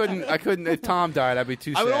 Yeah, I couldn't. If Tom died, I'd be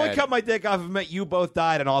too sad. I would only cut my dick off if it meant you both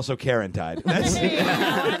died and also Karen died. That's There you go.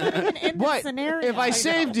 I'm not even in this What? scenario. If I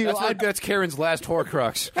saved you, That's Karen's last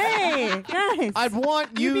Horcrux. Hey, guys. I'd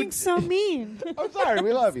want You're you. being so mean. I'm sorry,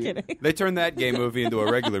 we love you. They turned that gay movie into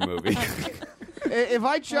a regular movie. If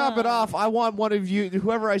I chop it off, I want one of you,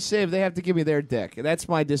 whoever I save, they have to give me their dick. That's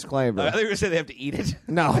my I disclaimer. think we were going to say they have to eat it.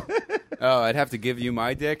 No. Oh, I'd have to give you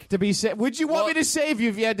my dick To be would you want me to save you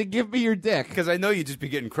if you had to give me your dick? because I know you'd just be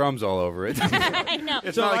getting crumbs all over it. I know.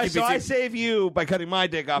 It's So, not like I, you'd be so I taking- save you by cutting my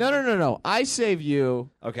dick off. No. I save you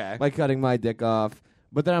Okay. by cutting my dick off.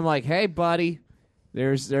 But then I'm like, hey, buddy,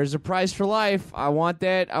 there's a price for life. I want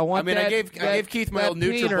that. I mean, I gave Keith my old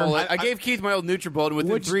NutriBullet. I gave Keith my old NutriBullet, and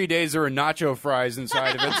within 3 days there were nacho fries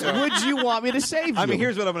inside of it. So. Would you want me to save you? I mean,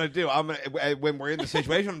 here's what I'm going to do. I'm gonna, when we're in the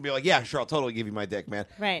situation, I'm going to be like, yeah, sure, I'll totally give you my dick, man.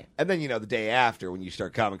 Right. And then, the day after, when you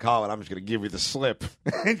start calling, I'm just going to give you the slip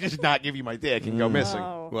and just not give you my dick and go missing.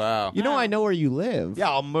 Oh. Wow. You know, I know where you live. Yeah,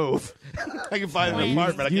 I'll move. I can find an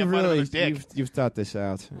apartment. I You can't find really, another dick. you've thought this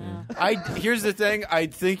out. Here's the thing. I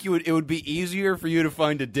think it would be easier for you to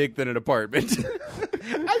find a dick than an apartment.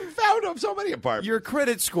 I've found so many apartments. Your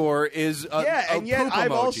credit score is a and yet poop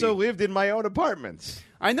I've emoji. also lived in my own apartments.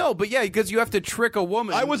 I know, but yeah, because you have to trick a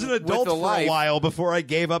woman. I was an adult with a for life. a while before I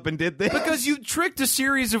gave up and did this. Because you tricked a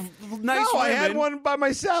series of nice no, I women. had one by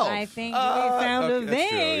myself. I think we found a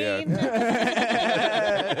okay, vein.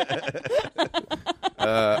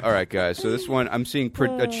 All right, guys. So this one, I'm seeing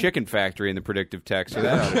a chicken factory in the predictive text. So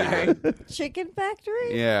that ought to be good. Chicken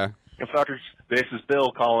factory? Yeah. Fuckers, this is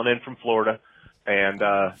Bill calling in from Florida, and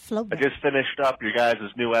Florida. I just finished up your guys'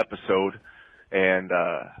 new episode, and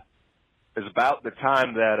it's about the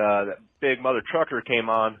time that that big mother trucker came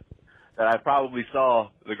on that I probably saw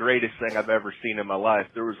the greatest thing I've ever seen in my life.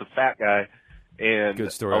 There was a fat guy in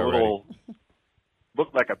Good story a little,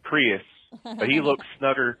 looked like a Prius, but he looked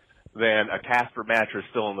snugger than a Casper mattress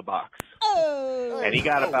still in the box. Oh. And he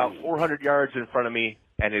got about 400 yards in front of me,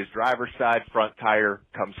 and his driver's side front tire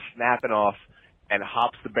comes snapping off and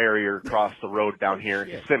hops the barrier across the road down here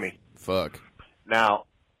in Kissimmee. Fuck. Now,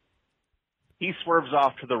 he swerves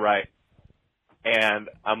off to the right, and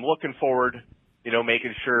I'm looking forward,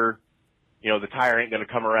 making sure, the tire ain't going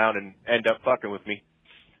to come around and end up fucking with me.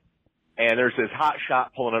 And there's this hot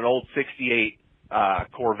shot pulling an old 68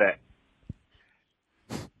 Corvette.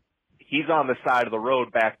 He's on the side of the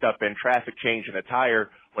road backed up in traffic changing a tire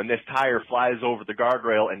when this tire flies over the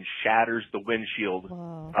guardrail and shatters the windshield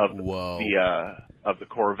of the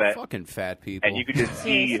Corvette. Fucking fat people. And you could just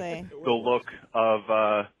see Seriously. the look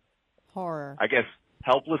of, Horror. I guess,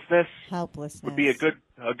 helplessness Helplessness. would be a good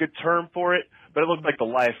term for it. But it looked like the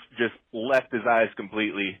life just left his eyes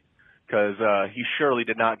completely because he surely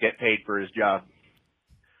did not get paid for his job.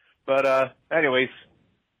 But anyways,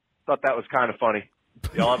 thought that was kind of funny.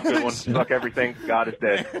 Y'all have a good one. Fuck everything. God is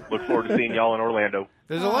dead. Look forward to seeing y'all in Orlando.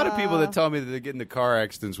 There's a lot of people that tell me that they get into car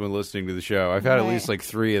accidents when listening to the show. I've had at least like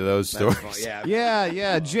 3 of those stories.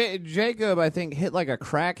 Yeah. Jacob, I think, hit like a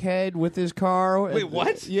crackhead with his car. Wait,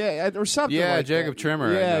 what? Yeah, or something. Yeah, like Jacob that.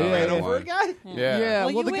 Trimmer. Yeah, I know, yeah, I know yeah. one. For a guy? Yeah. Yeah,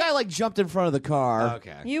 Well, well, you the guy like jumped in front of the car.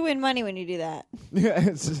 Okay. You win money when you do that.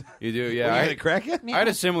 You do, yeah. You gonna crack it? I had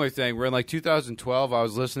a similar thing where in like 2012 I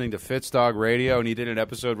was listening to Fitzdog Radio and he did an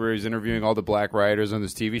episode where he was interviewing all the black writers on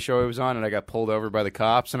this TV show he was on and I got pulled over by the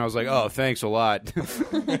cops and I was like, oh, thanks a lot,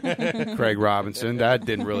 Craig Robinson. That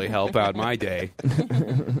didn't really help out my day.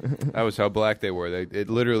 That was how black they were. It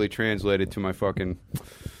literally translated to my fucking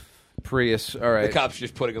Prius. All right. The cop's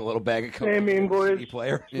just putting a little bag of coke Hey, in mean the boys. CD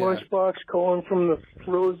player. Yeah. Lunchbox calling from the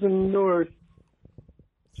frozen north.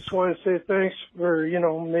 Just want to say thanks for,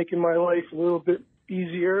 making my life a little bit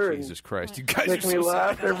easier Jesus and Christ, you guys make are me so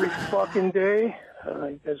laugh sad. every fucking day.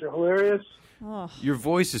 You guys are hilarious. Your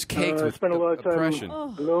voice is caked I with spend a lot of time oppression.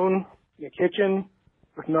 alone in the kitchen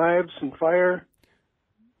with knives and fire,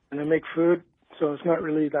 and I make food, so it's not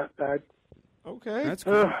really that bad. Okay. That's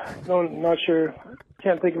cool. No, not sure.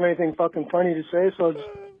 Can't think of anything fucking funny to say, so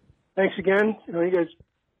thanks again. You guys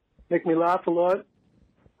make me laugh a lot.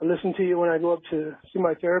 I listen to you when I go up to see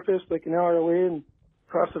my therapist, like an hour away, and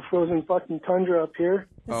across the frozen fucking tundra up here.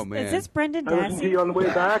 Oh, man. Is this Brendan I listen to you Dassey? on the way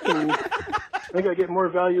back, and I think I get more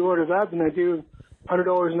value out of that than I do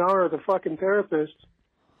 $100 an hour at the fucking therapist.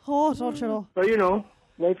 Oh, don't you? But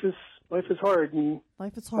life is hard, and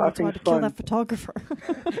Life is hard. It's hard to kill that photographer.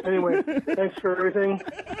 Anyway, thanks for everything.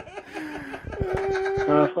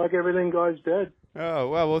 Fuck everything. God's dead. Oh,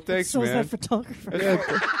 well, thanks, So is man. that photographer.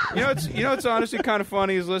 You know what's honestly kind of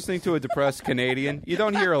funny is listening to a depressed Canadian. You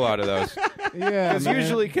don't hear a lot of those. Yeah, Because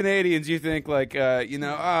usually Canadians, you think like, yeah,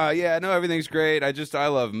 no, everything's great. I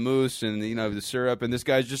love moose and the syrup. And this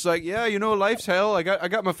guy's just like, yeah, life's hell. I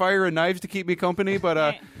got my fire and knives to keep me company, but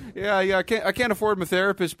I can't afford my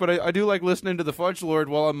therapist, but I do like listening to the Fudge Lord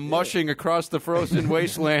while I'm mushing across the frozen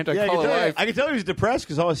wasteland. I call it life. I can tell he was depressed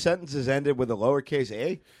because all his sentences ended with a lowercase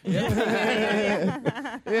a.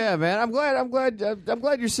 Yeah, man. I'm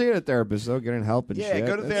glad you're seeing a therapist though, getting help and Yeah, shit.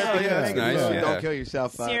 go to That's- therapy. yeah, that's nice, yeah. Don't kill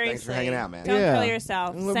yourself. Seriously. Thanks for hanging out, man. Don't Yeah. kill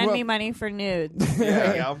yourself. Well, Send me money for nudes.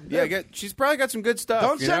 There you go. Yeah, she's probably got some good stuff.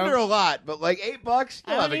 Don't you send know? her a lot, but like $8,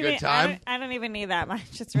 you'll have a good time. I don't even need that much.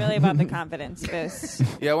 It's really about the confidence boost.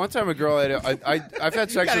 Yeah, one time a girl, I've had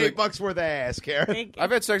You sex got with $8 worth of ass, Karen.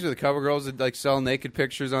 I've had sex with a couple girls that like sell naked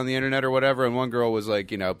pictures on the internet or whatever, and one girl was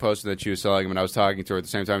like, posting that she was selling them, and I was talking to her at the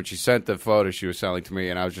same time, and she sent the photo she was selling to me,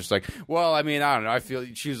 and I was just like, well, I mean, I don't know, I feel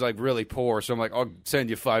she was like really poor, so I'm like, I'll send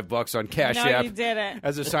you $5 on Cash No, App you didn't.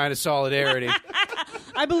 as a sign of solidarity.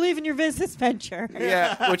 I believe in your business venture.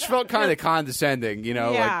 Yeah, which felt kind of condescending,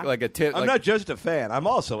 Yeah. like a tip. I'm not just a fan. I'm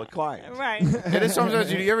also a client. Right. It is sometimes.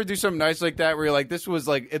 Do you ever do something nice like that where you're like, this was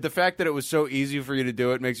like the fact that it was so easy for you to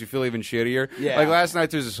do it makes you feel even shittier. Yeah. Like last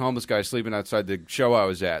night, there's this homeless guy sleeping outside the show I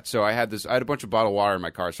was at. So I had a bunch of bottled water in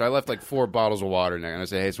my car. So I left like 4 bottles of water in there, and I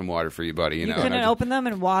said, hey, some water for you, buddy. You and couldn't I just- open them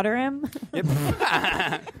and water him?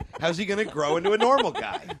 How's he going to grow into a normal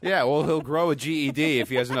guy? Yeah, well, he'll grow a GED if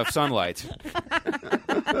he has enough sunlight.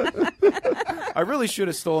 I really should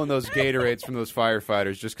have stolen those Gatorades from those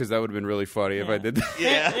firefighters just because that would have been really funny if I did that.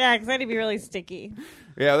 Yeah, because that'd be really sticky.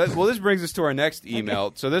 Yeah, well, this brings us to our next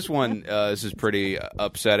email. So this one, this is pretty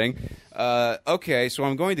upsetting. Okay, so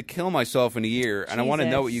I'm going to kill myself in a year, and I want to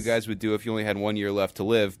know what you guys would do if you only had 1 year left to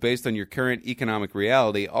live, based on your current economic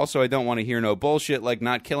reality. Also, I don't want to hear no bullshit like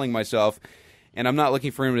not killing myself, and I'm not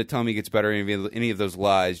looking for him to tell me he gets better any of those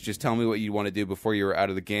lies. Just tell me what you want to do before you're out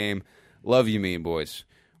of the game. Love you, Mean Boys.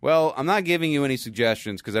 Well, I'm not giving you any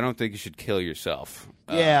suggestions because I don't think you should kill yourself.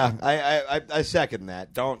 Yeah, I second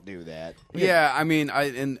that. Don't do that. Yeah, I mean,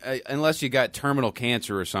 unless you got terminal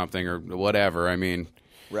cancer or something or whatever. I mean,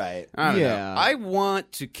 Right. I don't Yeah. know. I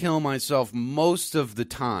want to kill myself most of the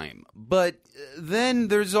time, but then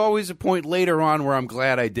there's always a point later on where I'm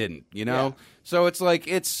glad I didn't. Yeah. So it's like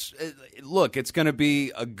look, it's going to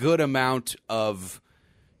be a good amount of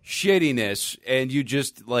shittiness, and you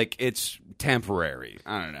just like it's temporary.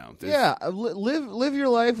 I don't know. Yeah, live your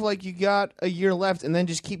life like you got a year left, and then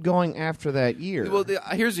just keep going after that year. Well,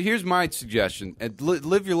 here's my suggestion: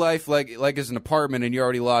 live your life like it's an apartment, and you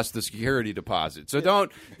already lost the security deposit. So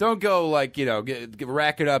don't go like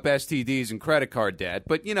racking up STDs and credit card debt,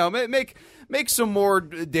 but make some more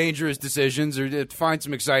dangerous decisions or find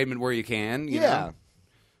some excitement where you can. You know?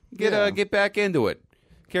 Get back into it.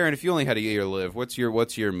 Karen, if you only had a year to live, what's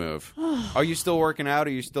your move? Are you still working out?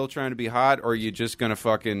 Are you still trying to be hot? Or are you just going to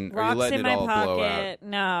fucking... Are you Rocks letting in it my all pocket. blow out?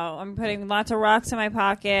 No, I'm putting lots of rocks in my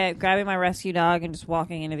pocket, grabbing my rescue dog, and just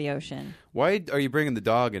walking into the ocean. Why are you bringing the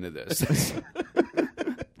dog into this?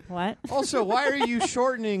 What? Also, why are you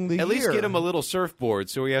shortening the At year? least get him a little surfboard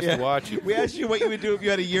so he has to watch you. We asked you what you would do if you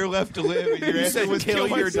had a year left to live, and your You answer said was kill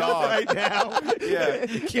your myself dog. right now. Yeah.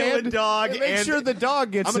 Kill a dog. Make and sure the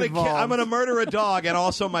dog gets involved. I'm gonna murder a dog and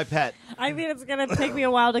also my pet. I mean, it's going to take me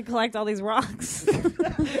a while to collect all these rocks.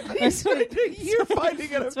 You're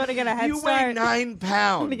finding it. That's what I get a head You start. weigh 9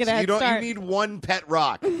 pounds. Let me get a head You don't. start. You need one pet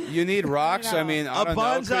rock. You need rocks? I mean, I A don't know.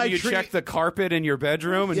 bonsai Couldn't you tree- check the carpet in your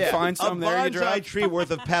bedroom and find some a there you bonsai drop? tree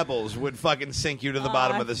worth of pebbles would fucking sink you to the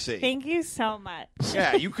bottom of the sea. Thank you so much.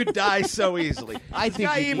 Yeah, you could die so easily. I think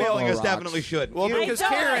guy you emailing blow us rocks. definitely should. Well, You- because I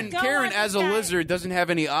Karen don't want as a this guy. lizard doesn't have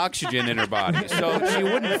any oxygen in her body, so she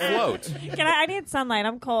wouldn't float. I need sunlight.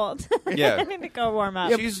 I'm cold. Yeah. I need to go warm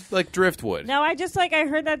up. She's like driftwood. No, I just I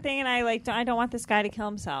heard that thing and I don't want this guy to kill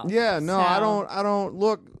himself. Yeah, no, So- I don't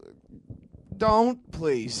look. Don't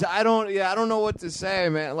please. I don't know what to say,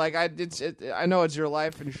 man. Like I know it's your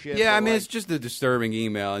life and shit. Yeah, but I mean, like, it's just a disturbing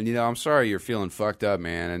email, and I'm sorry you're feeling fucked up,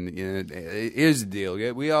 man. And here's the deal: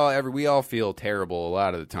 we all feel terrible a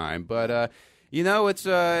lot of the time, but it's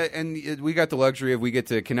we got the luxury of we get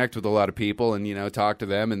to connect with a lot of people and talk to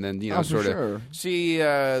them, and then for sort sure. of see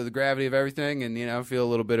the gravity of everything, and feel a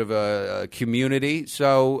little bit of a community.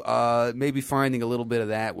 So maybe finding a little bit of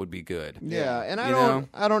that would be good. Yeah, and You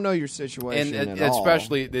I don't know your situation And at all.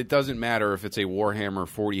 especially, it doesn't matter if it's a Warhammer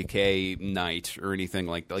 40K night or anything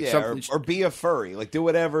like that. Like Yeah, something, or be a furry. Like, do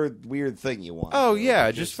whatever weird thing you want. oh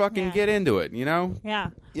yeah, just fucking get into it. Yeah.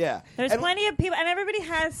 Yeah. There's And- plenty of people, and everybody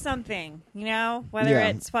has something, whether Yeah.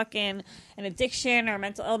 it's fucking an addiction or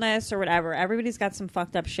mental illness or whatever. Everybody's got some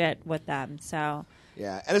fucked up shit with them. So,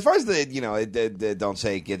 Yeah, and as far as the don't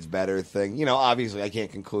say it gets better thing, obviously I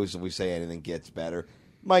can't conclusively say anything gets better.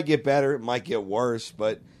 Might get better, it might get worse,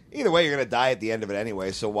 but either way, you're going to die at the end of it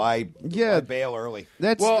anyway. So why bail early?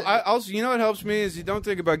 That's well, I also, what helps me is you don't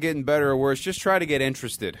think about getting better or worse. Just try to get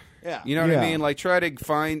interested. Yeah. You know what Yeah. I mean? Like, try to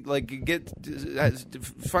find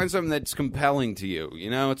something that's compelling to you.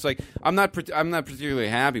 It's like I'm not particularly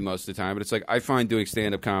happy most of the time, but it's like I find doing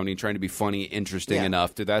stand up comedy and trying to be funny, interesting Yeah.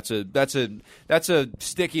 enough that's a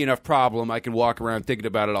sticky enough problem. I can walk around thinking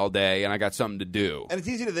about it all day, and I got something to do. And it's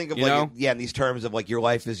easy to think of You know? in these terms of your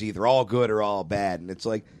life is either all good or all bad, and it's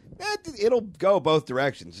like it'll go both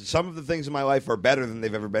directions. Some of the things in my life are better than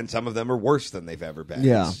they've ever been. Some of them are worse than they've ever been.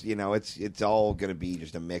 Yeah. It's all going to be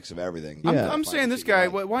just a mix of everything. Yeah. I'm saying this guy,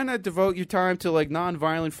 why not devote your time to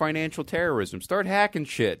nonviolent financial terrorism? Start hacking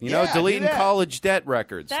shit, Yeah, do deleting that. college debt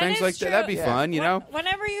records, That things is like true. that. That'd be Yeah. fun,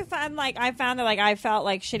 Whenever you find, I found that, I felt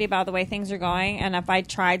shitty about the way things are going, and if I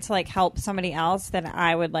tried to help somebody else, then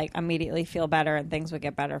I would immediately feel better, and things would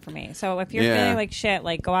get better for me. So if you're Yeah. feeling like shit,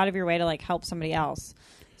 go out of your way to help somebody else.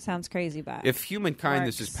 Sounds crazy, but If human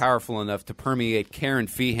kindness Works. is powerful enough to permeate Karen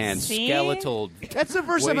Feehan's See? skeletal, That's the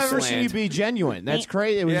first time I've ever seen you wasteland. be genuine. That's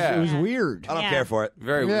crazy. It was Yeah. it was Yeah. weird. I don't Yeah. care for it.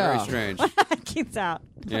 very Yeah. very strange. keeps out.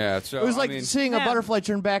 Yeah, so It was I like mean, seeing a Yeah. butterfly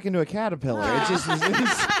turn back into a caterpillar. It just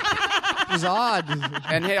it was odd.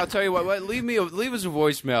 and hey, I'll tell you what. Leave us a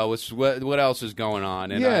voicemail with what else is going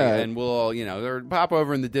on, and Yeah. and we'll all or pop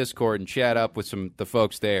over in the Discord and chat up with the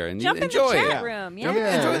folks there and Jump in the enjoy chat it. room, Jump in,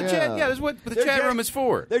 yeah. enjoy the chat. Yeah. Yeah, that's what the They're chat gen- room is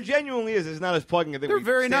for. There genuinely is. It's not us plugging it. They're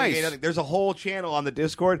very nice. There's a whole channel on the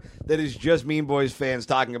Discord that is just Mean Boys fans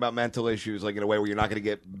talking about mental issues, in a way where you're not going to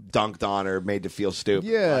get dunked on or made to feel stupid.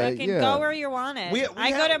 Yeah, You can yeah. go where you want it. We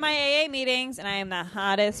I go have- to my AA meetings, and I am the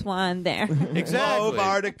hottest one there. Exactly. Low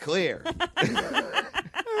bar to clear.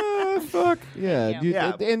 Fuck. Yeah, Thank dude,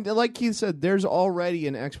 Yeah. and like Keith said, there's already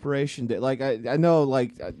an expiration date. I know,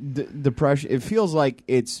 depression. It feels like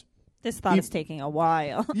it's This thought is taking a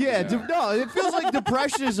while. no. It feels like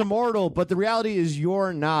depression is immortal, but the reality is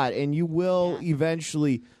you're not, and you will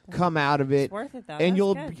eventually come out of it, It's worth it, though. and That's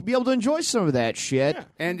you'll good. be able to enjoy some of that shit.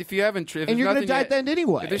 And if you haven't, And you're gonna die at the end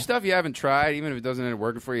anyway. If there's stuff you haven't tried, even if it doesn't end up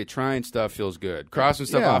working for you, trying stuff feels good. Crossing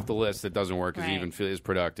stuff Yeah. off the list that doesn't work Right. is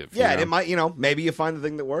productive. Yeah, you and know? it might, maybe you find the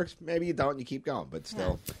thing that works, maybe you don't, and you keep going, but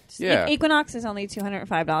still. Yeah. Equinox is only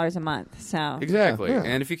 $205 a month, so Exactly. Yeah.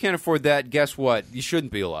 And if you can't afford that, guess what? You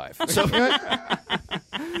shouldn't be alive. So,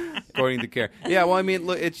 according to Karen. Yeah, well, I mean,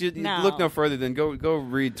 look, No. look no further than go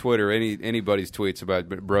read Twitter, anybody's tweets about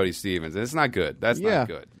Brody Stevens. And it's not good. That's not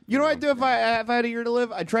good. You know what I'd do if I had a year to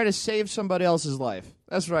live? I'd try to save somebody else's life.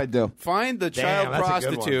 That's what I'd do. Find the Damn, child that's a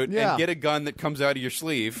good one. prostitute Yeah. and get a gun that comes out of your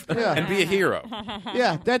sleeve Yeah. and be a hero.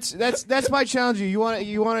 Yeah, that's my challenge. If you want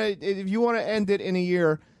to end it in a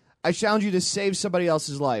year, I challenge you to save somebody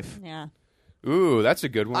else's life. yeah. Ooh, that's a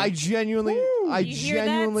good one. I genuinely, You hear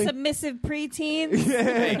that, submissive preteens?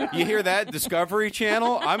 Hey, you hear that? Discovery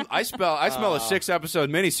Channel? I smell a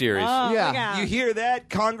 6-episode miniseries. Oh, Yeah. look out. You hear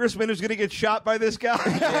that? Congressman who's going to get shot by this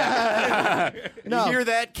guy? No. You hear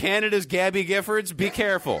that? Canada's Gabby Giffords? Be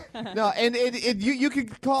careful. no, and you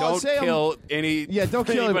could call Don't say kill any. Yeah, don't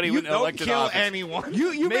kill anybody him. with You an Don't elected kill office. anyone.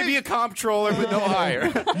 you Maybe a comptroller, but no higher.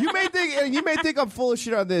 you may think I'm full of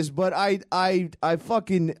shit on this, but I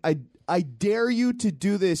dare you to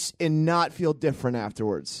do this and not feel different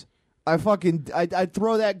afterwards. I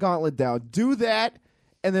throw that gauntlet down. Do that,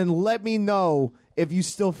 and then let me know if you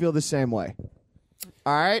still feel the same way.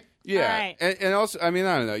 All right? Yeah, All right. and also, I mean,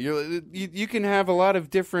 I don't know. You can have a lot of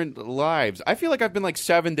different lives. I feel like I've been like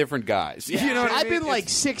 7 different guys. You know what I I've mean? been like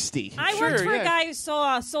 60. I Sure, worked for yeah. a guy who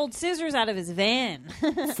sold scissors out of his van.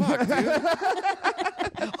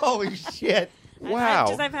 Holy shit.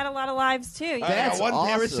 Wow. I've had a lot of lives too. I That's got one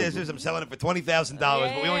pair of awesome. scissors. I'm selling it for $20,000,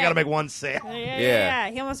 but we only got to make one sale. Yeah.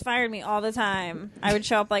 He almost fired me all the time. I would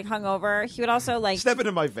show up like hungover. He would also like Step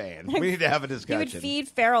into my van. We need to have a he discussion. would feed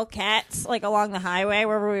feral cats like along the highway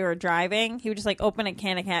wherever we were driving. He would just like open a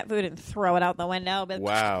can of cat food and throw it out the window. But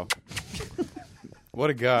Wow. What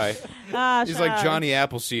a guy. He's shut like up. Johnny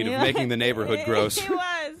Appleseed of making the neighborhood gross. He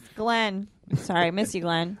was Glenn. Sorry, I miss you,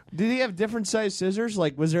 Glenn. Did he have different size scissors?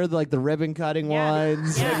 Like, was there like the ribbon cutting Yeah.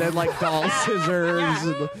 ones, Yeah. and then like doll scissors?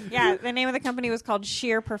 Yeah. Yeah, the name of the company was called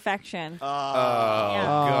Sheer Perfection. Oh, Yeah.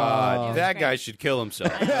 God. was That great. guy should kill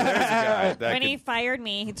himself. There's a guy. That When he fired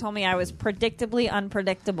me, he told me I was predictably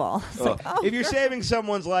unpredictable. It's like, oh, if you're saving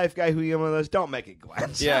someone's life, guy who you one of those, don't make it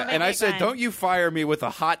Glenn. yeah, make and I it said, fun. don't you fire me with a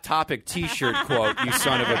Hot Topic T-shirt quote, you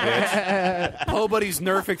son of a bitch. Nobody's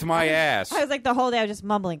nerfed my ass. I was like the whole day I was just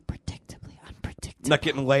mumbling, predictably unpredictable. Not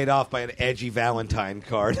getting laid off by an edgy Valentine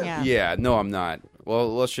card. Yeah. Yeah, no, I'm not.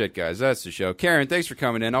 Well, shit, guys. That's the show. Karen, thanks for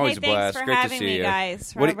coming in. Always Hey, a blast. thanks for Great having to see me, you.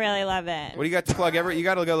 guys. What I do, really love it. what do you got to plug? You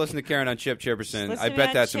got to go listen to Karen on Chip Chipperson. Listen I to bet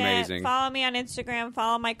that that's shit. amazing. Follow me on Instagram.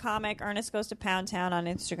 Follow my comic, Ernest Goes to Pound Town, on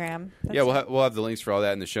Instagram. That's Yeah, it. we'll have the links for all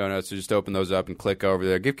that in the show notes, so just open those up and click over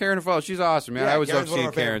there. Give Karen a follow. She's awesome, man. I always love Karen's one of seeing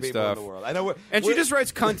our favorite Karen people in stuff. the world. I know. And she just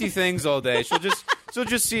writes cunty things all day. She'll just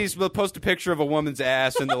post a picture of a woman's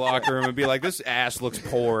ass in the locker room and be like, "This ass looks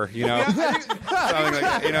poor," you know. Something like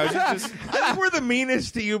that. You know, she's just. I think we're the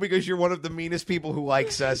meanest to you because you're one of the meanest people who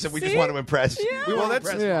likes us, and we just See? want to impress. Yeah. We Well, want to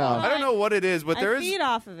that's impress. Yeah. I don't know what it is, but I there is feed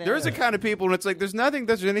off of it. There's a kind of people when it's like there's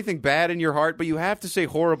anything bad in your heart, but you have to say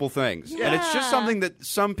horrible things, and it's just Yeah. something that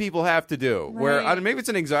some people have to do. Where Right. maybe it's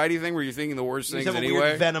an anxiety thing where you're thinking the worst You things have a anyway.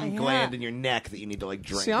 weird venom Yeah. gland in your neck that you need to like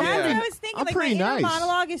drink. See, I'm That's pretty- what I was thinking. I'm Like pretty my inner nice.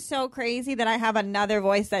 monologue is so crazy that I have another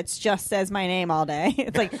voice that just says my name all day.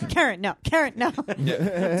 It's like Karen, no, Karen, no.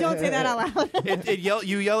 Don't say that out loud.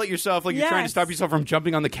 You yell at yourself like you're trying to Yes. stop yourself from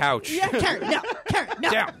jumping on the couch. Yeah, Karen, no, Karen, no,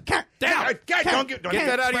 Down. Karen. Down. Guys, don't get Get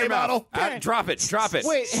that out of spray your bottle. mouth. Drop it. Drop it.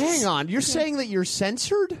 Wait, hang on. You're saying that you're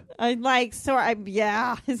censored? I like so.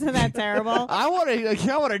 Yeah, isn't that terrible? I want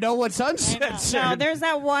to know what's uncensored. No, there's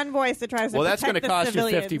that one voice that tries to. Well, that's going to cost you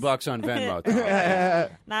civilians. $50 on Venmo. though.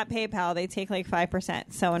 Not PayPal. They take like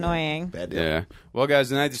 5%. So annoying. Bad deal. Yeah. Well, guys,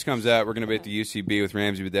 the night this comes out, we're going to be at the UCB with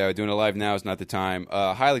Ramsey Bedeau. Doing it live now is not the time.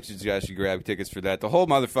 Highly suggest you grab tickets for that. The whole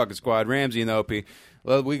motherfucking squad, Ramsey and Opie.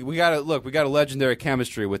 Well, we got a legendary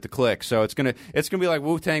chemistry with the Click, so it's gonna be like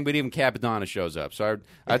Wu-Tang, but even Capadonna shows up. So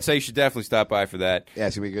I'd say you should definitely stop by for that. Yeah,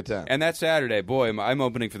 it's gonna be a good time. And that Saturday, boy, I'm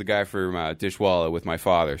opening for the guy from Dishwalla with my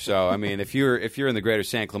father. So I mean, if you're in the greater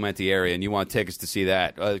San Clemente area and you want tickets to see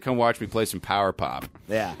that, come watch me play some power pop.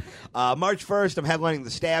 Yeah. March 1st, I'm headlining the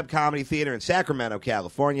Stab Comedy Theater in Sacramento,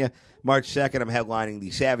 California. March 2nd, I'm headlining the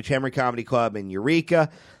Savage Henry Comedy Club in Eureka.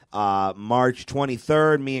 March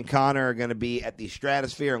 23rd, me and Connor are going to be at the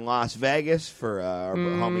Stratosphere in Las Vegas for our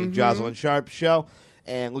homie Jocelyn Sharp's show.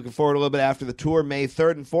 And looking forward a little bit after the tour, May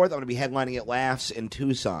 3rd and 4th, I'm going to be headlining at Laughs in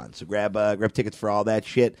Tucson. So grab tickets for all that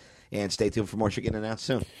shit, and stay tuned for more shit getting announced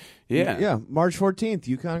soon. Yeah, March 14th,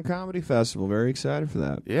 Yukon Comedy Festival. Very excited for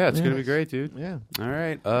that. Yeah, it's gonna be great, dude. Yeah. All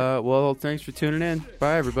right. Well, thanks for tuning in.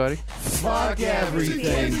 Bye, everybody. Fuck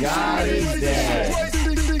everything. God is dead.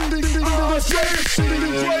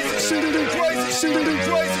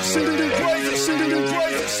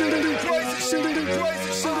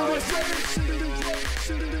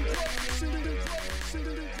 Crazy.